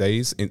Ancient of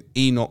Days. In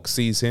Enoch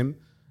sees him,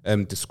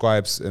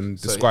 describes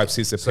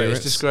his So appearance.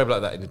 it's described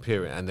like that in the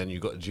period, and then you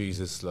got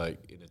Jesus like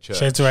in a church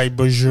Cesare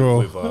Bonjour.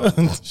 with brown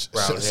hair,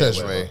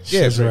 Cesare. whatever.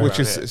 Yeah, Cesare. which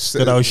is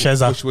Good old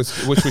Cesar.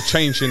 which was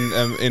changed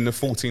in the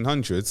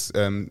 1400s.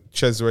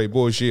 Cesare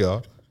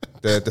Borgia,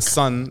 the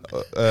son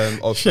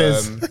of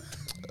Chez.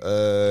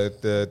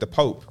 the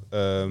Pope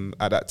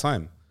at that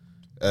time,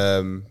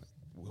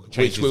 which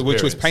Changed his was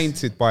appearance.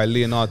 painted by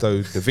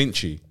Leonardo da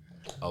Vinci.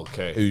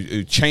 Okay.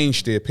 Who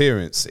changed the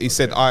appearance. He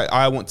said,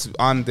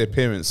 I'm the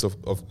appearance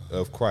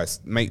of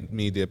Christ. Make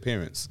me the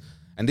appearance.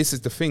 And this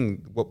is the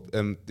thing,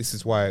 this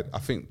is why I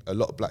think a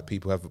lot of black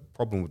people have a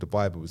problem with the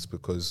Bible, is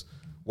because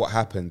what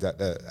happened at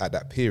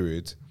that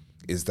period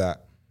is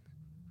that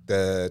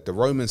the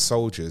Roman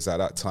soldiers at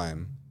that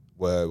time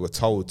were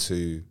told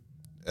to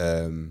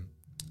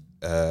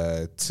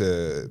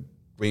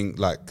bring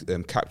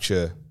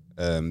capture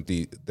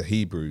the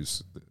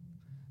Hebrews,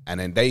 and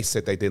then they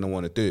said they didn't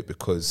want to do it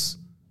because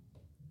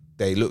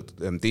they looked.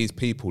 These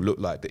people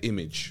looked like the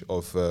image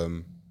of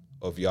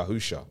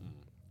Yahusha.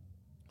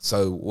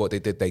 So what they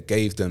did, they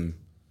gave them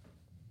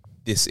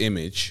this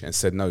image and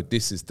said, "No,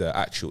 this is the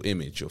actual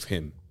image of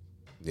him."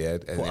 Yeah,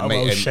 and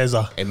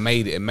it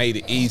made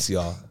it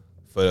easier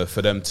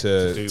for them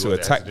to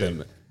attack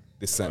them.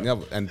 This and the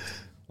other, and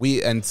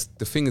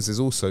the thing is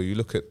also you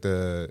look at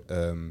the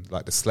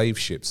the slave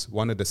ships.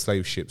 One of the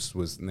slave ships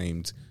was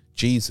named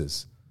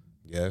Jesus.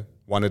 Yeah,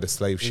 one of the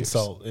slave ships.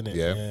 Insult, innit?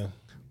 Yeah.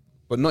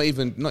 But not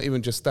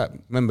even just that.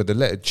 Remember, the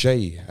letter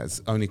J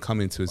has only come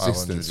into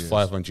existence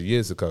 500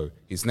 years ago.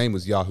 His name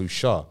was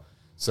Yahusha.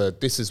 So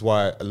this is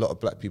why a lot of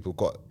black people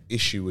got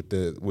issue with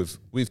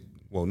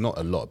well, not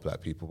a lot of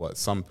black people, but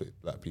some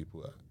black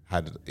people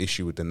had an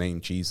issue with the name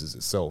Jesus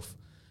itself,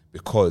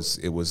 because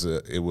it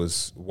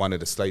was one of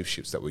the slave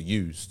ships that were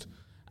used.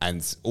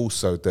 And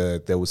also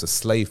there was a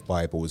slave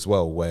Bible as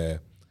well, where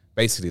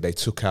basically they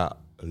took out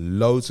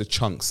loads of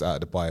chunks out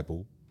of the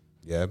Bible,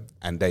 yeah,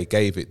 and they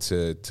gave it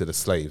to the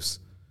slaves.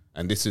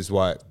 And this is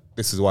why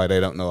they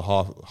don't know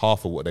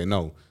half of what they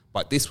know.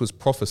 But this was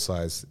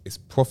prophesied. It's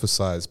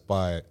prophesied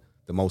by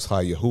the Most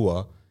High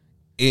Yahuwah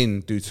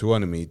in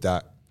Deuteronomy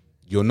that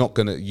you're not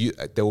gonna.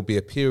 There will be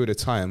a period of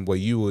time where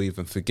you will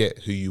even forget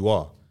who you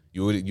are.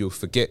 You'll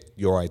forget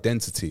your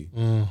identity.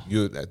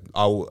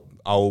 I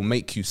will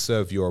make you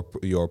serve your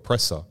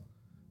oppressor.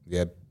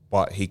 Yeah,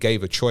 but he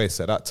gave a choice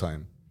at that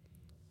time,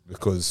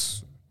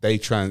 because they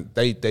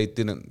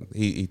didn't.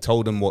 He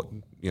told them what,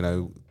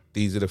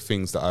 these are the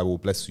things that I will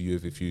bless you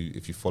with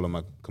if you follow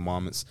my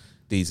commandments.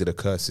 These are the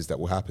curses that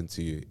will happen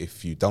to you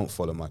if you don't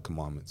follow my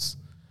commandments.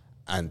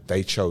 And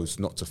they chose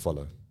not to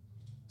follow.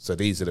 So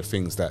these are the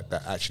things that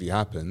actually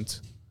happened.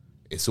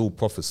 It's all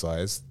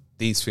prophesized.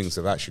 these things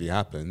have actually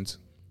happened,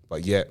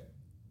 but yet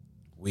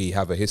we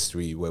have a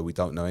history where we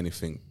don't know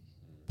anything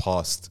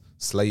past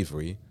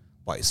slavery,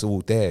 but it's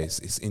all there.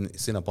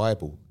 It's in a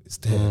Bible. It's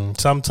there.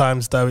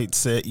 Sometimes though,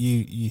 it's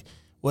you.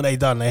 What they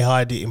done, they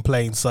hide it in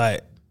plain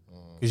sight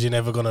because you're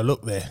never gonna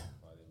look there,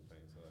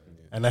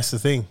 and that's the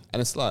thing. And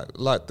it's like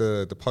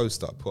the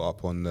post that I put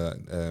up on that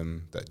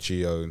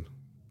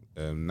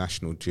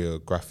National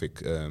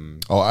Geographic.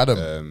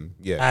 Adam.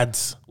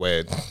 Ads.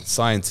 Where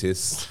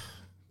scientists,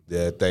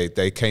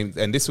 they came,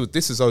 and this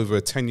is over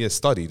a 10-year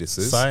study. This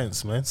is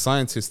Science, man.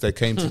 Scientists, they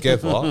came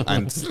together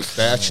and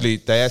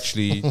they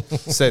actually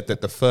said that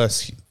the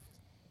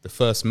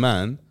first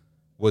man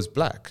was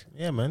black.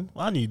 Yeah, man.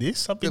 I knew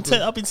this. I've been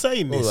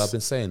saying this. Well, I've been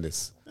saying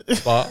this,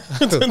 but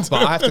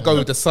I have to go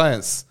with the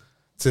science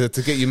to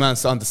get you man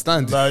to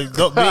understand. No,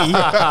 not me.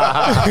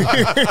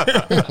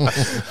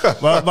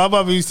 my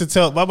mum used to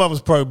tell. My mum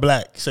was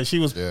pro-black, so she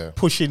was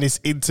pushing this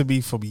into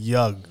me from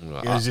young.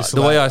 It was just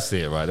the way I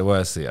see it, right? The way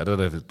I see it, I don't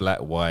know if it's black,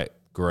 white,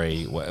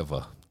 grey,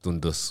 whatever,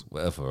 dundus,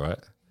 whatever, right?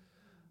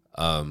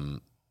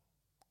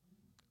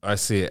 I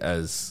see it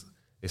as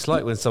it's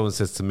like when someone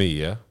says to me,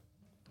 yeah,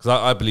 because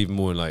I believe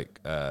more in like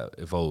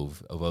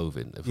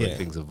evolving.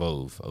 Things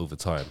evolve over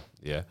time.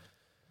 Yeah,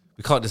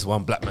 we can't just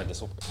one black man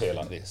just appear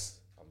like this.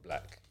 I'm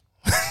black.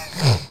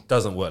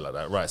 Doesn't work like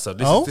that, right? So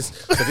this is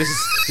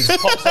this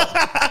pops up.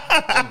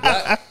 I'm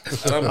black,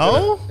 and I'm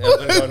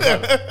gonna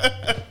go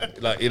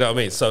like, you know what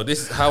I mean? So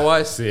this is how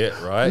I see it,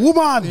 right?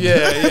 Woman,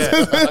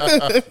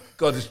 yeah.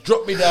 God, just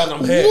drop me down.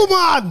 I'm here,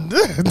 woman.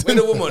 with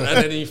a woman, and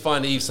then you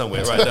find Eve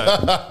somewhere, right?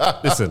 Now,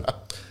 listen,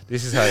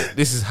 this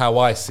is how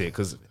I see it,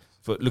 because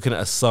for looking at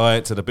a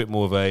science and a bit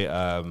more of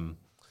a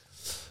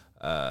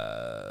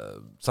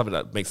something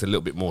that makes a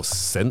little bit more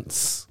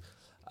sense.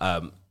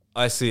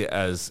 I see it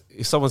as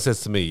if someone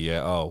says to me,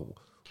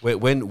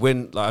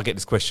 when like I get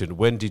this question,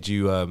 when did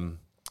you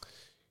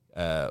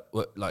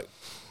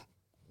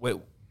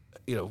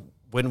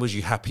when was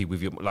you happy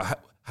with your, like,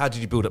 how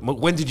did you build up?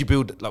 When did you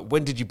build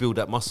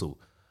that muscle?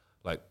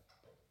 Like,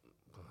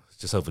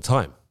 just over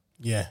time.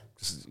 Yeah,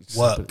 Just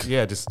work.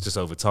 Just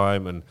over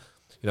time. And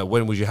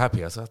when was you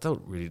happy? I said, I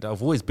don't really know.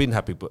 I've always been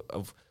happy, but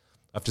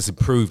I've just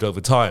improved over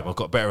time. I've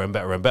got better and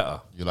better and better.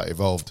 You like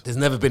evolved. There's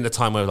never been a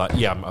time where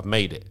I've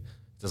made it.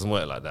 It doesn't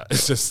work like that.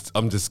 It's just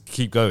I'm just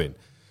keep going.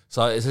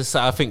 So I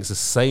think it's the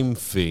same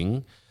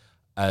thing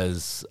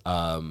as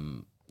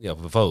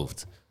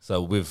evolved.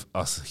 So with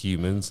us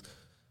humans,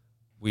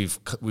 we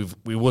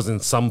was in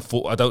some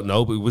form. I don't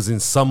know, but it was in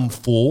some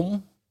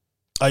form.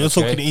 Oh, you're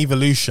talking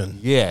evolution.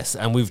 Yes,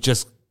 and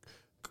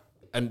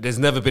and there's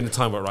never been a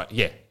time where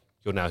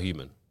you're now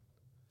human.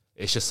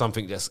 It's just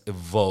something that's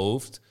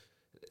evolved.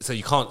 So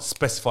you can't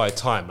specify a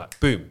time, like,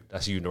 boom,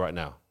 that's you right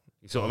now.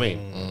 You see what I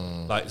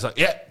mean? Like, it's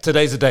like,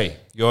 today's the day.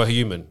 You're a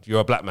human.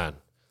 You're a black man.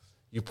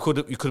 You could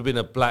have been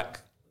a black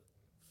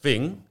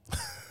thing,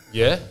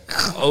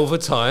 over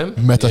time.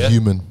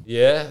 Meta-human.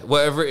 Yeah,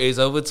 whatever it is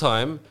over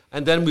time.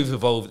 And then we've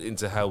evolved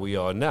into how we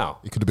are now.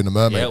 You could have been a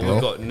mermaid, bro.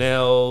 We've got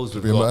nails.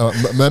 We've Be got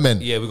a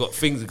merman. Yeah, we've got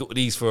things. We've got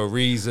these for a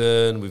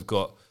reason. We've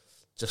got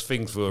just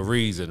things for a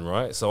reason,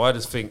 right? So I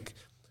just think,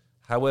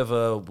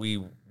 whatever we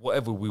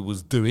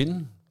was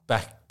doing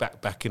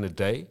back in the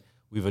day,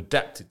 we've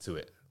adapted to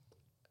it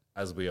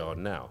as we are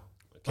now.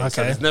 Okay.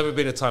 So there's never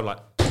been a time like,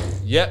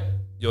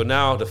 you're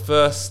now the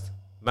first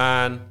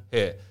man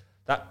here.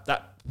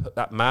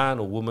 That man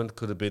or woman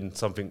could have been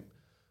something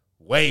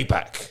way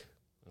back.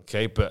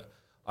 Okay, but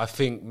I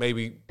think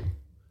maybe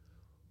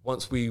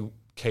once we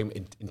became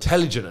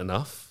intelligent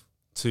enough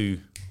to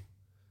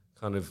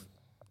kind of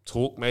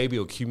talk maybe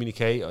or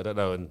communicate, I don't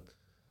know, and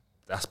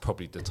that's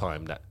probably the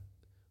time that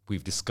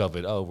we've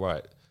discovered,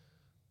 you're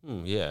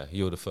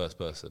the first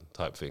person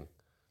type thing.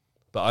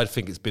 But I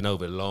think it's been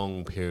over a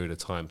long period of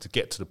time to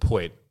get to the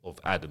point of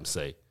Adam,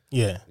 say.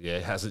 Yeah. Yeah,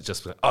 it hasn't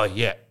just been,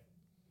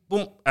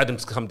 boom,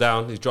 Adam's come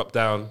down, he's dropped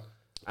down,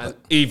 and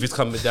Eve is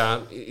coming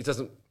down. It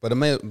doesn't... But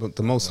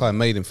the Most High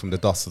made him from the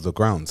dust of the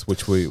ground,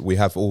 which we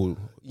have all,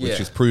 which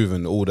is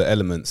proven, all the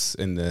elements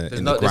in the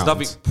ground. There's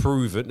nothing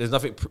proven. There's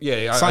nothing...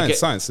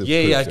 Science.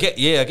 I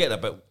get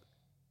that, but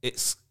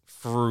it's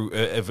through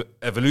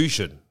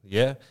evolution,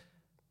 yeah?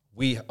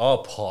 We are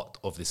part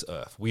of this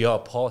earth. We are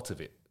part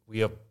of it. We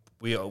have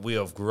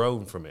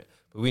grown from it.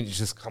 But we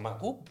just come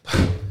out, whoop,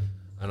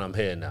 and I'm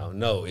here now.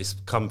 No, it's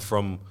come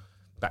from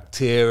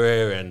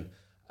bacteria and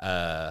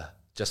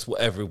just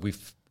whatever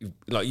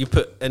like you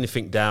put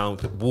anything down,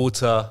 put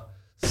water,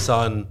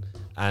 sun,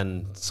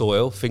 and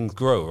soil, things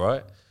grow,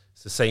 right?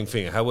 It's the same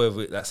thing.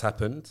 However that's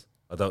happened,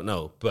 I don't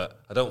know. But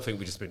I don't think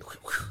we've just been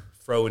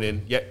thrown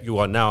in. You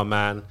are now a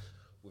man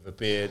with a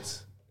beard,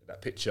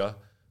 that picture,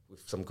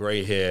 with some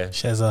grey hair.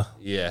 Sheza.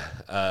 Yeah,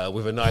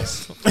 with a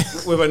nice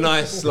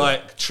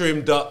like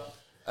trimmed up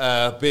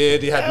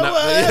beard. He had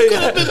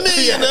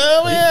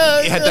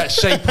he had that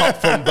shape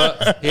up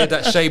he had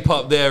that shape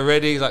up there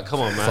ready. He's like,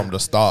 come on, man, From the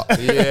start.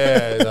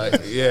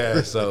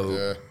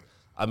 So,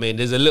 I mean,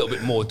 there's a little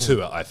bit more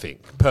to it, I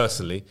think,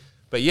 personally.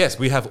 But yes,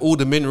 we have all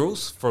the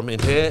minerals from in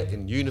here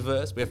in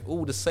universe. We have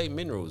all the same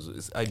minerals.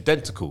 It's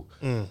identical.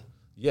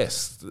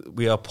 yes,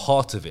 we are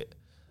part of it.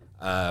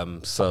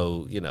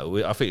 So you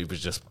know, I think it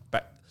was just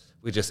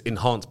we just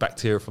enhanced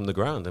bacteria from the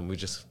ground, and we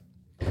just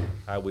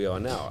how we are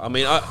now. I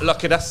mean,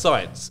 lucky that's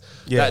science.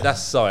 Yeah.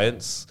 That's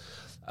science.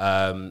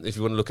 If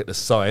you want to look at the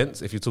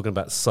science, if you're talking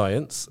about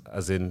science,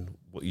 as in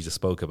what you just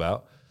spoke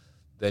about,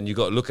 then you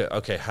got to look at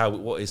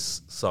what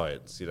is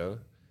science? You know,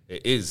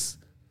 it is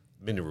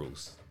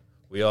minerals.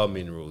 We are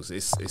minerals.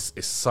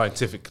 It's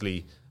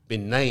scientifically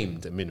been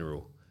named a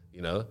mineral.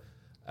 You know,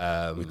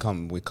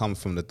 We come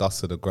from the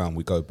dust of the ground.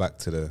 We go back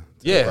to the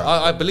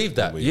I believe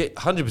that. Yeah,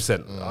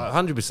 100%,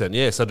 100%.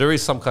 Yeah, so there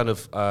is some kind of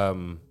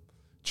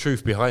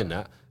truth behind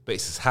that, but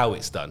it's how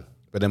it's done.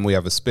 But then we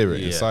have a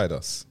spirit inside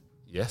us.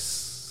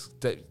 Yes,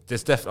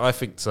 there's definitely. I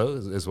think so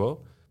as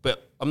well.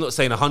 But I'm not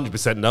saying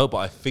 100% no, but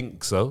I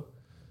think so.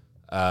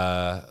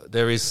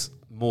 There is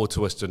more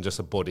to us than just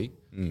a body,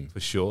 for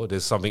sure.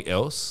 There's something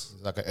else.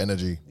 Like an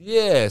energy.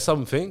 Yeah,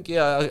 something.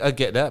 Yeah, I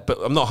get that, but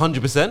I'm not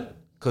 100%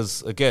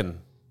 because again,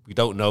 we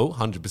don't know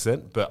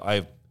 100%. But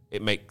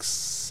it makes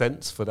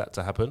sense for that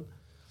to happen.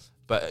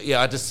 But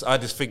yeah, I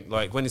just think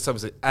like when it's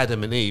something like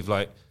Adam and Eve,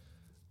 like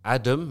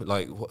Adam,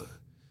 like what?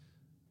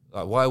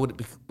 Like why would it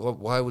be?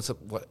 Why would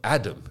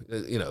Adam?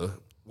 You know,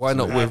 why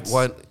not with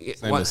why?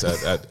 Same as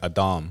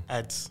Adam.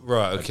 Ads.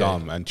 Right. Okay.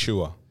 Adam and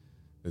Chua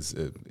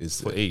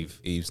is For Eve.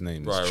 Eve's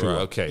name. Right. is Chua.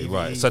 Right. Okay. Eve,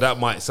 Right. Eve. So that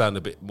might sound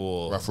a bit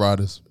more. Rough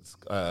Riders.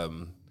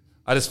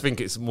 I just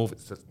think it's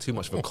too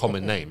much of a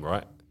common name,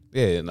 right?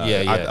 Yeah, no,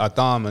 Yeah.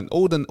 Adam and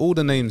all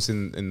the names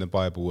in the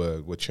Bible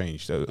were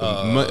changed.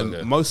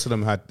 Okay. Most of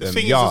them had The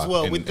thing is Yah as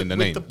well in with the with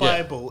name. the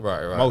Bible,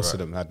 Right. Most of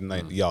them had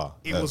name Yah.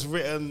 it was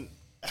written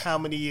how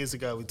many years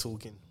ago? We're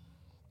talking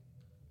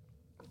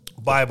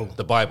Bible,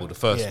 The Bible, the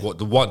first, Yeah. what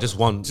the one, just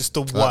one. just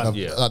the Like one.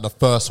 the, like the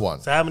first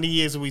one. So how many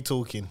years are we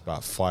talking?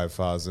 about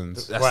 5,000.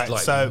 That's Right,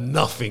 like so-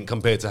 nothing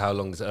compared to how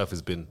long this Earth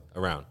has been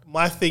around.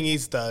 My thing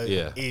is though,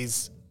 Yeah.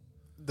 is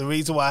the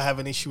reason why I have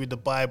an issue with the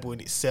Bible in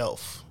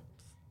itself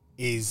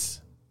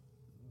is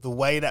the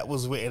way that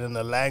was written and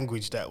the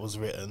language that was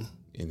written.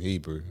 In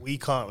Hebrew. We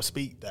can't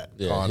speak that.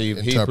 Yeah, Can't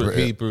interpret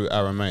it. Hebrew,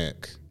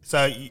 Aramaic.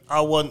 So I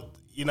want,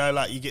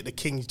 like you get the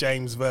King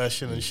James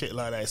version and shit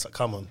like that. It's like,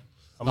 come on,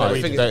 I'm No, not I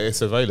reading think that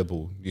it's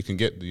available. You can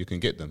get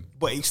them.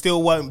 but it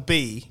still won't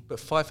be But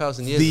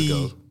 5,000 years the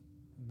ago.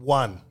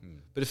 one.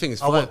 But the thing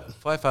is, I want-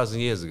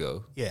 5,000 years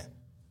ago, Yeah.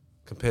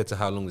 compared to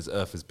how long this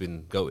Earth has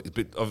been going,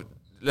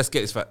 let's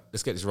get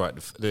this right.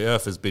 The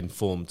Earth has been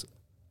formed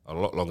a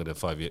lot longer than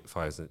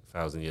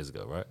 5,000 years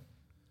ago, right?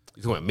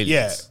 You're talking about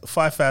Yeah, millions.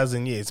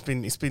 5,000 years.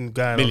 It's been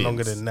going on Millions.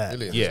 longer than that.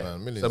 Millions, Yeah, man.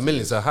 Millions. so of millions.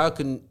 years. So how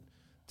can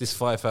this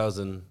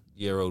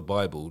 5,000-year-old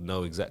Bible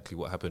know exactly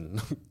what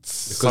happened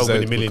so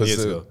many million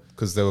years ago?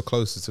 Because they were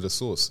closer to the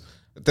source.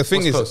 The thing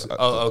What's is, closer?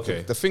 Oh,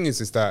 okay. The thing is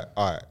that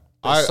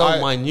It's so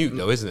minute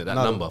though, isn't it? That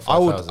number,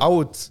 5,000. I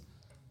would.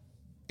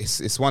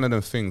 It's one of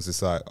them things.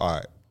 It's like,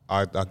 all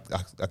right,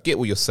 I get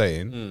what you're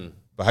saying,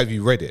 but have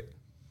you read it?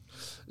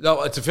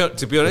 No, to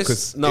be honest,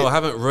 Because no, it- I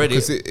haven't read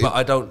because it, but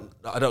I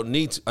don't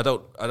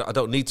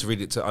need to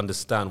read it to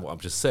understand what I've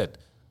just said.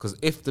 Because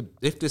if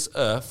this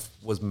Earth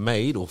was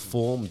made or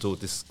formed or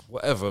this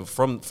whatever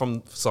from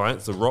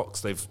science, the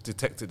rocks, they've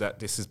detected that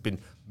this has been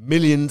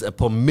millions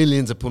upon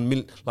millions,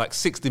 like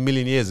 60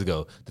 million years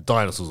ago, the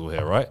dinosaurs were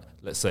here, right?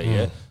 Let's say,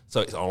 yeah.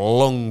 So it's a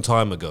long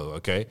time ago,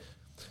 okay.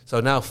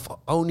 So now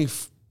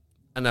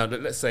and now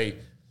let's say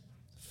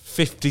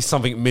 50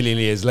 something million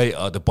years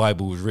later, the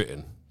Bible was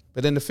written.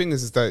 But then the thing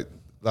is that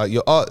like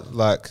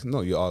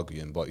not you're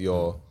arguing, but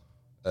you're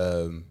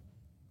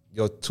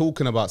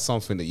talking about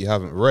something that you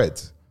haven't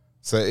read.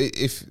 So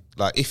if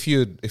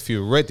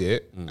you read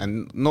it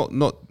and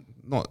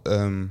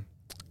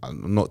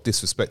I'm not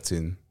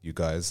disrespecting you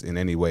guys in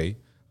any way,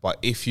 but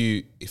if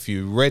you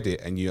read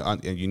it and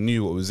you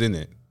knew what was in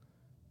it,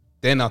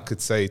 then I could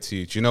say to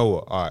you, do you know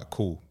what? All right,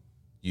 cool.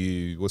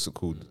 What's it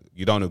called?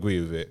 You don't agree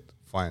with it.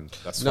 Fine,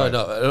 that's fine.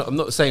 No, I'm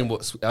not saying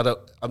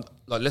I'm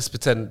like, let's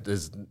pretend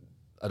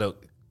I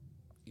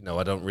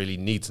don't really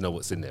need to know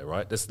what's in there,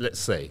 right? Let's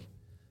say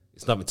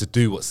it's nothing to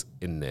do what's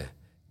in there.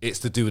 It's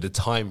to do with the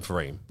time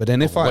frame. But then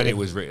when it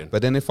was written.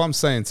 But then if I'm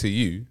saying to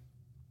you,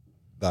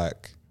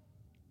 like,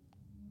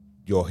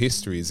 your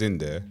history is in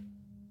there,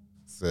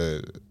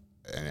 so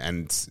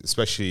and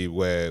especially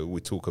where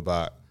we talk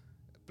about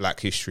Black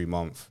History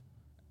Month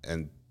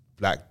and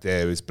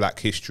there is Black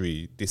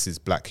history, this is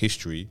Black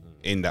history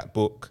in that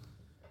book.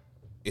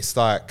 It's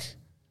like,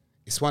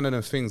 it's one of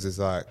them things. Is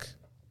like,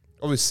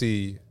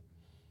 obviously,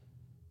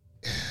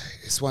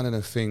 it's one of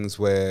the things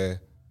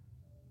where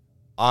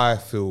I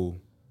feel,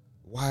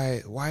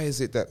 why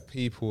is it that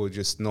people are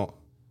just not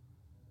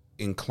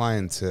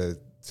inclined to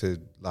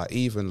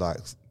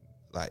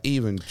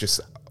even just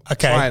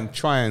Okay.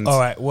 try and All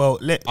right. Well,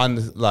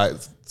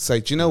 say,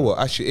 do you know what?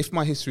 Actually, if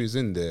my history is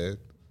in there,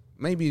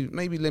 maybe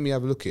let me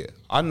have a look at it.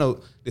 I know.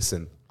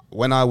 Listen,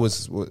 when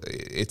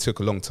it took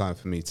a long time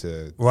for me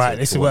to. Right, to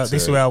this is want where-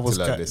 this is where I was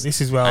to learn go- this.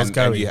 this is where I was And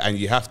going. and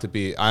you have to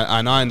be,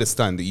 and I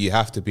understand that you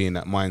have to be in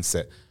that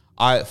mindset.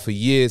 For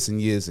years and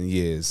years and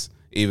years,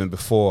 even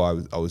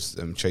before I was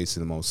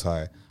chasing the Most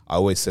High, I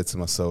always said to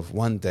myself,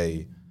 one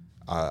day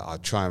I'll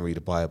try and read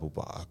the Bible,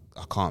 but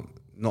I can't.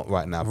 Not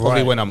right now.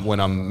 Probably Right. when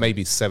I'm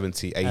maybe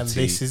 70, 80. And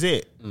this is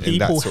it. in that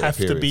People sort of have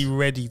to period. be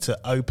ready to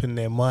open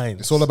their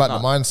minds. It's all about the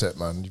mindset,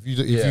 man. If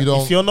you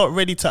don't, If you're not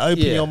ready to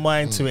open Yeah. your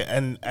mind to it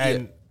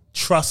and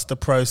trust the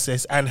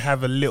process and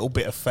have a little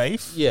bit of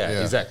faith,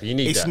 Yeah, exactly. You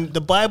need that. the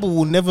Bible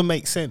will never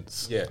make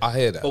sense. Yeah, I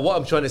hear that. But what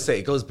I'm trying to say,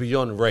 it goes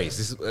beyond race.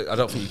 This is, I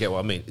don't think you get what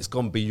I mean. It's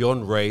gone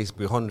beyond race,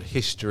 beyond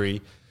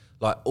history.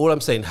 Like, all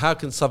I'm saying, how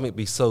can something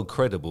be so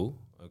credible,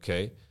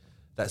 okay,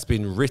 that's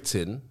been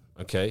written,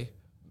 okay,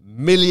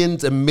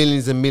 millions and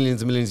millions and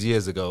millions and millions of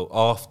years ago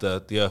after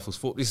the earth was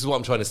formed? This is what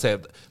I'm trying to say.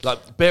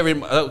 Like, bear in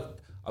mind,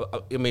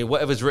 I mean,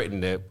 whatever's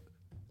written there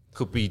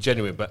could be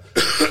genuine, but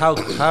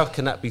how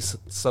can that be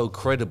so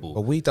credible?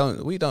 But we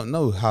don't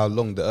know how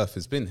long the Earth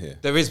has been here.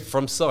 There is,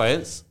 from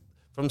science,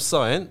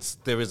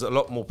 there is a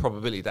lot more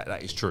probability that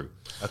that is true.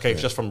 Okay,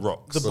 just from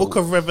rocks. The book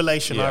of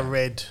Revelation Yeah. I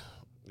read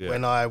Yeah.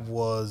 when I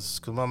was,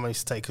 because my mum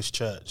used to take us to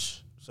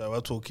church. So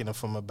we're talking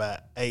from about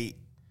 8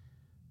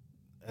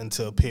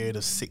 until a period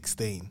of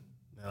 16.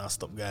 And I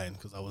stopped going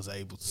because I was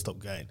able to stop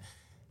going.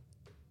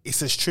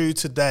 It's as true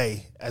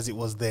today as it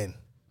was then.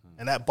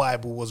 And that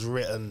Bible was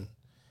written,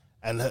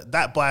 and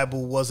that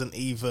Bible wasn't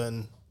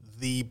even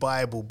the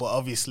Bible, but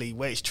obviously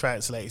where it's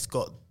translated,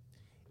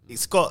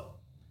 it's got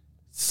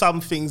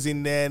some things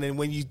in there, and then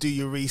when you do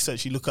your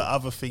research, you look at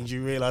other things,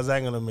 you realize,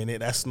 hang on a minute,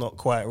 that's not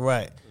quite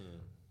right.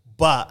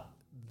 But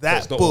that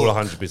It's not book, all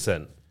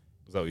 100%.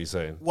 Is that what you're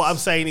saying? what I'm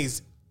saying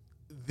is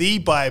the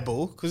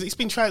Bible, because it's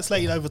been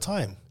translated over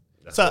time.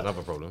 That's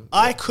another problem.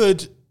 I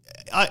could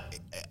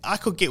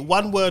get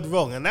one word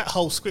wrong, and that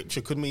whole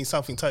scripture could mean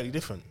something totally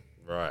different,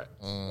 Right.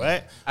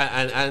 right?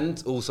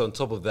 And also on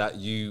top of that,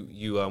 you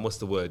what's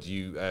the word?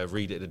 You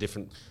read it in a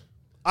different.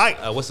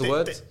 What's the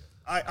word?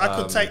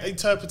 I could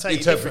interpret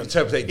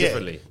it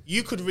differently.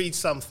 You could read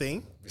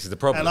something. This is the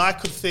problem. And I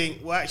could think,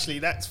 well, actually,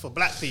 that's for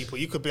black people.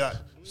 You could be like,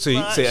 See,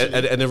 well, see,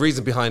 actually- and the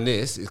reason behind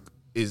this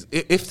is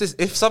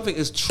if something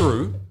is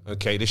true,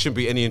 okay, there shouldn't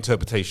be any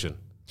interpretation.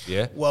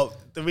 Yeah. well,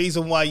 the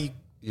reason why you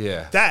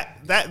Yeah.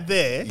 that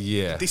there,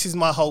 Yeah. this is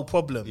my whole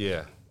problem.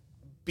 Yeah.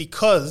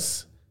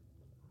 Because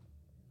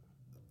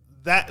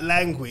that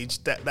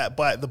language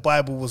the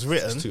Bible was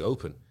written, It's too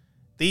open.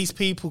 these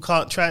people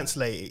can't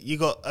translate it. You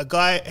got a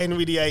guy,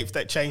 Henry VIII,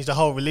 that changed the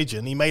whole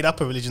religion. He made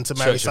up a religion to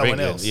marry Church of someone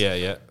England. else. Yeah.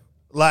 Yeah.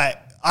 Like,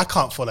 I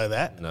can't follow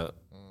that. No.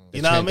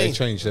 You know what I They mean?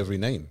 changed every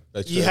name.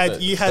 You had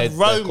they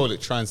Rome. call it Rome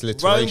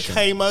transliteration.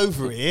 came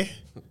over here.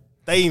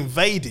 They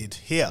invaded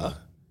here.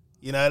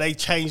 You know, they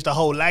changed the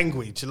whole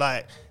language.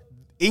 Like,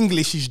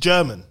 English is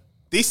German.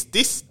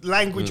 This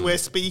language we're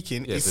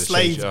speaking is so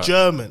slave change it up.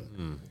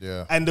 German.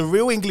 yeah. And the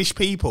real English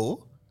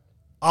people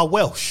are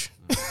Welsh.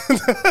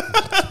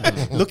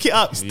 Look it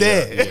up, it's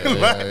there.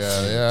 Right?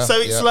 yeah. So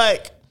it's yeah.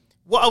 like,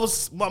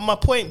 my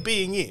point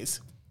being is,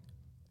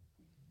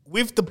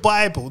 with the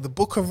Bible, the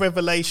book of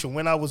Revelation,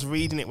 when I was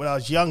reading it when I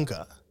was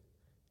younger,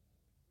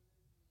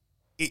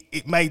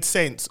 it made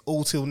sense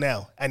all till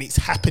now. And it's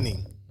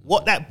happening.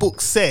 What that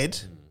book said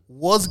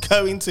was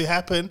going to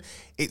happen.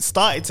 It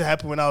started to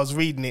happen when I was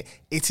reading it.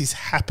 It is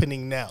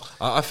happening now.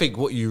 I think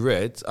what you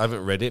read, I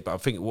haven't read it, but I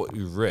think what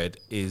you read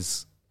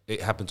is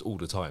it happens all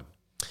the time.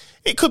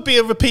 It could be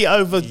a repeat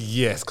over.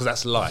 Yes, because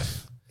that's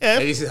life. Yeah,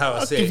 And this is how I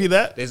I'll see give it. you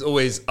that. There's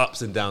always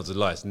ups and downs of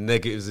life,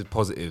 negatives and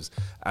positives,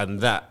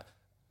 and that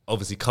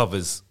obviously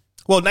covers.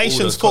 Well,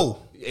 nations all the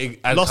fall.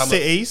 and Lost come-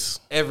 cities.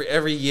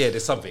 Every year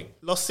there's something.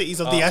 Lost cities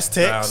of the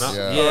Aztecs. Down, up.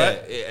 Yeah.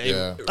 Yeah.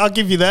 Yeah. I'll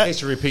give you that.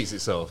 History repeats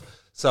itself.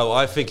 So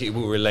I think it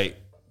will relate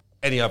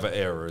any other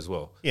era as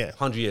well. Yeah.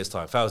 100 years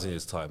time, 1,000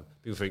 years time,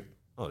 people think,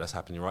 oh, that's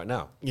happening right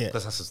now. Yeah.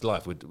 That's just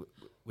life.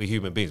 We're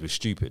human beings. We're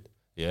stupid.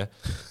 Yeah.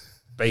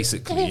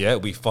 Basically, yeah,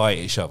 we fight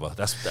each other.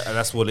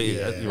 That's what it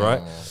is,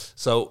 right?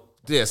 So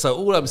yeah. So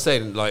all I'm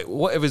saying, like,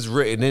 whatever's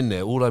written in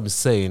there, all I'm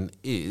saying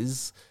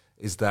is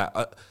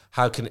that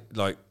how can it,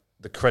 like,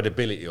 the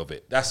credibility of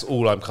it? That's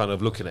all I'm kind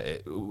of looking at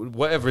it.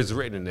 Whatever is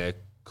written in there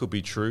could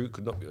be true,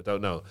 could not be. I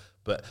don't know.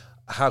 But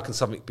how can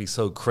something be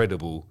so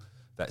credible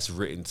that's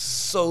written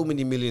so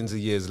many millions of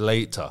years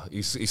later?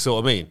 You see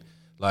what I mean?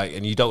 Like,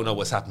 and you don't know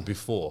what's happened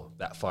before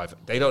that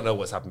They don't know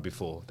what's happened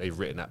before they've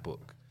written that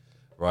book,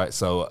 right?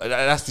 So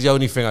that's the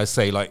only thing I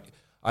say. Like,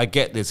 I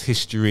get there's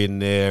history in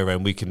there,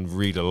 and we can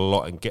read a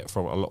lot and get a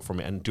lot from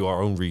it, and do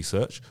our own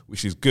research,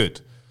 which is good.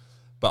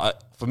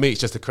 But for me,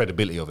 it's just the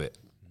credibility of it.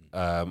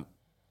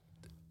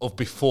 Of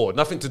before,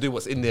 nothing to do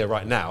what's in there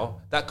right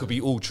now. That could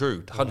be all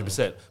true,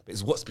 100%. But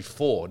it's what's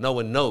before. No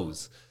one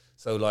knows.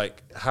 So,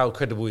 like, how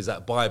credible is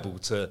that Bible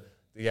to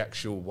the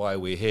actual why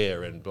we're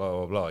here and blah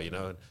blah blah? You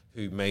know, and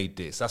who made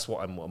this? That's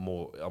what I'm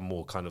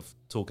more kind of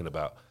talking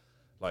about.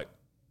 Like,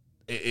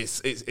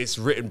 it's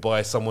written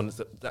by someone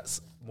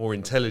that's more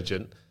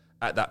intelligent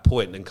at that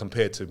point than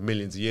compared to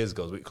millions of years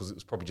ago, because it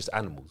was probably just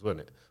animals, wasn't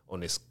it? On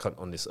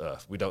this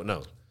earth, we don't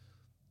know.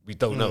 We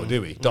don't know,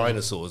 do we?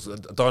 Dinosaurs. A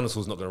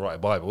dinosaur's not going to write a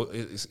Bible.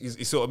 You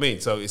see what I mean?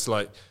 So it's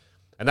like,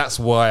 and that's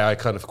why I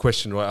kind of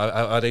question, right?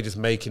 Are they just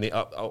making it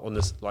up on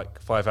this,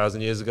 like, 5,000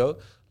 years ago,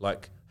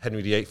 like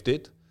Henry VIII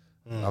did?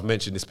 I've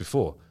mentioned this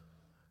before.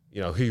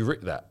 You know, who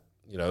wrote that?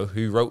 You know,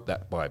 who wrote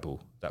that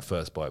Bible, that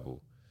first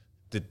Bible?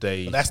 Did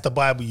they? But that's the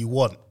Bible you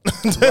want.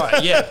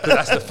 Right, yeah, but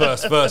that's the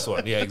first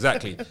one. Yeah,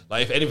 exactly.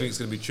 Like, if anything's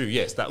going to be true,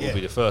 yes, that will be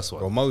the first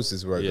one. Well,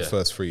 Moses wrote Yeah. the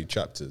first 3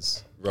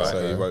 chapters. Right.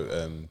 So he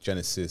wrote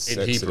Genesis, In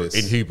Hebrew. Exodus,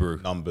 In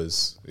Hebrew.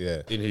 Numbers.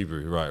 Yeah. In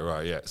Hebrew,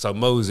 right, yeah. So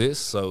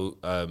Moses,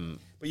 But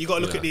you got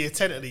to look at the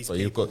intent of these But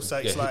you've people. got- So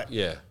it's yeah, like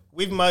yeah,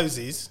 with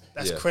Moses,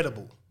 that's Yeah.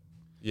 credible.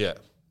 yeah.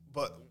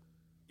 But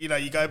you know,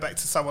 you go back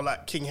to someone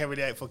like King Henry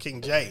VIII or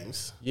King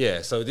James.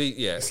 Yeah, so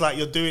It's like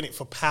you're doing it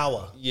for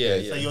power. Yeah,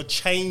 So yeah. you're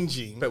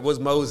changing. But was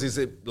Moses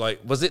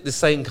was it the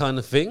same kind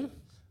of thing?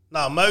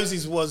 No,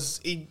 Moses he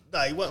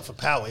wasn't for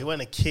power. He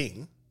wasn't a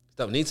king.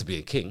 Don't need to be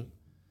a king.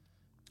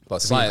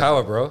 But be in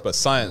power, bro. But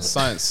science.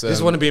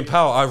 Just want to be in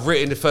power. I've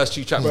written the first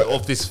 2 chapters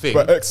of this thing.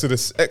 But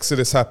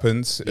Exodus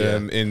happened Yeah.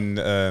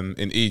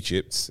 in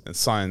Egypt, and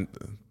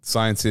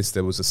scientists.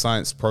 There was a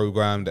science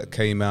program that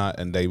came out,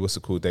 and they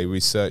They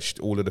researched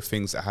all of the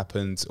things that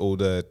happened, all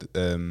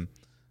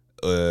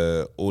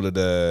of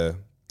the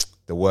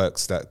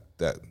works that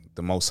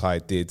the Most High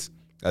did,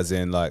 as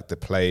in like the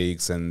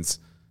plagues and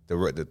the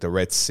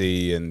Red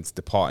Sea and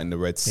departing the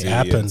Red Sea.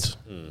 happened.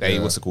 And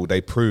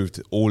They proved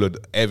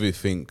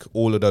everything.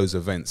 All of those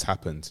events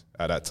happened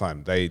at that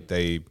time.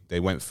 They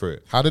went through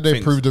it. How did they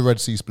Things- prove the Red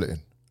Sea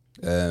splitting?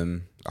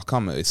 I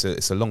can't remember. It's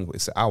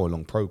an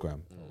hour-long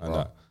program, and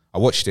I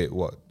watched it.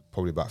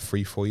 Probably about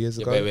 3-4 years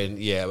ago.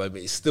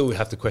 But you still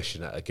have to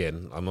question that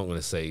again. I'm not going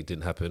to say it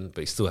didn't happen,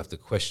 but you still have to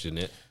question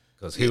it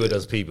because who are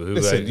those people? Who are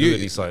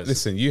these scientists?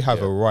 Listen, you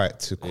have a right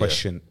to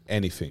question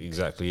anything.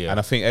 Exactly, yeah. And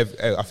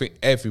I think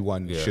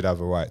everyone should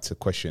have a right to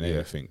question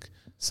anything.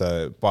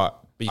 So, but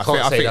But you I can't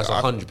think- I say think- that's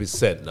I-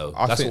 100% though.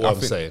 I That's think- what I I'm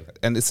think- saying.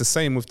 And it's the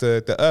same with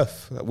the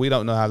Earth. We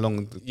don't know how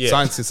long Yeah.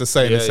 scientists are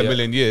saying it's a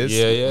million years.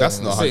 Yeah. That's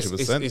not It's-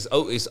 100%. It's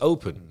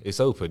open. It's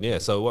open. Yeah.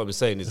 So what I'm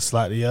saying is, It's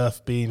like the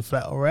earth being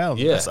flat around.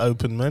 Yeah. That's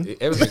open, man.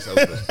 everything's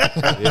open.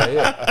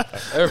 yeah.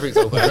 Everything's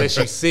open unless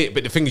you see it.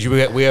 But the thing is,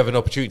 we have an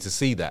opportunity to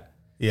see that.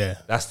 Yeah.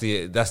 That's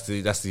the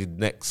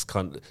next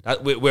kind.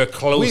 We're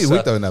closer.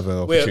 We don't have an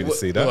opportunity to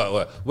see that.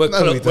 We're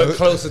No, we don't.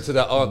 closer to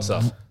that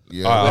answer.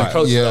 Yeah,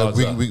 close to the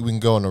we answer. can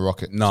go on a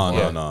rocket.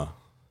 No. No.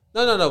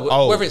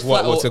 Oh, Whether it's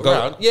what, flat or to go-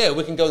 round, yeah,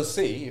 we can go and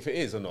see if it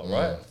is or not,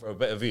 right? For a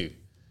better view.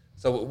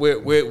 So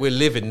we're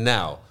living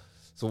now.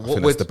 So I what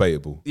think we're that's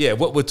debatable. Yeah,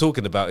 what we're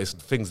talking about is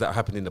things that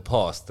happened in the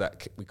past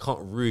that we can't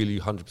really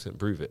 100%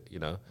 prove it. You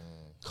know,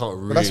 can't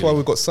really. But that's why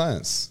we've got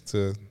science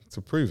to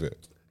prove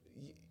it.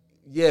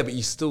 Yeah, but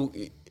you still.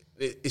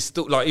 It's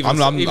still like even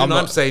I'm I'm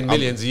not- saying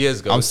millions of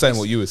years ago. I'm saying it's-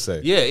 what you would say.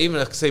 Yeah, even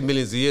if I say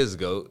millions of years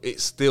ago,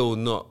 it's still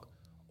not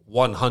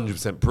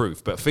 100%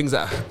 proof. But things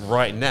that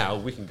right now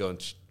we can go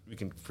and we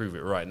can prove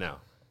it right now.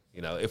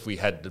 You know, if we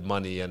had the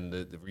money and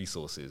the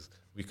resources,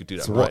 we could do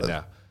that So right what-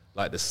 now.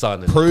 Like the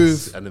sun and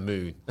Prove- and the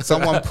moon.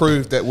 Someone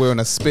proved that we're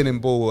on a spinning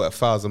ball at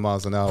 1,000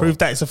 miles an hour. Prove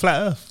that it's a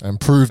flat earth. And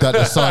prove that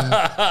the sun.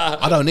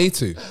 I don't need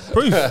to.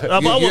 Proof. You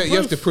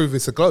have to prove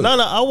it's a globe. No,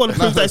 I want to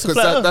prove that it's a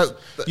because flat that-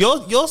 earth.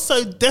 that- You're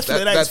so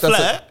definite that, it's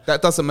flat.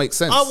 That doesn't make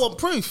sense. I want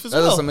proof as That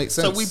well. doesn't make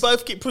So sense. we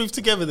both get proof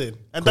together then.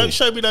 And don't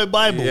show me no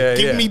Bible. Yeah,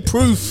 Give yeah. me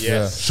proof.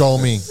 Yeah, show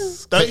me.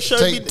 Don't show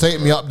me. Take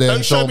me up there Don't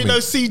and show show me me. no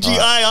CGI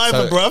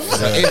either, bruv.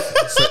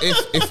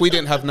 If we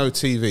didn't have no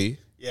TV,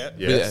 Yeah.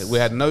 Yes. we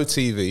had no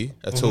TV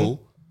at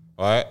all,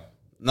 right?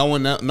 No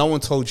one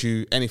told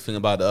you anything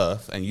about the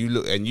Earth, and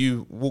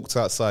you walked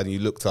outside and you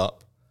looked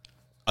up.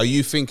 Are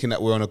you thinking that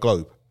we're on a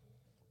globe?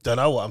 Don't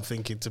know what I'm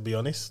thinking, to be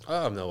honest.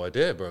 I have no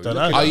idea, bro. Don't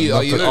Look know. at Are it. you?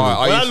 Are you? When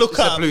I look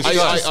up, blue it's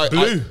sky. just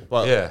blue.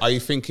 But Yeah. are you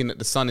thinking that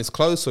the sun is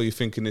close, or are you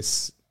thinking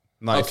it's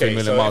 93 Okay,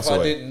 million so miles if I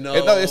away? didn't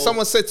know- If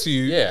someone said to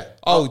you, Yeah.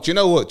 "Oh, do you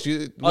know what?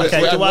 Okay,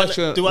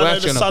 do I know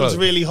the sun's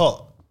really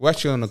hot? We're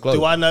actually on a globe."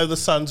 Do I know the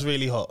sun's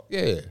really hot?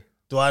 Yeah.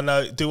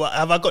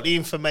 Have I got the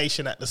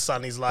information that the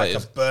sun is like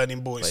But a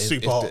burning ball? It's But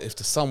super if hot. if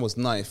the sun was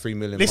 93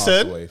 million Listen,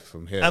 miles away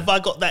from here, have I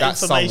got that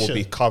sun information? will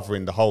be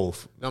covering the whole.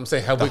 No, I'm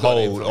saying, have The we got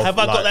the whole info? of- Have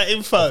I got like, that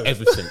info?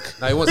 Everything.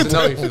 Now he wants to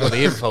know if we've got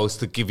the info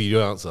to give you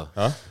your answer.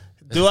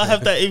 Do I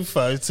have that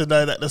info to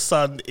know that the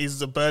sun is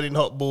a burning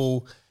hot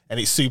ball and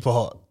it's super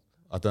hot?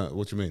 I don't.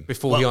 What do you mean?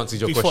 Before he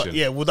answers your question.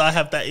 Yeah, would I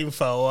have that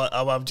info, or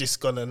am I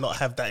just gonna not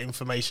have that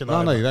information?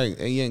 No, either? you don't.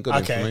 You ain't got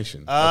the Okay.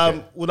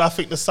 information. Would I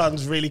think the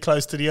sun's really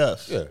close to the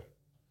earth? Yeah.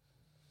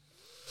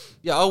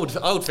 Yeah, I would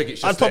think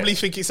it's just I'd probably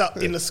think it's up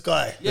in the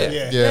sky. Yeah. Yeah, like,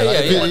 yeah, if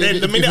yeah. it- But then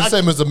if the minute it's the I-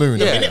 same as the moon.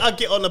 The Yeah. minute I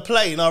get on the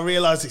plane, I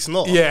realise it's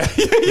not. Yeah.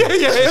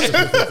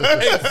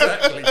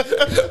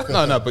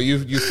 Exactly. No, but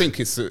you think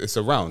it's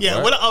around. Yeah,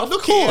 right? when I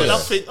look at it and I Yeah.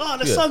 think, oh,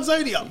 the sun's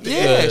only up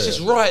there. Yeah, it's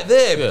just right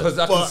there because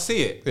I can But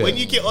see it. when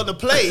you get on the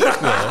plane,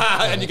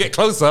 And you get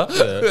closer. But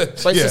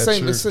it's Yeah, the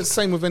same. true. It's the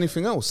same with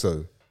anything else,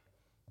 though.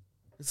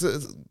 It's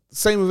the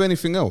same with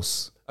anything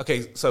else.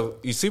 Okay, so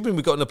you see when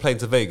we got on the plane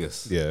to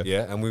Vegas, Yeah.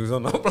 and we was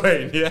on the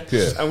plane, Yeah.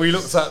 and we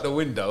looked out the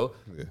window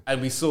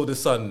and we saw the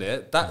sun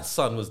there. That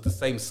sun was the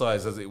same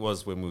size as it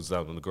was when we was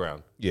down on the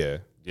ground. Yeah.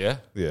 Yeah,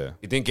 Yeah.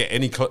 It didn't get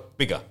any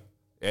bigger.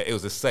 Yeah, it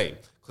was the same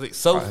because it's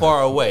so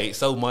far away. It's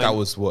so That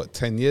was what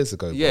 10 years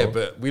ago. yeah, bro.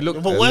 but we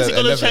look. But why's it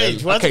going to 11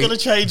 change? Why's it okay. going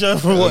to change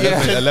over what?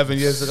 11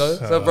 years ago.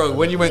 So, bro,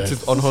 when you went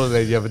on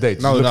holiday the other day,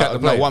 did No, you look no, at the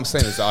no. plane? What I'm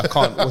saying is that I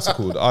can't. What's it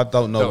called? I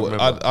don't know. Don't what,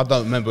 remember. I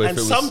don't remember And if it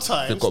was.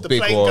 sometimes if it got the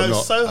big plane or goes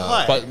not. so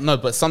high. But no,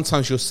 but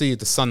sometimes you'll see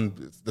the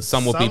sun. The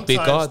sun will be Sometimes,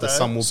 bigger. The though.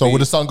 sun will. So be, will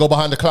the sun go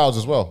behind the clouds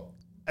as well?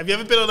 Have you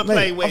ever been on a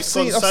plane where it's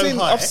gone so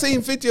high? I've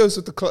seen videos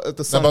of the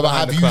No, sun. but behind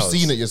have the you clouds.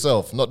 seen it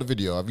yourself? Not the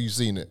video. Have you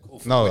seen it?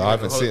 No, I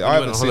haven't seen. I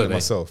haven't seen it holiday.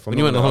 myself. When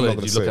you went on holiday,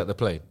 gonna did you look say- at the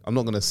plane? I'm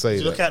not going to say Did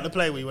you look that. at the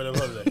plane when you went on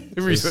holiday?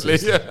 Recently,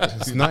 yeah.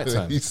 It's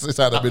nighttime. It's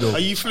out the middle. Oh,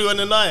 you flew in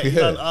the night? Yeah. You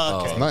done- oh,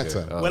 okay. It's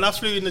nighttime. When I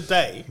flew in the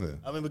day,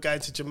 I remember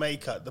going to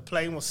Jamaica. The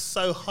plane was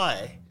so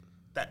high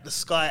that the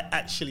sky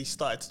actually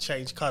started to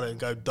change colour and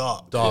go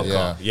dark. Darker,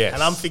 Yeah. yes.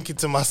 And I'm thinking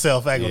to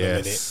myself, hang on a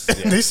minute, Yes,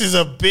 yes. this is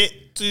a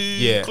bit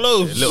too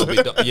close. a little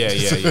bit.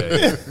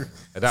 Yeah.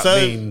 And that So-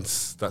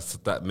 means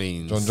that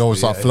means John Jones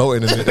start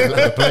floating in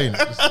the plane.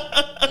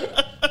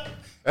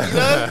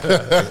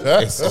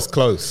 It's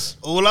close.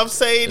 All I'm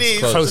saying is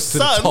close the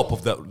to the sun, top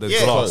of the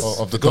Yeah. glass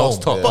Of the glass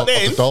dome, top. yeah. But Of the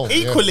then, dome, yeah.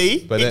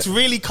 equally, But it's then-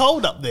 really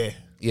cold up there.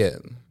 Yeah.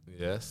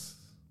 Yes.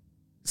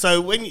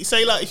 So when you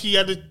say like if you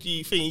had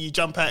you think you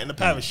jump out in a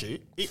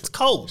parachute, it's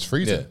cold. It's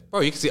freezing. Yeah,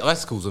 bro, you can see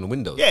icicles on the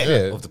windows.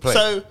 Yeah. Of the plane.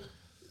 So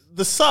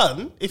the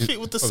sun, if it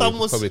was the sun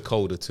was Probably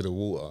colder to the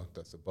water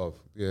that's above.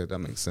 Yeah, that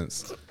makes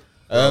sense.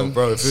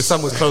 bro, if the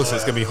sun was closer,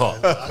 it's gonna be hot.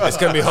 It's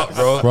gonna be hot,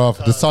 bro.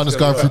 Bruv, the sun is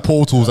going through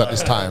portals at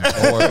this time.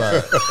 Don't worry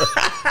about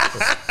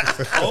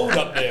it. Cold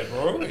up there,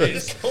 bro.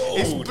 It's cold.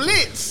 it's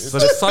blitz. So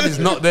the sun is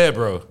not there,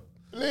 bro.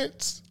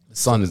 Blitz. The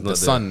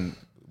sun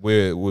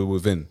we're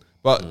within.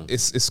 But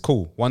it's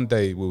cool. One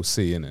day we'll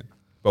see, innit?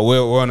 But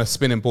we're on a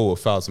spinning ball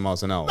 1,000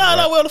 miles an hour. No, right?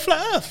 no, we're on a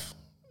flat Earth.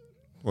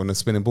 We're on a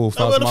spinning ball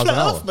No, we're 1,000 on a miles an flat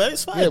hour. Earth, man.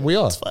 It's fine. Yeah, we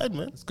are. It's fine,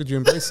 man. It's good you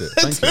embrace it.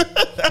 Thank you.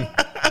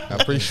 I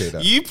appreciate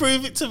that. You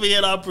prove it to me,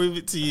 and I'll prove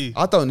it to you.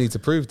 I don't need to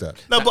prove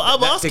that. No, but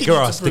I'm asking you to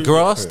prove it.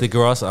 The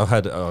grass. I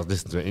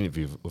listened to an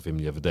interview with him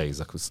the other day. He's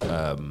like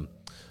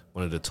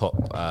one of the top.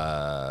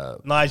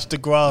 Nige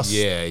deGrasse.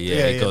 Yeah.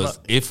 He goes,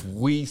 if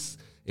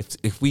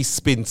we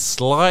spin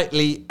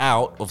slightly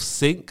out of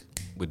sync,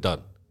 we're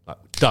done. Like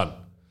done.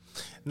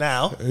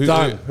 Now,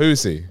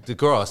 Who's he?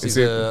 DeGrasse is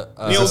it- a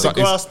Neil it's a-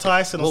 deGrasse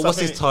Tyson or well, what's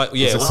something. his title?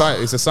 Yeah, He's a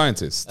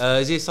scientist.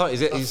 is he a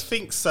scientist? Is it? I He's,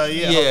 think so,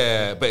 yeah.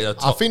 yeah, but I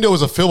top. think there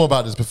was a film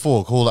about this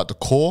before called like The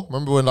Core.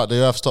 Remember when like the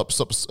Earth stopped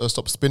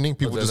spinning?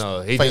 People I just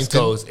don't know. He fainting. just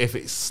goes, if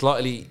it's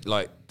slightly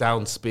like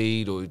down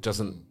speed or it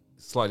doesn't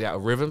slightly out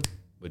of rhythm,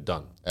 we're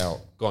done.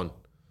 Out. Gone.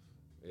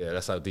 Yeah,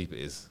 that's how deep it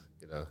is.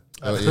 You know.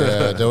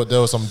 Yeah, there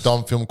was some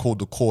dumb film called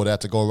The Core. They had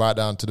to go right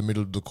down to the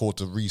middle of the core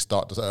to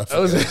restart the Earth.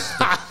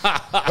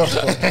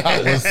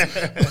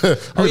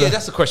 Oh yeah,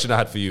 that's a question I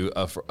had for you,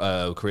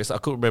 Chris. I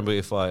couldn't remember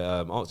if I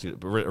answered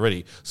it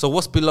already. So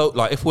what's below?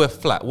 Like, if we're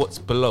flat, what's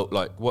below?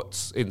 Like,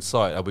 what's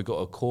inside? Have we got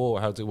a core?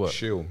 How does it work?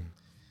 Shield.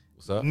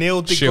 What's that?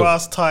 Neil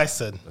deGrasse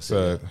Tyson,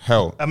 So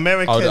hell,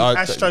 American I-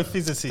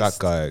 astrophysicist That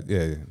guy,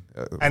 yeah,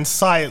 and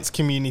science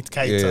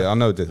communicator. yeah. I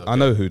know I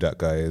know who that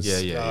guy is.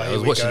 Yeah. I here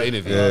was we watching go. the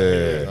interview.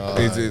 Yeah.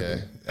 He's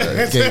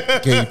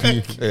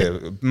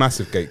a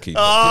massive gatekeeper.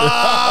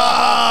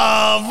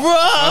 Ah, bro.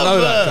 I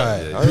know that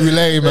guy.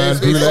 Brûlé, man.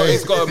 He's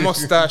Brûlé. got a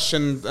mustache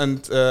and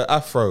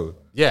afro.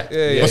 Yeah.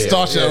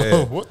 Mustache.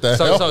 What the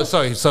hell?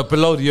 So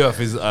below the earth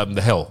is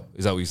the hell.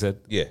 Is that what you said?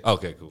 Yeah.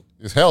 Okay, cool.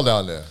 It's hell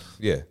down there.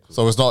 Yeah.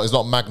 So it's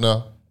not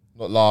magna,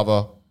 not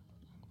lava,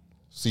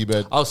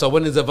 seabed. Oh, so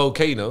when there's a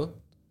volcano,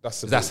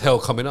 That's that's hell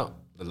coming up.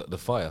 The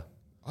fire.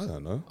 I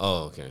don't know.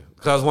 Oh, okay.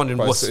 Because I was wondering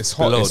But what's it's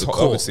hot. below It's the hot.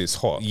 core. Obviously, it's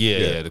hot.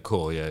 Yeah, the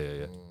core.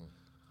 Yeah.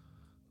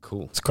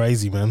 Cool. It's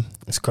crazy, man.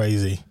 It's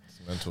crazy.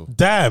 Mental.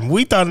 Damn,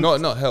 we done.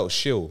 Not hell.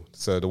 Shield.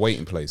 So the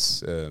waiting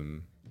place,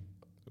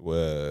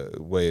 where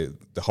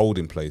the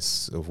holding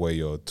place of where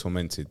you're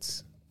tormented.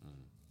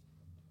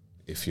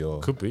 If you're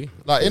Could be.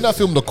 Like in that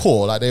film, The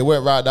Core, like they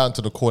went right down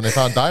to the core and they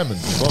found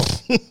diamonds as well.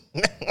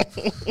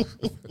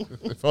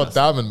 They found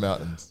diamond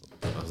mountains.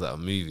 Was that a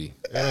movie?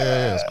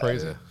 Yeah, it's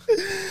crazy.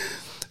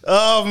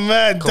 Oh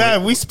man,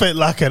 damn, we spent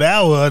like an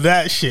hour on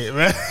that shit,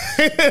 man.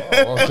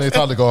 Well, it's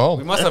time to go We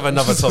home. must have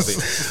another topic.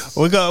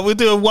 We're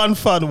doing one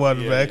fun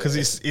one, man, because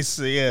it's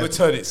We'll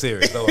turn it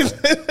serious. Don't worry.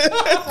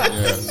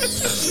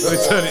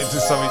 We'll turn it into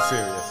something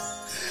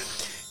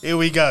serious. Here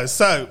we go.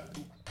 So,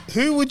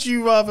 who would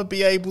you rather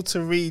be able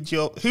to read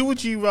your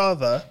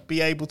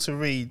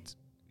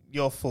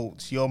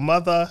thoughts? Your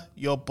mother,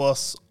 your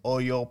boss,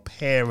 or your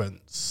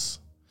parents?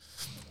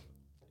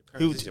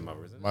 Who would you,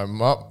 My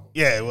mum.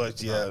 yeah, well,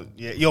 yeah.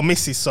 Your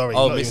missus, sorry.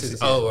 Oh, not your Mrs.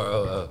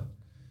 Oh.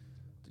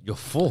 Your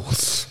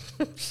thoughts.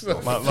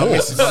 My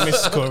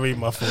missus couldn't read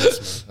my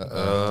thoughts,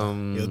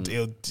 man.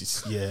 He'll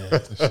just, yeah.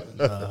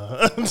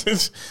 Nah.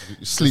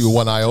 Sleep with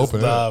one eye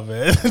open. Nah,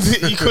 man.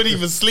 You couldn't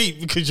even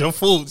sleep because your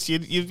thoughts.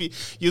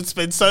 You'd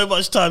spend so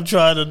much time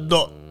trying to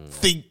not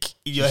think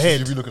in your head.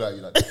 If you look at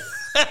you like,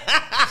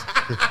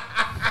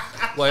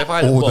 Well, if I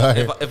had a All boss,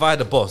 day. if I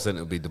had a boss, then it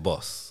would be the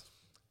boss.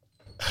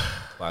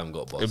 But I haven't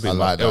got a boss. It'll be I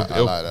my- like that.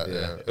 it'll- I like that.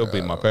 Yeah. it'll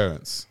be my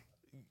parents.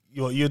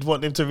 You'd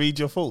want them to read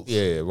your thoughts?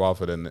 Yeah,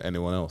 rather than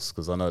anyone else,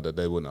 because I know that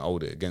they wouldn't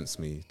hold it against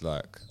me.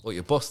 Like, What,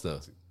 your boss though?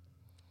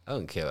 I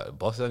don't care about the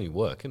boss. It's only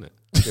work, isn't it?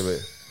 yeah,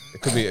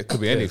 but it could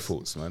be any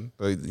thoughts, man.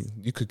 Like,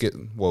 you could get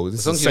this long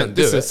as you don't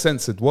do is a it.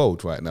 censored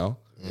world right now.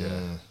 Yeah,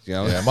 you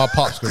know? Yeah, my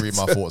pops can read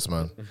my thoughts,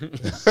 man.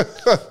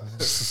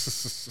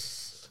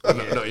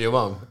 Not your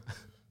mum.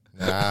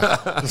 Nah.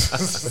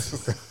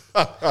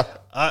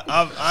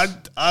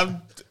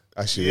 I'm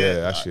Actually,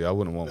 actually, I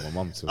wouldn't want my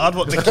mum to. I'd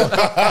want the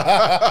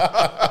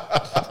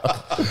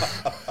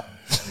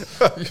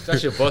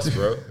That's your boss,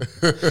 bro.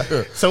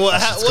 So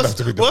what's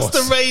to be the the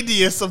boss.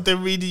 radius of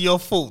them reading your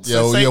thoughts? Yeah,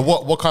 So well, say- yeah.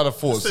 What kind of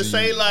thoughts? So are you-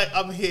 say like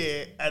I'm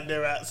here and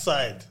they're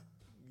outside.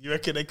 You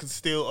reckon they could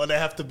still, or they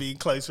have to be in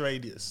close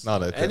radius? No,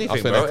 they could, Anything, I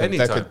think bro, they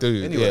anytime. could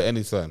do Anywhere.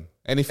 anytime,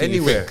 anything.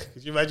 Anywhere. You think.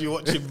 Could you imagine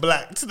watching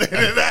Blacked?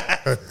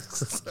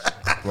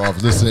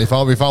 Bruv, listen, if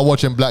I'm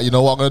watching Black, you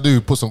know what I'm gonna do?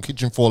 Put some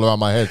kitchen foil around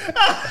my head.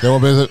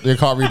 They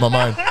can't read my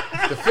mind.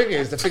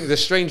 The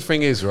strange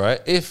thing is, right?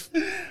 If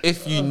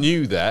you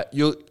knew that,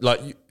 you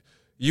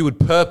would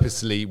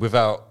purposely,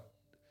 without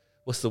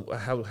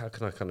how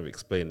can I kind of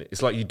explain it?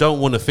 It's like you don't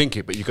want to think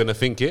it, but you're gonna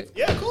think it.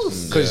 Yeah, of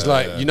course. Because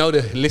you know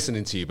they're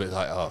listening to you, but it's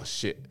like, oh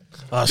shit.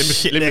 Let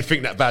me they're-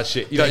 think that bad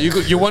shit. You know, you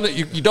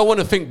don't want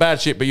to think bad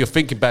shit, but you're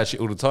thinking bad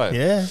shit all the time.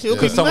 Yeah, it'll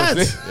be Someone's mad.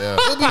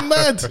 li- It'll be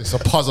mad. It's a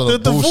puzzle The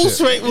of divorce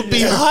bullshit. rate would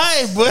be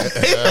high, boy.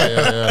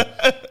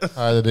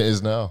 Higher than it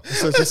is now.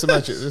 So just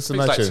imagine. It's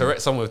like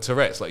Tourette, someone with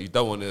Tourette's. Like you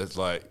don't want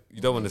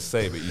to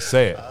say it, but you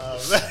say it.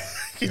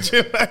 Could you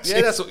imagine?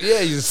 Yeah, that's what. Yeah,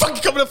 you just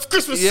Fucking coming up for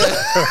Christmas. yeah.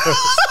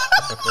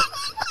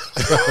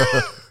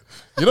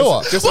 You know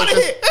what?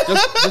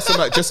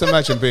 Just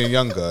imagine being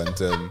younger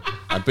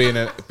and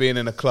being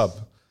in a club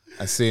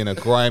and seeing a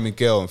grimy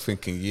girl and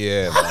thinking,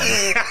 yeah,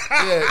 man.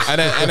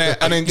 Yeah.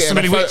 and then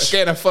Smelly witch.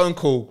 getting a phone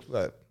call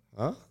like,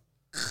 huh?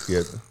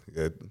 Yeah,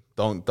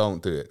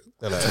 don't do it.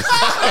 They're like,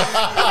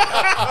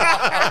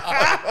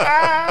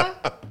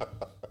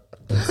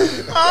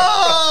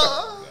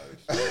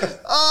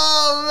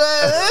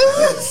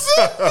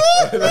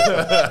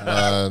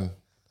 Man,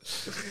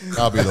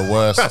 that'll be the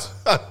worst.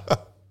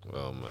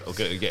 Well, man, or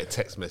get a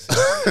text message.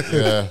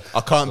 Yeah.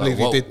 I can't believe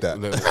you What- did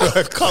that.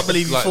 I can't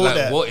believe you thought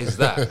that. What is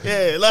that?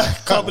 Yeah,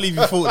 like, can't believe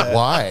you thought that.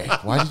 Why?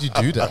 Why did you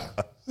do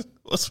that?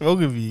 What's wrong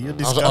with you? You're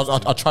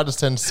disgusting. I tried to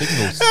send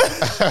signals.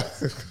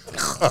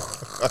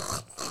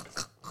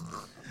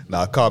 No,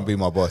 I can't be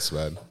my boss,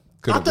 man. I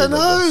Couldn't be don't my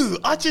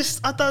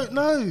boss. know. I don't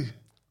know.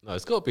 No,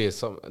 it's got to be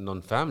a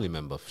non-family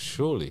member,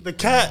 surely. The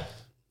cat.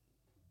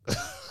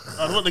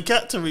 I'd want the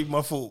cat to read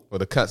my thought. Well,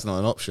 the cat's not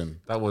an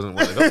option. That wasn't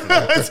what it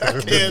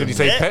was. Did you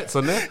say Yeah. pets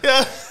on there?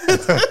 Yeah.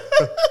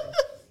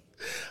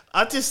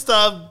 I just,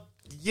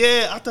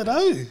 yeah, I don't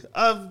know.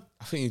 I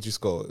think you just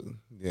got,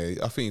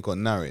 I think you got to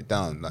narrow it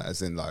down, like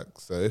as in like,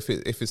 so if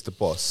it's the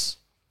boss,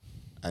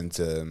 and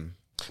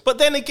But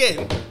then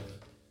again,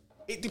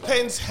 it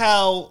depends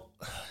how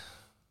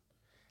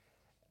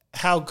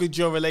good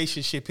your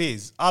relationship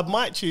is. I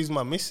might choose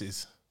my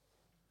missus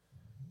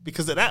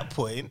because at that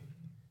point,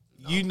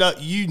 you know,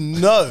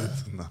 No,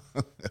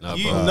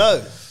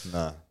 bro.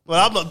 nah.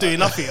 Well, I'm not doing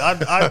nothing.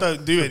 I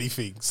don't do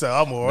anything, so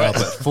I'm all No, right.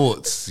 but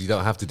thoughts, you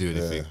don't have to do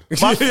anything.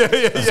 Sometimes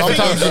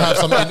you have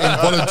some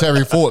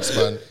involuntary thoughts,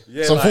 man.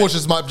 Some like- thoughts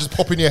just might just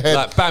pop in your head.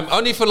 Like, bam,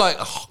 only for like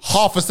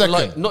half a second,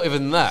 like not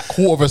even that.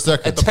 quarter of a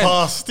second. A tenth.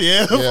 Past,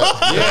 yeah. Yeah.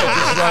 Yeah,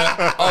 just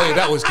like, oh yeah,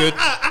 that was good.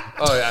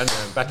 Oh yeah, and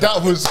then back out.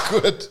 That was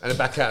good. And then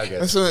back out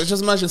again. So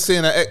just imagine seeing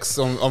an ex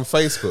on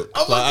Facebook,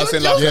 Oh my like as God,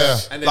 in like yeah.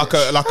 And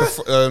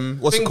then-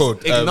 what's it Things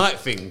called? ignite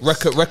things.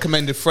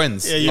 Recommended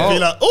friends. Yeah, you'd be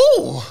like,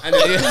 oh, And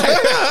then,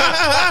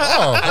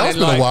 Oh, that's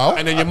been like, a while.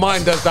 and then your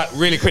mind does that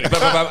really quickly, blah,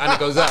 blah, blah, and it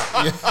goes out.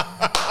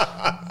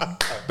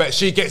 But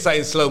she gets that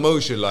in slow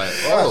motion, like,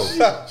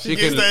 oh, she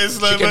gets that in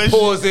slow she can motion.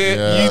 pause it.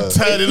 Yeah. you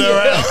turning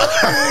around.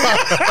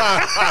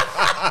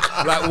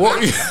 Like what?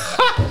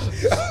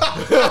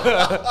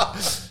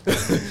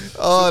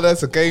 Oh,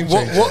 that's a game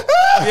changer. What?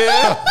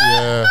 Yeah.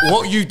 Yeah.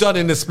 What you done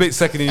in the split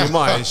second in your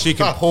mind, she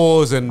can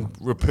pause and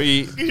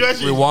repeat, you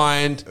actually-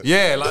 rewind.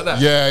 Yeah, like that.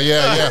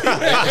 Yeah.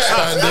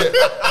 Expand it.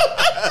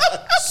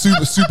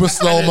 Super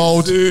slow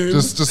mode. zoom.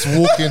 Just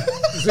walking.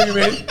 Zoom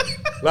in,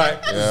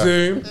 like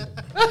zoom,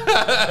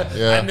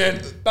 Yeah. and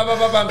then bam, bam,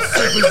 bam, bam,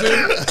 super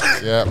zoom,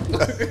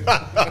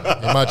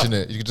 Yeah. Imagine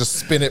it. You could just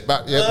spin it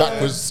back,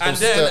 backwards.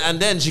 and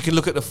then she can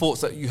look at the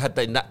thoughts that you had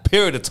in that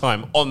period of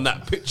time on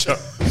that picture.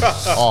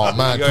 Oh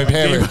man, You go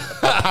compare even it.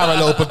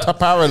 Parallel to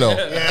parallel.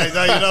 Yeah,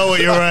 no, you know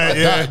what, you're right.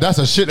 Yeah. That's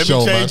a shit Let show,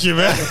 me man. change you,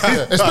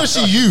 man.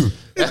 Especially you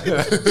back in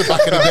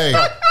the day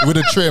with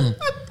a trim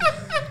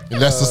in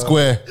Leicester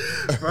Square.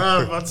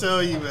 Bro, I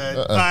tell you, man.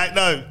 All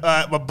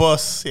right, my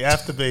boss. You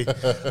have to be.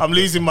 I'm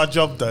losing my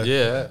job though.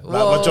 Yeah,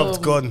 my job's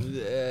gone.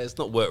 Yeah, it's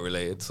not work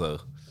related, so.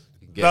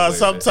 you can get No, away with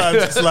sometimes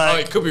it. it's like- oh,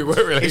 it could be work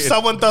related. If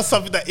someone does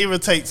something that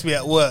irritates me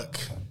at work,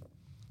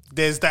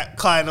 there's that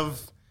kind of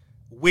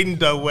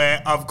window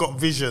where I've got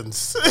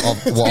visions.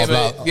 Of like an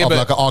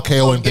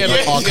RKO and Yeah,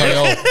 but-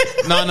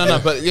 RKO.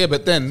 No,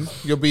 but then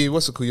you'll be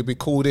You'll be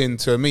called in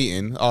to a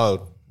meeting.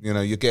 Oh, You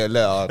know, you get a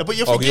letter. No, but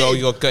you're or forgetting-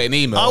 you'll get an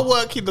email. I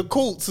work in the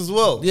courts as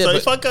well. Yeah, So but-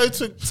 if I go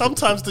to,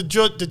 sometimes the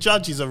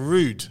judges are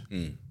rude,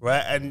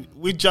 right? And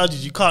with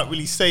judges, you can't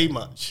really say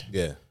much.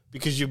 Yeah.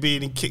 Because you're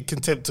being in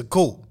contempt of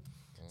court.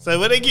 So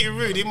when they get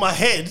rude, in my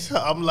head,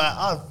 I'm like,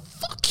 oh,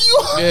 fuck you.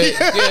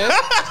 Yeah.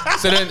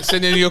 So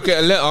then you'll get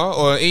a letter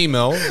or an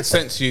email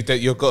sent to you that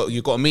you got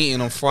a meeting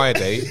on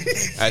Friday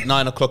at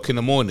 9 o'clock in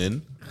the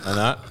morning and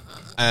that.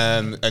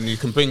 And you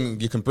can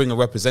bring a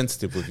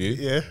representative with you,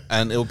 Yeah.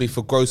 and it'll be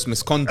for gross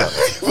misconduct,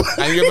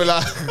 and you'll be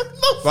like,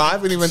 "But I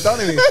haven't even done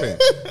anything."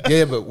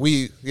 Yeah, but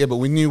we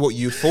knew what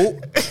you thought.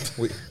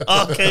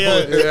 Okay,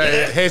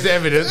 yeah. Here's the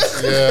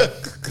evidence. Yeah.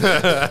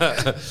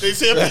 They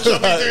see a picture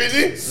of me doing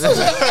this.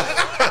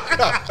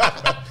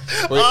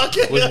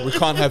 We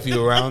can't have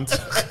you around.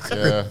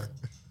 Yeah.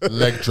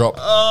 Leg drop.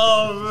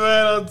 Oh,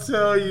 man, I'll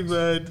tell you,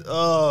 man.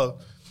 Oh,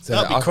 So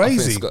that'd I be think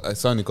crazy.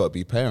 it's only got to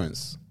be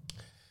parents.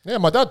 Yeah,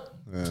 my dad.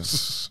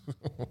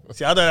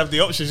 See, I don't have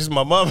the option. It's just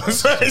my mum.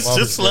 So it's Mum,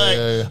 just like,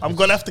 yeah. I'm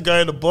going to have to go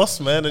in the boss,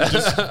 man, and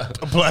just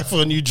apply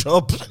for a new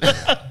job.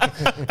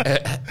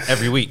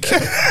 Every week.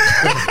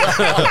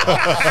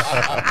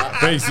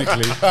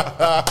 Basically.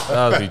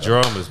 That would be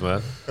dramas,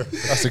 man.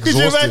 That's Could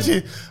you exhausting.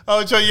 imagine?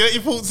 Oh, John, you let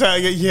your thoughts out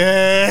and go,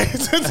 yeah.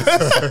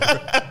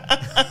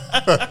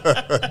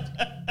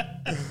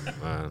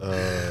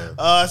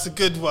 Oh, it's a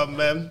good one,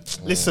 man.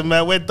 Listen,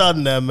 man, we're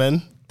done now,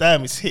 man.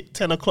 Damn, it's hit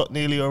 10 o'clock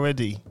nearly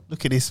already.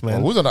 Look at this,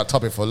 man. We was on that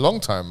topic for a long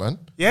time, man.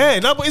 Yeah,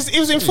 no, but it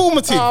was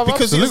informative Oh,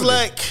 because it was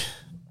absolutely. like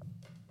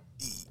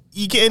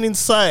you get an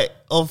insight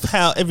of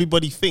how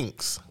everybody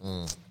thinks.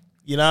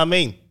 You know what I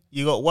mean?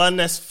 You got one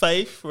that's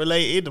faith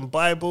related and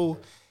Bible.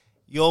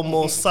 You're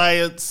more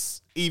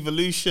science,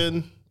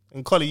 evolution,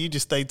 and Colin, you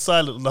just stayed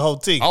silent on the whole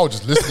thing. I was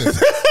just listening.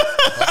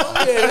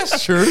 Yeah,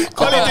 that's true.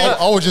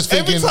 I was just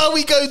thinking. Every time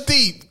we go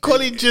deep,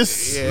 Colin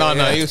just No,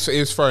 he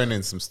was throwing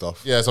in some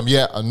stuff. Yeah, some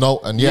a no,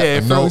 and yeah, Yeah,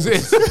 a no. it throws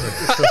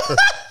in.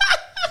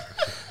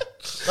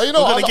 Now, you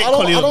know, We're I gonna get don't,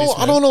 Colin on this,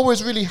 I don't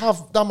always really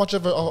have that much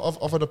of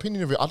an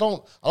opinion of it. I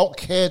don't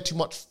care too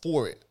much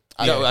for it.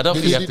 No, I don't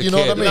think you have to know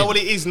care, what I though. You know mean? what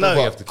it is? You No,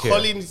 have to care.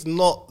 Colin's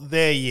not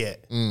there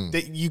yet.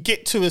 That you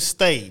get to a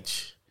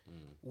stage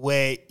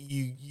where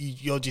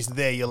you're just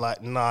there. You're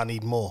like, nah, I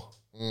need more.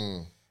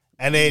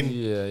 And then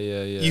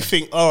Yeah. you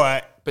think, all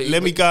right, But-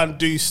 let me go and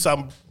do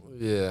some.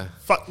 Yeah.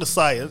 Fuck the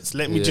science.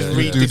 Let me Yeah. just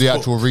read Do this the book.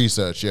 actual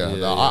research, yeah.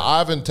 Yeah, I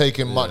haven't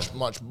taken much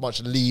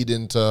lead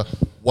into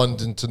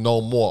wanting to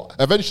know more.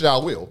 Eventually, I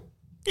will.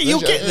 Yeah,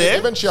 you'll get there.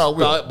 Eventually, I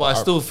will. But I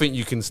still think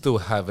you can still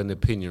have an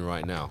opinion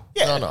right now.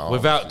 Yeah. No.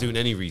 Without doing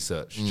any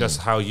research.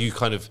 Just how you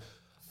kind of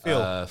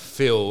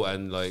feel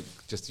and like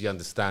just the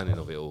understanding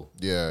of it all.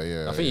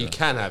 Yeah. I think you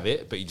can have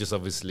it, but you just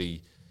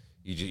obviously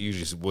you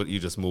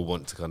just more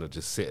want to kind of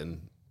just sit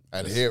and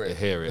hear it.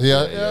 Hear it.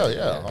 Yeah.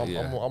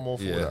 I'm all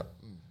for Yeah. that.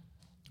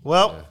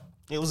 Well,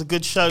 it was a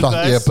good show, Plus,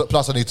 guys.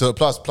 plus I need to.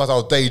 Plus, I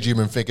was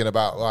daydreaming, thinking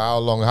about how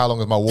long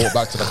is my walk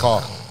back to the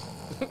car.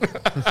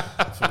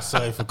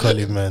 Sorry for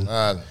Colin, man.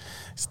 Man,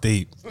 It's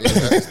deep.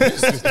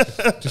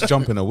 Just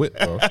jump in a whip,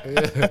 bro.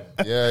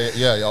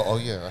 yeah. Oh,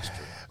 yeah, that's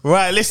true.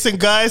 Right, listen,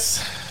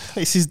 guys.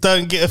 This is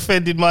Don't Get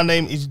Offended. My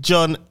name is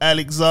John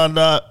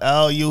Alexander.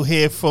 You'll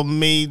hear from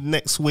me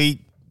next week.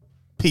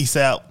 Peace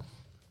out.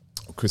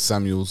 Chris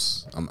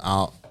Samuels, I'm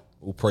out.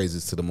 All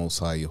praises to the Most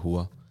High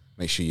Yahuwah.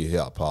 Make sure you hit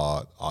up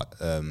all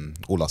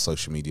our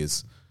social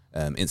medias,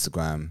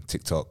 Instagram,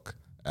 TikTok,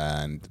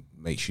 and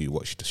make sure you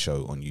watch the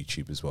show on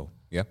YouTube as well.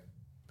 Yeah?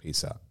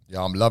 Peace out.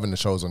 Yeah, I'm loving the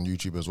shows on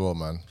YouTube as well,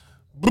 man.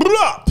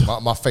 Blah.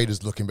 My fade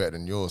is looking better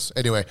than yours.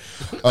 Anyway,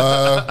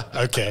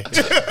 Okay.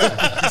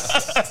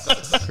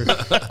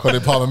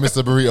 Colin Palmer,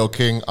 Mr. Burrito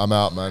King. I'm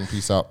out, man.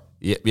 Peace out.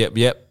 Yep.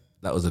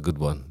 That was a good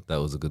one.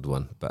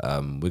 But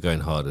we're going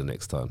harder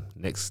next time.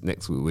 Next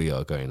week we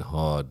are going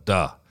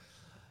harder.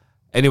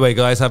 Anyway,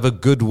 guys, have a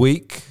good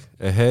week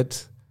ahead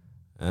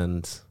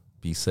and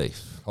be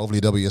safe. Hopefully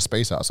there'll be a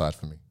space outside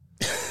for me.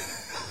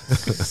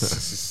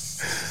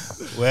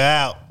 We're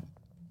out.